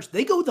Pickett's Charge,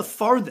 they go the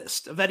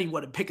farthest of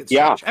anyone in Pickett's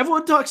Charge.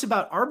 Everyone talks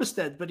about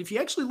Armistead, but if you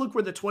actually look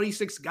where the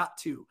 26th got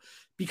to,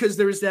 because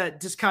there's that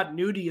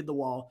discontinuity in the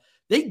wall,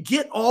 they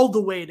get all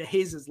the way to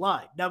Hayes's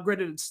line. Now,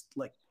 granted, it's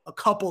like a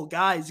couple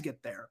guys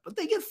get there, but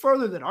they get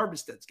further than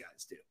Armistead's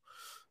guys do.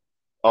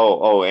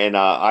 And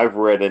I've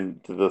read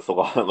into this a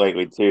lot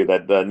lately too,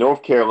 that the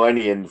North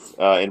Carolinians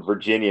and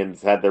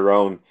Virginians had their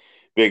own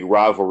big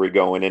rivalry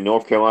going, and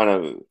North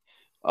Carolina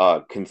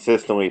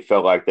consistently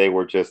felt like they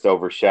were just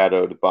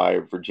overshadowed by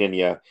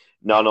Virginia,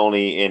 not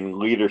only in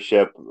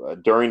leadership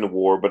during the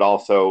war, but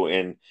also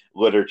in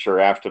literature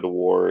after the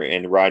war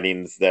and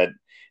writings that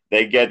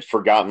they get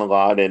forgotten a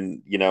lot.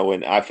 And,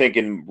 and I think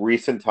in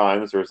recent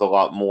times, there's a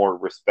lot more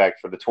respect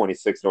for the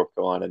 26th North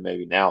Carolina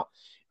maybe now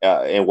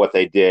and what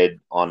they did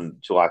on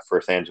July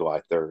 1st and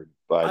July 3rd.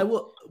 But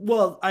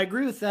I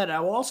agree with that.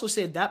 I will also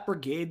say that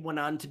brigade went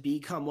on to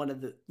become one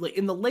of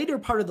in the later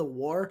part of the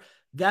war,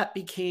 that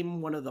became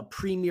one of the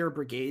premier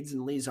brigades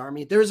in Lee's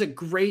army. There's a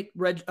great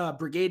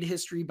brigade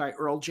history by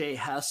Earl J.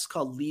 Hess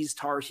called Lee's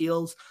Tar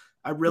Heels.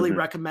 I really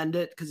recommend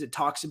it because it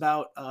talks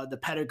about the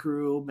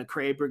Pettigrew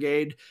McRae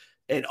Brigade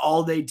and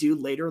all they do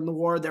later in the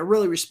war. They're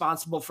really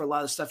responsible for a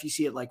lot of stuff you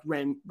see at like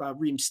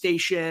Ream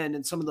Station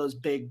and some of those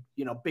big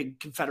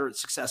Confederate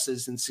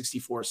successes in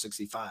 64,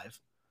 65.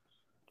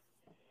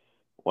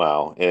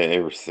 Wow.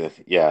 It was,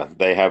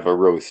 they have a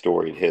really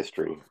storied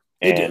history.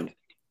 They do. And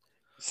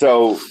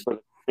so for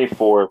the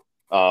 24th,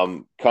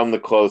 come the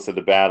close of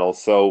the battle.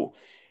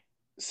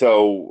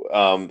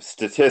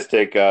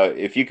 Statistic,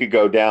 if you could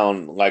go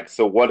down, like,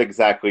 so what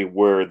exactly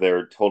were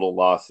their total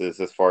losses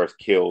as far as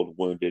killed,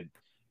 wounded,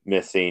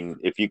 missing,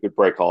 if you could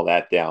break all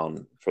that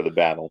down for the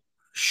battle?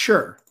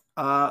 Sure.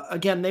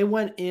 Again, they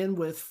went in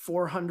with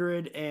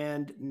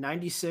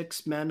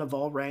 496 men of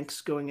all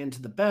ranks going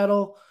into the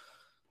battle.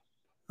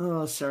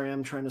 Oh, sorry,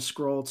 I'm trying to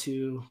scroll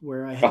to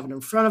where I have it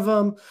in front of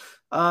them.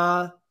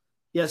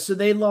 Yeah, so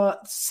they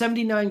lost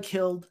 79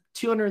 killed,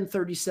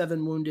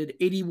 237 wounded,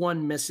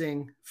 81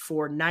 missing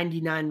for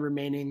 99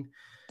 remaining.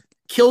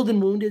 Killed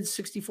and wounded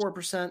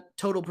 64%,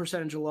 total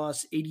percentage of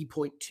loss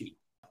 80.2.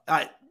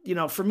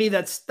 For me,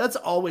 that's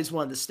always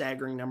one of the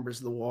staggering numbers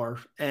of the war.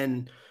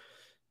 And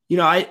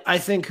I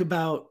think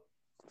about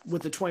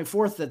with the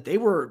 24th that they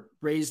were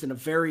raised in a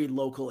very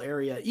local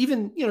area.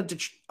 Even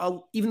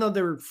even though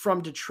they're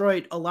from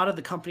Detroit, a lot of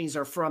the companies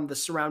are from the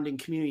surrounding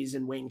communities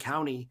in Wayne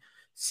County.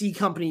 C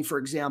Company, for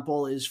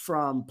example, is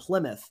from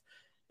Plymouth.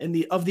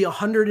 And of the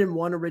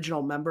 101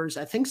 original members,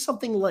 I think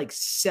something like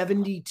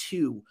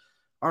 72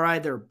 are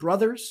either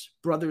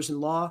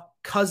brothers-in-law,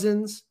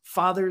 cousins,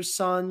 fathers,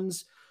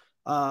 sons,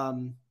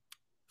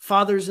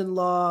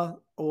 fathers-in-law,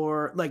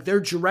 or like they're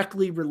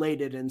directly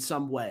related in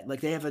some way.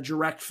 Like they have a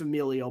direct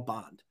familial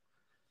bond.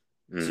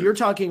 So you're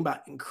talking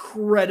about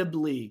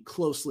incredibly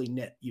closely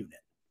knit unit.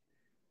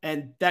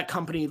 And that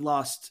company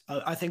lost,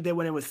 I think they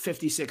went in with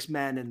 56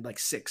 men and like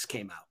 6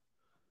 came out.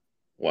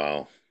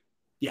 Wow.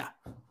 Yeah.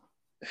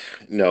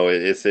 No,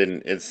 it's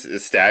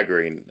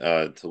staggering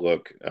to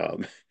look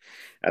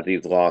at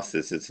these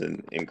losses. It's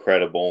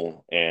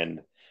incredible, and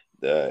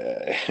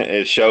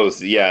it shows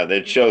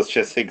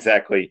just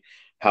exactly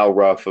how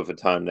rough of a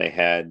time they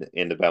had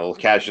in the battle.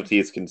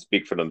 Casualties can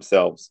speak for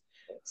themselves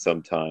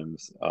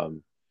sometimes.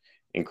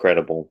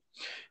 Incredible.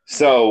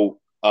 So,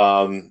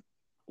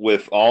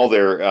 with all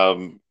their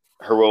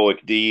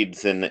heroic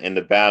deeds in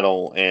the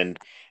battle and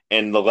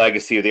the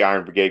legacy of the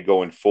Iron Brigade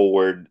going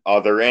forward,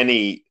 are there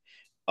any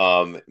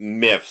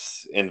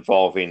myths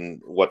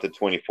involving what the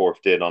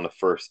 24th did on the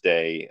first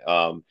day,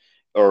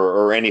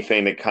 or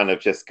anything that kind of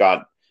just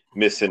got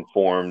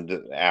misinformed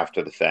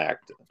after the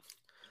fact?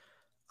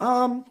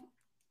 I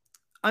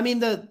mean,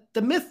 the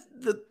myth,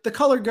 the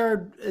color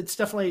guard, it's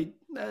definitely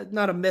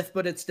not a myth,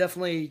 but it's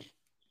definitely,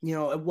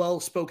 a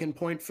well-spoken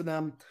point for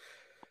them.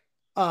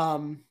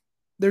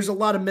 There's a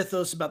lot of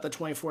mythos about the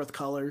 24th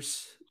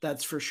colors.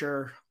 That's for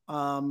sure.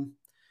 The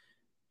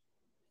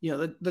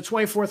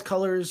 24th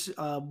colors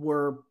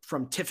were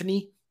from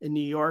Tiffany in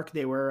New York.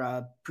 They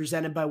were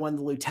presented by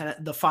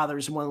the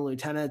fathers of one of the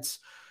lieutenants.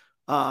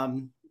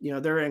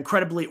 They're an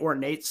incredibly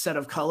ornate set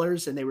of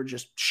colors, and they were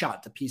just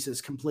shot to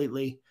pieces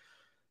completely.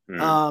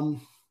 In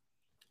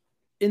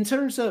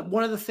terms of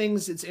one of the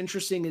things that's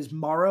interesting is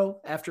Morrow,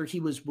 after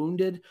he was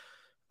wounded,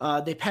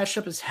 they patched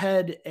up his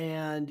head,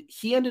 and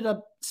he ended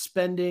up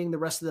spending the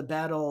rest of the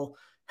battle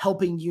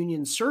helping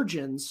Union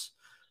surgeons.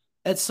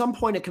 At some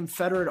point, a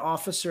Confederate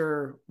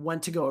officer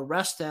went to go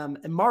arrest him,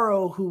 and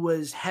Morrow, who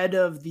was head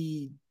of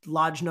the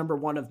Lodge Number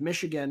 1 of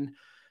Michigan,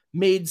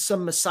 made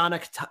some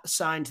Masonic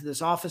sign to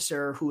this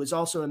officer, who was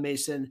also a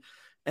Mason,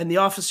 and the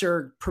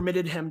officer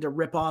permitted him to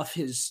rip off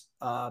his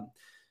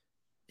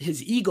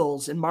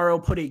eagles, and Morrow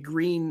put a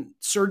green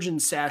surgeon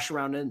sash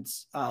around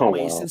his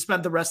waist and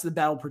spent the rest of the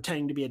battle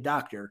pretending to be a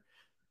doctor,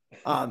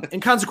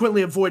 and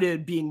consequently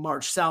avoided being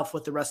marched south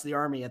with the rest of the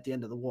army at the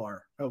end of the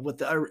war,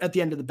 at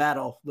the end of the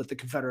battle with the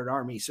Confederate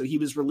army. So he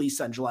was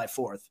released on July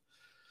 4th.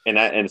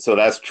 And so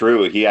that's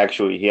true. He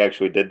actually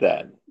did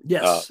that.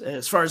 Yes,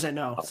 as far as I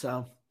know.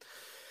 So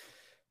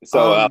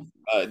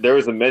there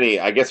was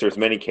there's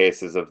many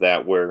cases of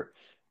that where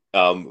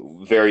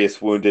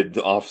various wounded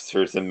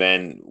officers and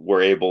men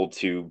were able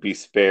to be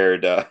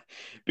spared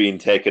being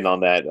taken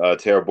on that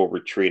terrible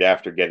retreat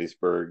after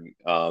Gettysburg,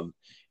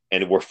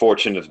 and were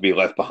fortunate to be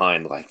left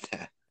behind like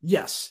that.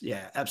 Yes,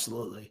 yeah,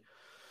 absolutely.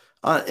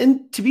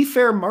 And to be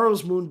fair,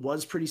 Morrow's wound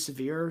was pretty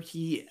severe.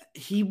 He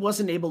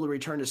wasn't able to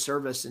return to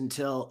service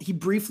until he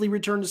briefly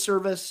returned to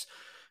service.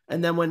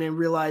 And then when he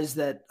realized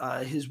that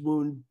his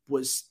wound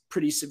was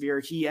pretty severe,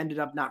 he ended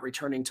up not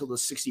returning till the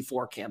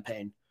 64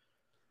 campaign.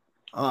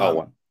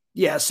 Wow.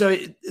 Yeah, so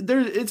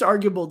it's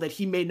arguable that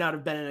he may not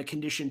have been in a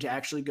condition to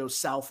actually go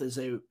south as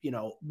a,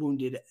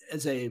 wounded,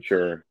 as a,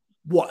 sure,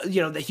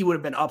 that he would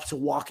have been up to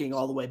walking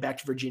all the way back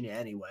to Virginia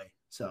anyway.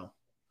 So,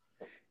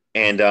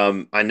 and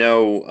I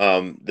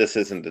know this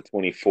isn't the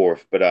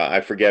 24th, but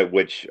I forget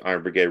which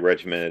Iron Brigade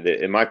regiment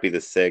it might be the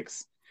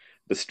 6th.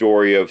 The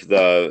story of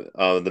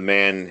the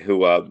man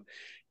who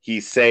he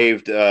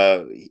saved. He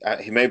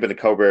may have been a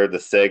co-bearer of the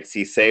 6th.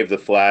 He saved the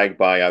flag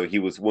by he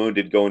was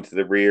wounded going to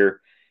the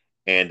rear,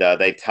 and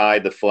they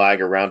tied the flag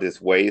around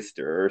his waist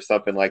or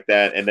something like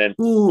that. And then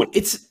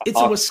it's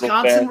a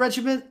Wisconsin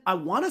regiment. I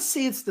want to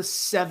say it's the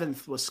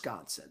 7th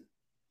Wisconsin.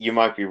 You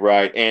might be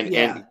right.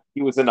 And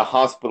he was in a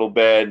hospital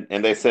bed,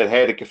 and they said,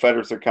 "Hey, the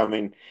Confederates are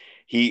coming."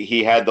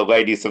 He had the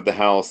ladies of the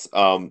house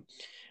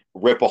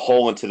rip a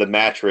hole into the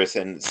mattress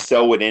and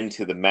sew it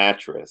into the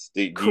mattress.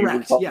 Do you Correct.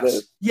 recall Yes.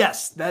 this?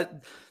 Yes.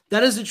 That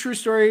is a true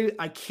story.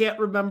 I can't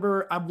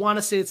remember. I want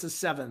to say it's the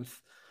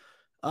seventh.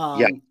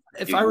 Yeah.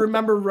 If I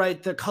remember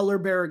right, the color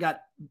bearer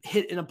got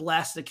hit in a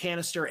blasted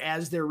canister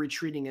as they're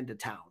retreating into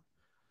town.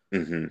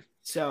 Mm-hmm.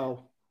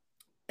 So,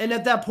 and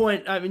at that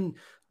point, I mean,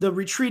 the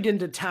retreat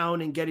into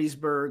town in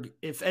Gettysburg,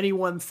 if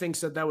anyone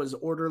thinks that was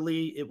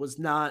orderly, it was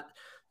not.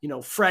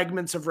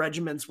 Fragments of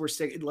regiments were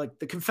like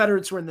the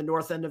Confederates were in the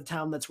north end of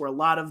town. That's where a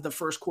lot of the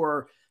First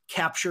Corps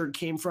captured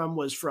came from,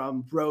 was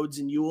from Rhodes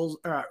and Ewell's,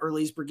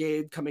 Early's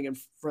brigade coming in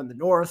from the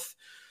north.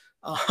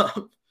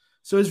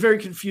 So it was very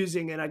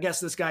confusing. And I guess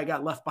this guy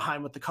got left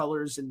behind with the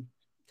colors. And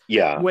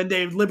when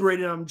they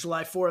liberated him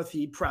July 4th,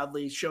 he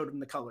proudly showed him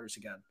the colors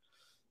again.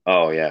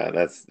 Oh yeah,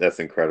 that's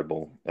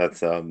incredible.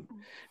 That's and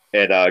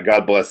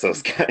God bless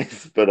those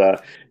guys.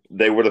 But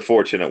they were the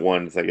fortunate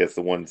ones, I guess,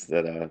 the ones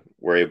that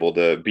were able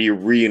to be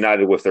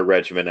reunited with their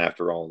regiment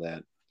after all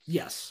that.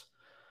 Yes.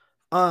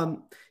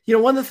 One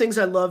of the things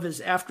I love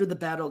is after the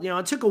battle,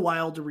 it took a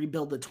while to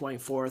rebuild the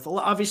 24th.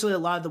 Obviously, a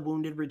lot of the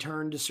wounded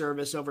returned to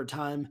service over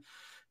time.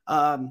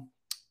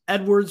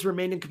 Edwards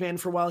remained in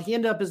command for a while. He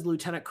ended up as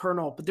lieutenant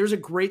colonel, but there's a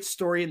great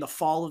story in the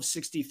fall of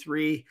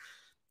 63.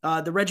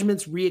 The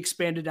regiment's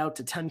re-expanded out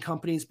to 10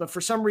 companies, but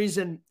for some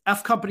reason,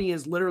 F Company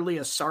is literally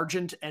a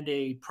sergeant and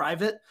a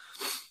private.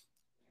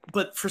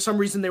 But for some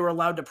reason, they were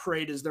allowed to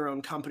parade as their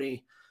own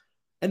company.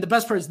 And the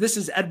best part is this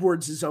is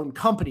Edwards' own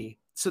company.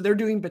 So they're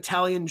doing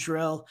battalion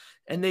drill,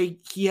 and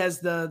he has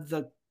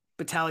the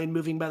battalion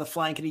moving by the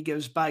flank, and he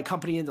goes by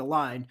company into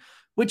line,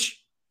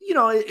 which,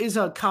 is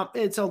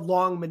it's a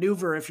long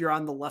maneuver if you're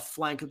on the left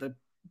flank of the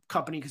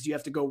company because you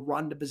have to go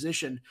run to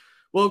position.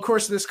 Well, of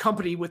course, this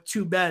company with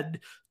 2 men,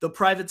 the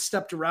private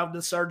stepped around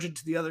the sergeant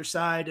to the other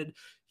side, and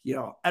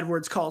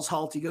Edwards calls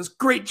halt. He goes,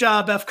 "Great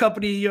job, F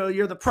Company.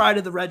 You're the pride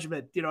of the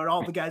regiment." And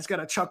all the guys got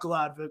a chuckle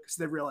out of it because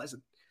they realize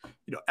that,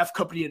 F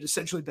Company had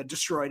essentially been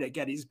destroyed at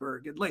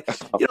Gettysburg. And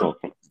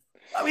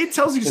it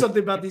tells you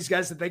something about these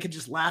guys that they can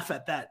just laugh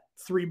at that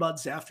 3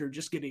 months after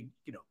just getting,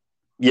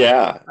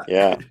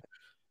 Yeah.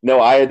 No,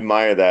 I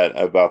admire that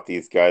about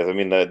these guys. I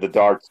mean, the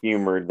dark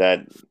humor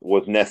that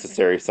was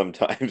necessary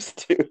sometimes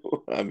too.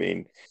 I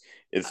mean,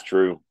 it's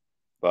true.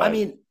 But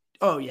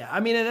oh yeah.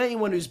 And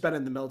anyone who's been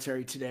in the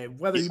military today,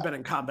 whether you've been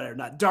in combat or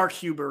not, dark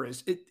humor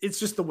it's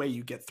just the way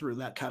you get through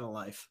that kind of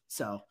life.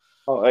 So.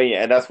 Oh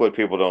yeah, and that's what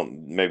people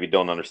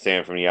don't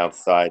understand from the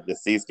outside.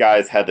 These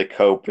guys had to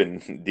cope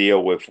and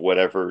deal with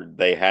whatever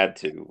they had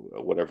to,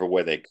 whatever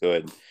way they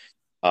could.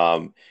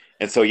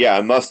 And so, yeah,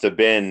 it must have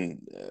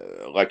been,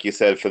 like you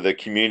said, for the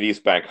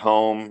communities back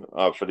home,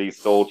 for these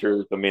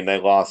soldiers. I mean, they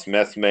lost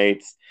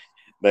messmates,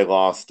 they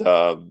lost,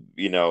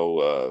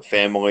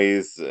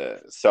 families,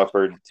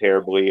 suffered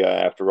terribly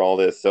after all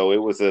this. So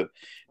it was a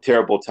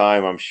terrible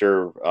time, I'm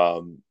sure,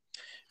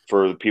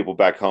 for the people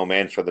back home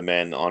and for the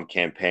men on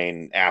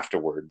campaign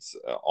afterwards.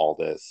 All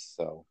this.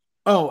 So.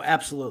 Oh,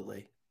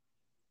 absolutely.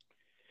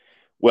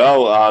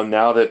 Well,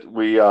 now that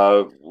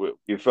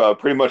we've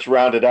pretty much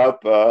rounded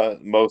up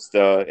most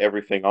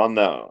everything on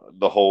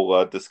the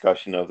whole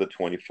discussion of the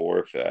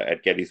 24th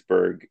at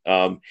Gettysburg.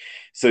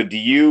 So, do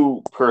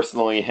you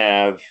personally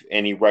have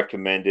any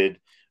recommended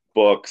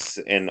books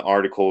and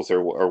articles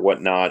or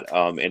whatnot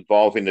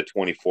involving the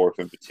 24th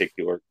in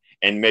particular,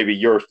 and maybe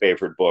your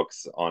favorite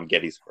books on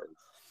Gettysburg?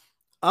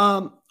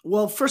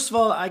 Well, first of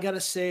all, I got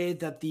to say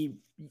that the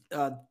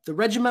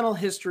regimental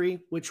history,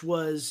 which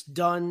was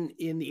done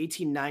in the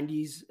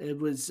 1890s, it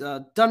was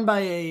done by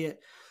a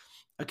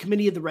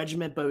committee of the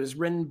regiment, but it was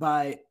written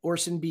by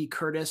Orson B.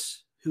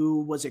 Curtis,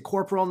 who was a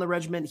corporal in the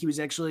regiment. He was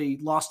actually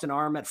lost an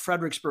arm at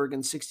Fredericksburg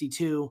in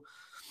 62.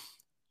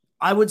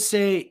 I would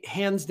say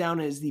hands down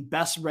is the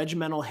best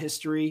regimental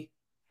history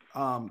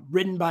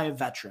written by a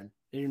veteran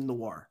in the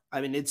war.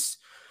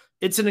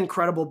 It's an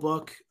incredible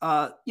book.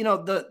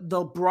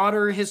 The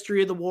broader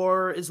history of the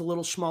war is a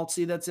little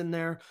schmaltzy that's in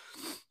there,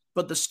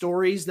 but the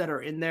stories that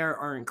are in there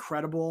are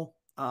incredible.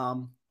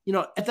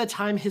 At that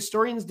time,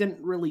 historians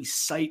didn't really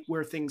cite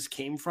where things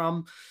came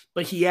from,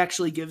 but he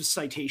actually gives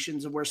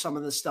citations of where some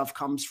of this stuff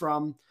comes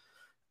from.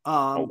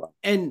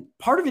 And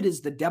part of it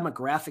is the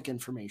demographic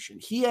information.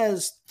 He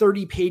has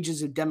 30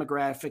 pages of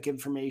demographic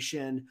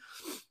information.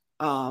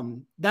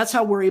 That's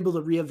how we're able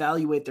to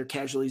reevaluate their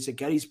casualties at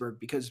Gettysburg,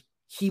 because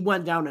he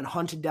went down and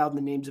hunted down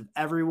the names of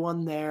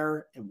everyone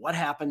there and what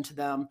happened to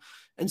them.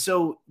 And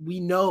so we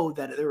know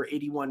that there were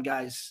 81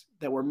 guys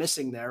that were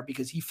missing there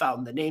because he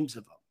found the names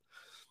of them.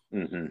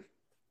 Mm-hmm.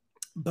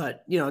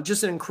 But,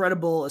 just an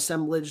incredible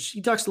assemblage.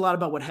 He talks a lot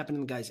about what happened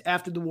to the guys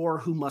after the war,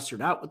 who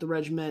mustered out with the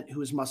regiment, who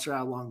was mustered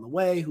out along the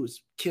way, who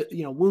was,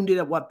 wounded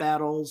at what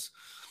battles.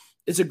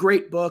 It's a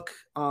great book.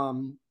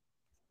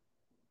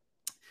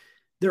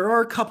 There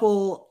are a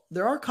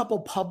couple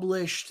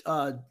published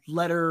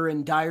letter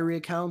and diary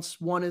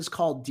accounts. One is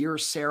called Dear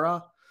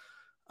Sarah.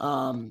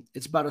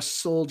 It's about a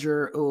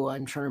soldier. Oh,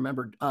 I'm trying to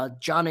remember.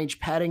 John H.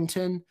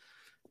 Paddington.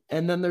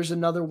 And then there's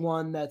another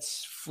one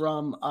that's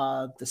from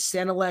the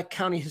Sanilac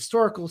County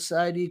Historical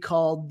Society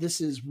called This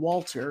is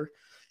Walter.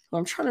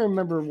 I'm trying to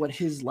remember what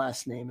his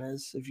last name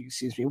is, if you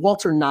excuse me.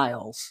 Walter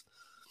Niles.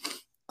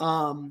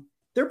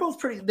 They're both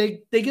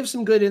pretty. They give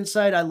some good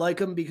insight. I like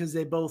them because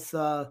they both,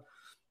 they're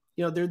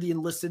the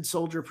enlisted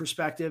soldier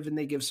perspective, and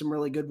they give some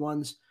really good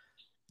ones.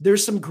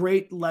 There's some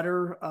great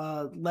letter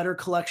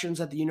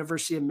collections at the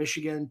University of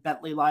Michigan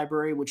Bentley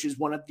Library, which is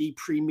one of the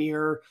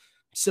premier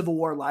Civil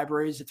War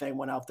libraries. If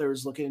anyone out there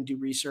is looking to do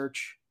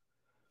research,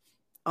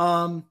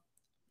 I'll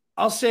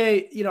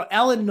say,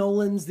 Alan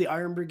Nolan's The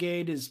Iron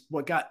Brigade is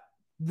what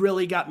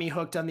really got me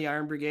hooked on the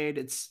Iron Brigade.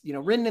 It's,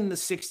 written in the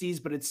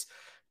 60s, but it's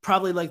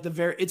probably like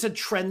it's a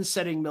trend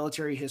setting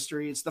military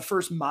history. It's the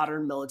first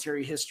modern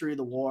military history of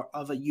the war,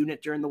 of a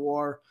unit during the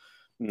war.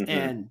 Mm-hmm.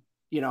 And,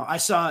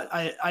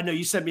 I know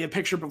you sent me a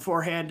picture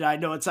beforehand. I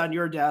know it's on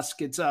your desk.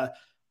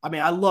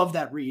 I love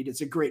that read.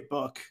 It's a great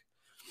book.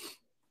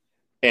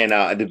 And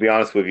to be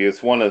honest with you,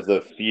 it's one of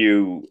the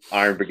few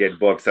Iron Brigade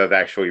books I've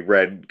actually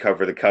read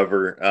cover to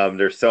cover.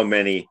 There's so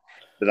many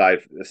that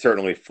I've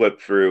certainly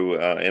flipped through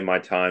in my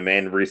time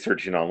and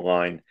researching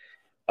online.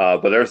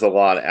 But there's a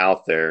lot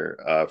out there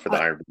for the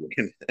Iron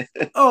Brigade.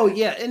 Oh,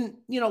 yeah. And,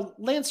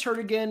 Lance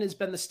Hurtigan has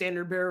been the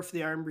standard bearer for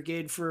the Iron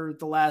Brigade for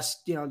the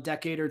last,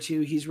 decade or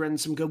two. He's written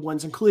some good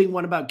ones, including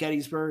one about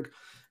Gettysburg.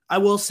 I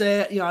will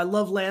say, I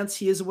love Lance.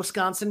 He is a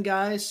Wisconsin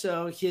guy,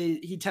 so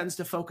he tends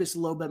to focus a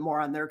little bit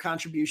more on their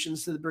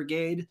contributions to the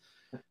brigade,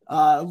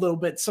 a little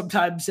bit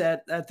sometimes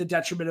at the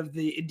detriment of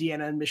the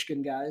Indiana and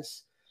Michigan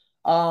guys.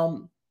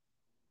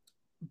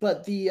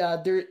 But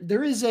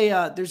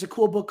there's a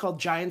cool book called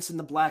Giants in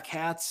the Black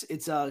Hats.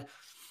 It's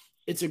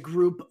a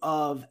group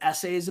of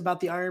essays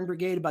about the Iron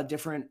Brigade, about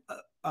different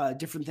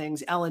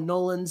things. Alan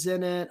Nolan's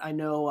in it. I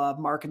know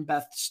Mark and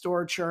Beth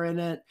Storch are in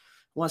it.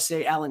 I want to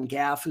say Alan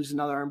Gaff, who's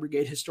another Iron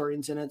Brigade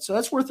historian's in it. So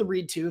that's worth a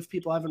read too. If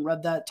people haven't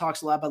read that, it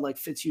talks a lot about like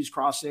Fitzhugh's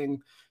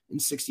Crossing in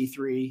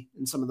 63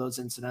 and some of those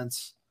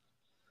incidents.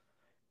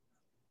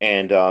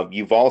 And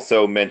you've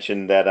also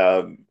mentioned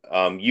that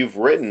you've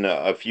written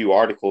a few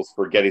articles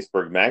for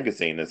Gettysburg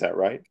Magazine. Is that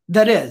right?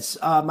 That is.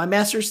 My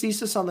master's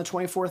thesis on the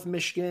 24th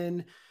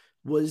Michigan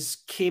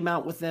came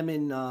out with them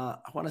in, I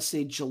want to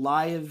say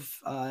July of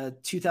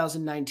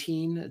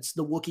 2019. It's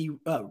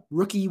the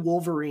Rookie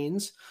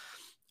Wolverines.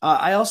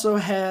 I also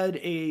had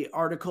an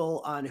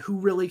article on who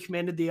really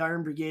commanded the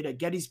Iron Brigade at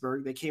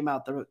Gettysburg that came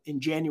out in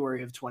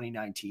January of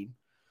 2019.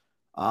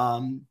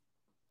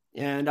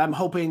 And I'm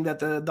hoping that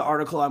the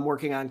article I'm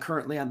working on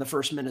currently on the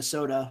 1st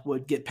Minnesota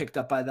would get picked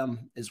up by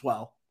them as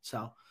well.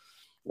 So,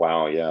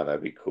 wow, yeah,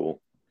 that'd be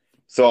cool.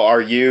 So,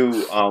 are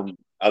you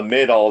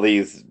amid all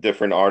these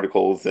different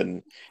articles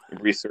and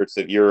research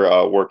that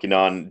you're working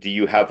on? Do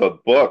you have a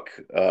book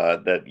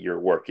that you're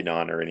working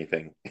on or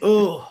anything?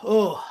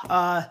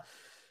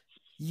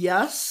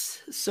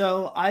 Yes.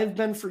 So I've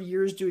been for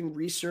years doing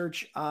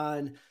research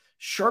on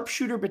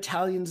sharpshooter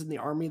battalions in the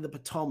Army of the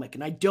Potomac.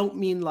 And I don't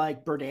mean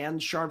like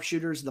Berdan's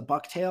sharpshooters, the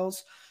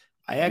Bucktails.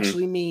 I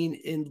actually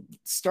mean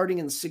starting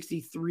in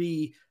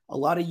 63, a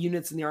lot of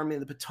units in the Army of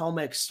the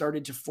Potomac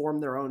started to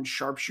form their own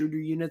sharpshooter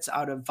units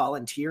out of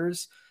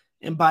volunteers.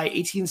 And by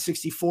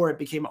 1864, it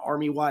became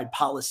Army-wide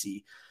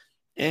policy.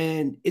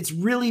 And it's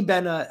really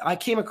been I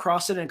came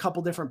across it in a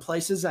couple different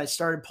places. I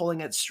started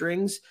pulling at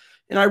strings.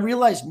 And I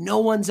realized no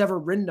one's ever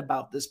written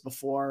about this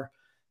before.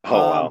 Oh,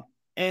 wow.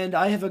 And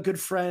I have a good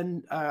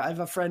friend. I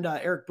have a friend,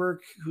 Eric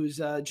Burke, who's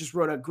just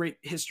wrote a great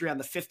history on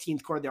the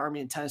 15th Corps of the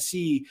Army in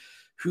Tennessee,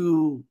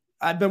 who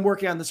I've been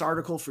working on this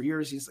article for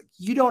years. He's like,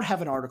 you don't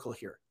have an article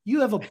here.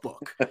 You have a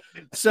book.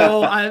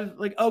 So I'm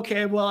like,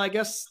 okay, well, I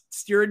guess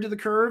steer into the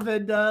curve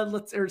and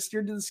steer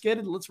into the skid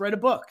and let's write a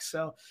book.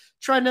 So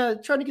trying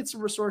to get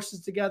some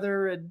resources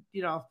together and,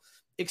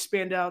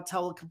 expand out,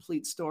 tell a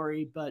complete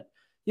story. But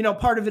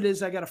part of it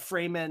is I got to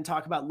frame it and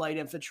talk about light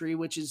infantry,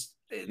 which is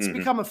it's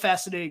become a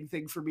fascinating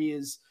thing for me.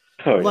 Is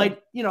light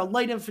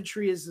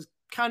infantry is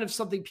kind of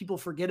something people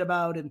forget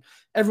about, and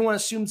everyone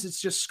assumes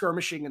it's just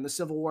skirmishing in the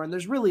Civil War. And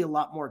there's really a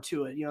lot more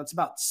to it. It's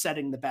about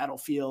setting the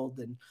battlefield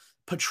and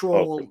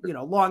patrol,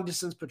 long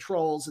distance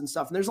patrols and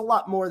stuff. And there's a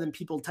lot more than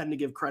people tend to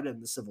give credit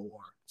in the Civil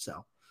War.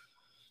 So.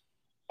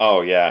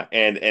 Oh yeah,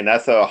 and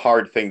that's a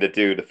hard thing to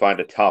do, to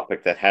find a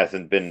topic that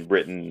hasn't been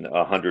written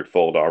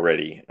 100-fold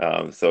already.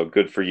 So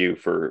good for you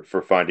for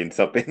finding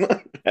something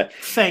like that.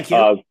 Thank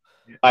you.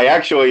 I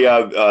actually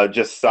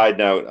just side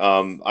note,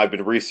 I've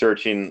been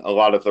researching a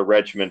lot of the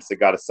regiments that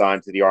got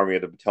assigned to the Army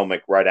of the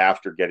Potomac right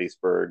after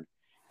Gettysburg,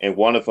 and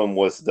one of them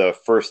was the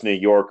 1st New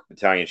York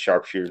Battalion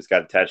Sharpshooters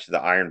got attached to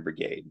the Iron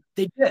Brigade.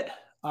 They did.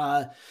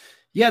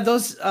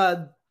 Those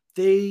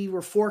they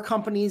were 4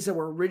 companies that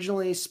were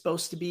originally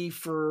supposed to be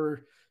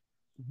for.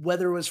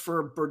 Whether it was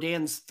for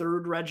Berdan's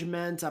 3rd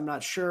Regiment, I'm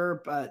not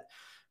sure, but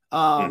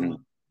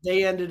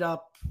they ended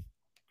up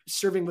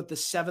serving with the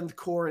 7th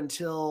Corps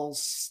until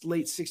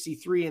late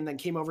 63 and then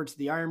came over to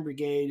the Iron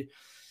Brigade.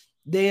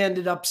 They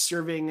ended up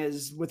serving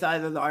with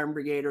either the Iron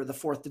Brigade or the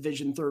 4th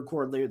Division, 3rd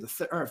Corps, later the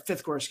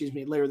 5th Corps,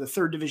 later the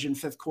 3rd Division,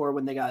 5th Corps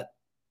when they got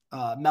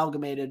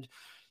amalgamated.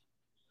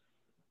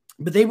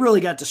 But they really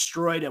got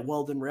destroyed at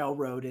Weldon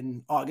Railroad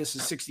in August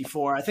of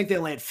 64. I think they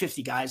only had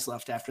 50 guys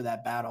left after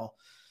that battle.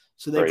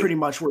 So they pretty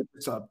much were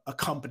just a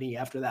company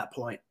after that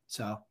point.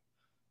 So.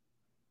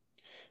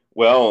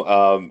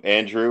 Well,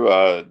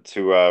 Andrew,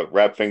 to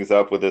wrap things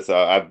up with this,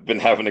 I've been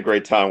having a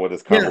great time with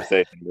this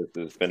conversation. Yeah.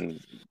 This has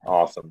been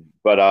awesome.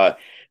 But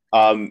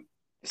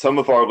some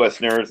of our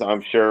listeners,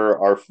 I'm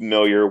sure, are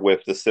familiar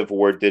with the Civil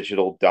War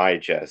Digital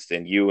Digest,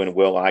 and you and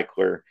Will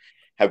Eichler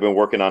have been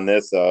working on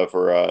this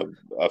for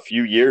a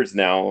few years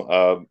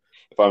now,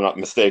 if I'm not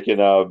mistaken.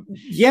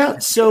 Yeah.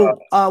 So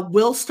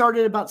Will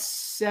started about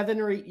 7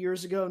 or 8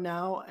 years ago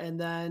now, and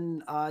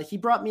then he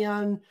brought me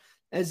on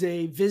as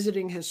a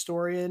visiting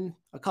historian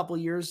a couple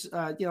of years,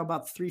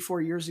 about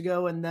 3-4 years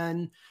ago. And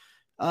then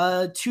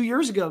 2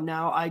 years ago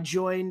now, I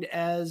joined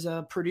as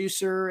a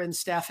producer and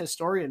staff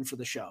historian for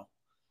the show.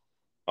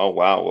 Oh,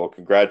 wow. Well,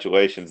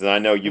 congratulations. And I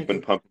know you've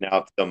been pumping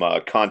out some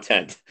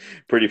content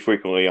pretty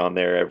frequently on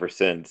there ever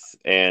since.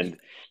 And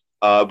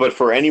but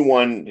for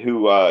anyone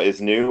who is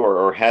new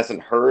or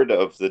hasn't heard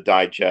of the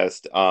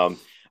digest, I'll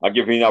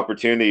give you an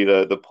opportunity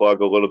to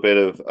plug a little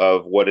bit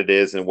of what it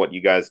is and what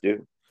you guys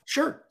do.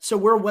 Sure. So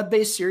we're a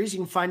web-based series. You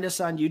can find us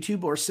on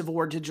YouTube or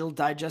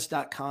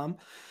civilwardigitaldigest.com.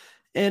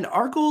 And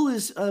our goal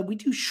is we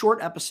do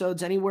short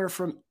episodes anywhere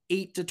from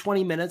 8 to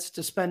 20 minutes,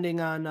 depending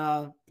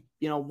on,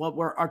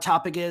 what our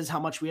topic is, how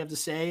much we have to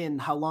say,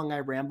 and how long I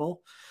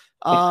ramble.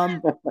 Will's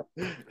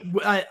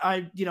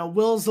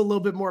a little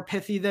bit more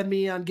pithy than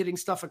me on getting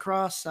stuff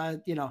across,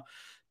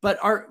 but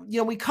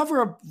we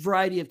cover a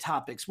variety of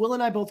topics. Will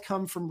and I both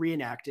come from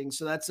reenacting,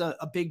 so that's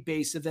a big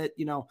base of it.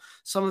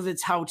 Some of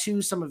it's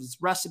how-to, some of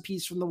it's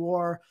recipes from the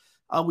war.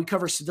 We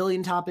cover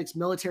civilian topics,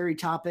 military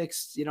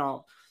topics.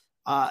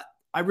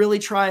 I really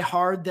try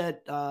hard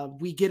that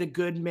we get a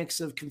good mix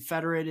of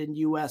Confederate and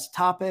U.S.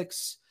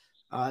 topics.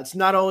 It's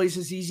not always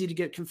as easy to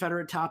get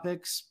Confederate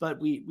topics, but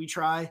we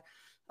try.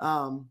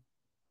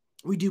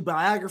 We do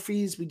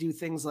biographies. We do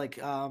things like,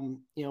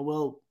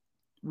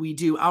 we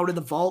do Out of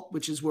the Vault,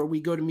 which is where we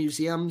go to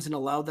museums and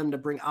allow them to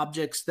bring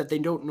objects that they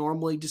don't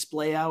normally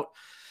display out.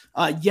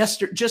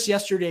 Just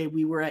yesterday,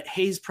 we were at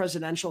Hayes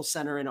Presidential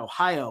Center in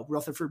Ohio,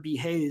 Rutherford B.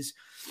 Hayes.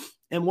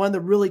 And one of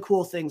the really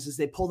cool things is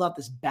they pulled out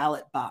this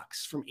ballot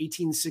box from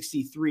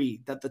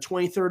 1863 that the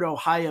 23rd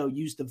Ohio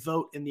used to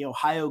vote in the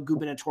Ohio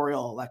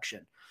gubernatorial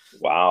election.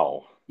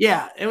 Wow.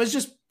 Yeah. It was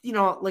just,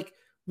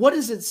 what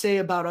does it say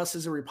about us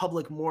as a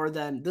republic more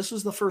than this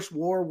was the first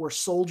war where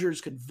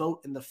soldiers could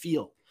vote in the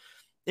field?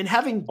 And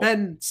having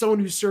been someone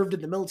who served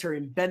in the military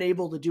and been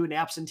able to do an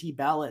absentee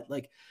ballot,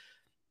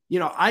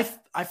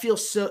 I feel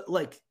so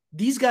like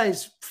these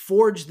guys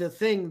forged the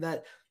thing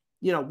that,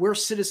 we're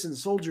citizen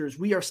soldiers.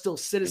 We are still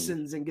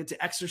citizens and get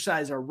to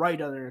exercise our right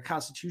under the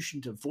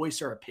Constitution to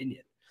voice our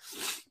opinion.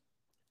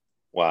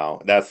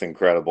 Wow, that's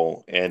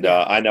incredible. And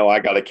I know I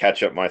got to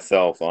catch up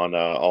myself on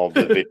all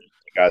the videos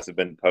you guys have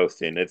been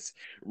posting. It's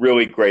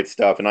really great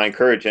stuff. And I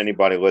encourage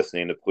anybody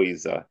listening to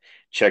please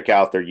check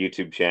out their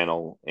YouTube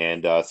channel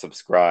and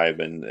subscribe.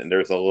 And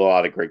there's a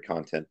lot of great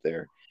content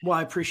there. Well,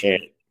 I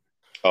appreciate it.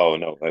 Oh,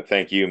 no,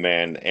 thank you,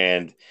 man.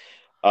 And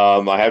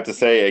I have to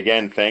say,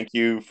 again, thank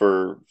you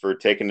for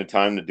taking the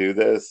time to do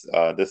this.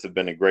 This has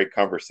been a great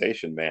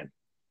conversation, man.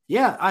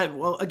 Yeah,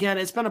 again,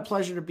 it's been a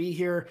pleasure to be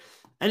here.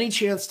 Any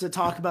chance to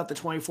talk about the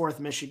 24th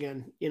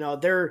Michigan,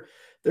 they're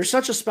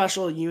such a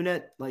special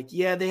unit.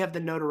 They have the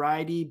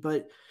notoriety,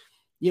 but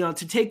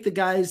to take the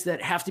guys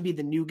that have to be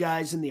the new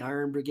guys in the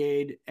Iron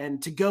Brigade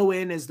and to go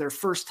in as their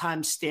first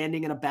time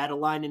standing in a battle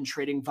line and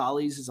trading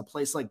volleys is a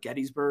place like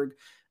Gettysburg.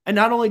 And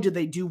not only did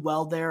they do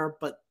well there,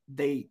 but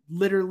they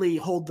literally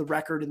hold the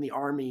record in the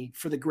Army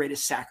for the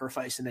greatest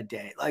sacrifice in a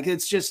day.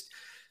 It's just,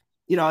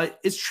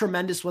 it's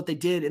tremendous what they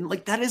did. And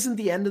that isn't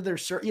the end of their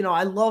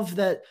I love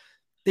that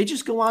they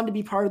just go on to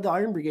be part of the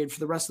Iron Brigade for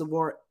the rest of the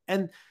war.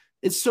 And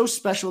it's so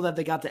special that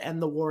they got to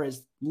end the war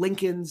as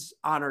Lincoln's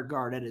honor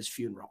guard at his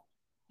funeral.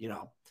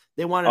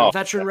 They wanted a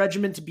veteran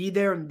regiment to be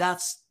there. And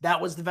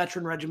that was the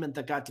veteran regiment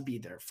that got to be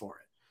there for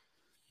it.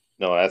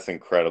 No, that's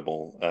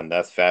incredible. And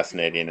that's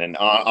fascinating. And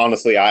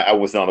honestly, I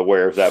was not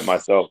aware of that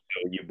myself.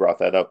 You brought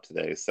that up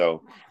today.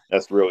 So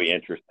that's really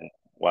interesting.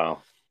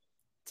 Wow.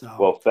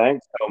 Well,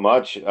 thanks so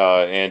much,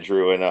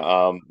 Andrew. And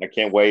I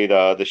can't wait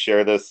to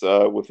share this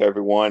with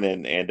everyone.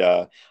 And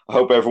I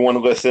hope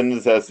everyone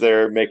listens as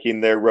they're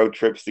making their road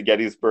trips to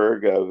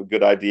Gettysburg. A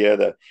good idea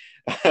to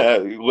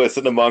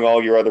listen among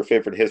all your other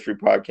favorite history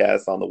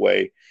podcasts on the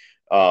way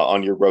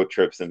on your road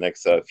trips in the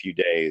next few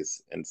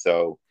days. And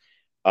so,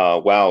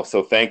 wow.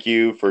 So thank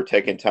you for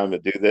taking time to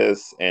do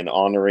this and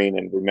honoring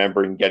and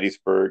remembering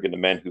Gettysburg and the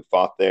men who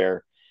fought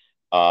there.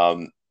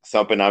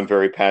 Something I'm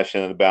very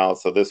passionate about.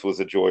 So this was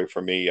a joy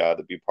for me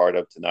to be part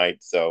of tonight.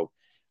 So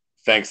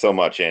thanks so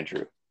much,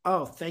 Andrew.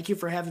 Oh, thank you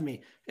for having me.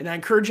 And I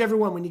encourage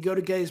everyone, when you go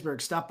to Gettysburg,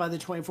 stop by the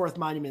 24th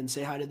Monument and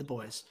say hi to the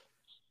boys.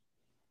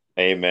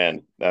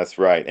 Amen. That's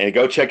right. And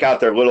go check out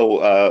their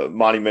little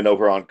monument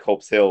over on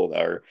Culp's Hill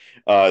or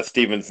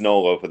Stevens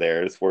Knoll over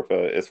there. It's worth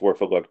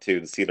a look too,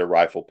 to see the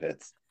rifle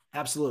pits.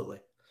 Absolutely.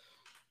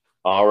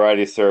 All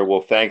righty, sir.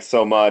 Well, thanks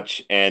so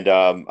much. And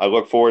I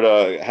look forward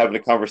to having a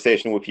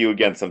conversation with you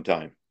again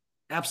sometime.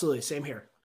 Absolutely. Same here.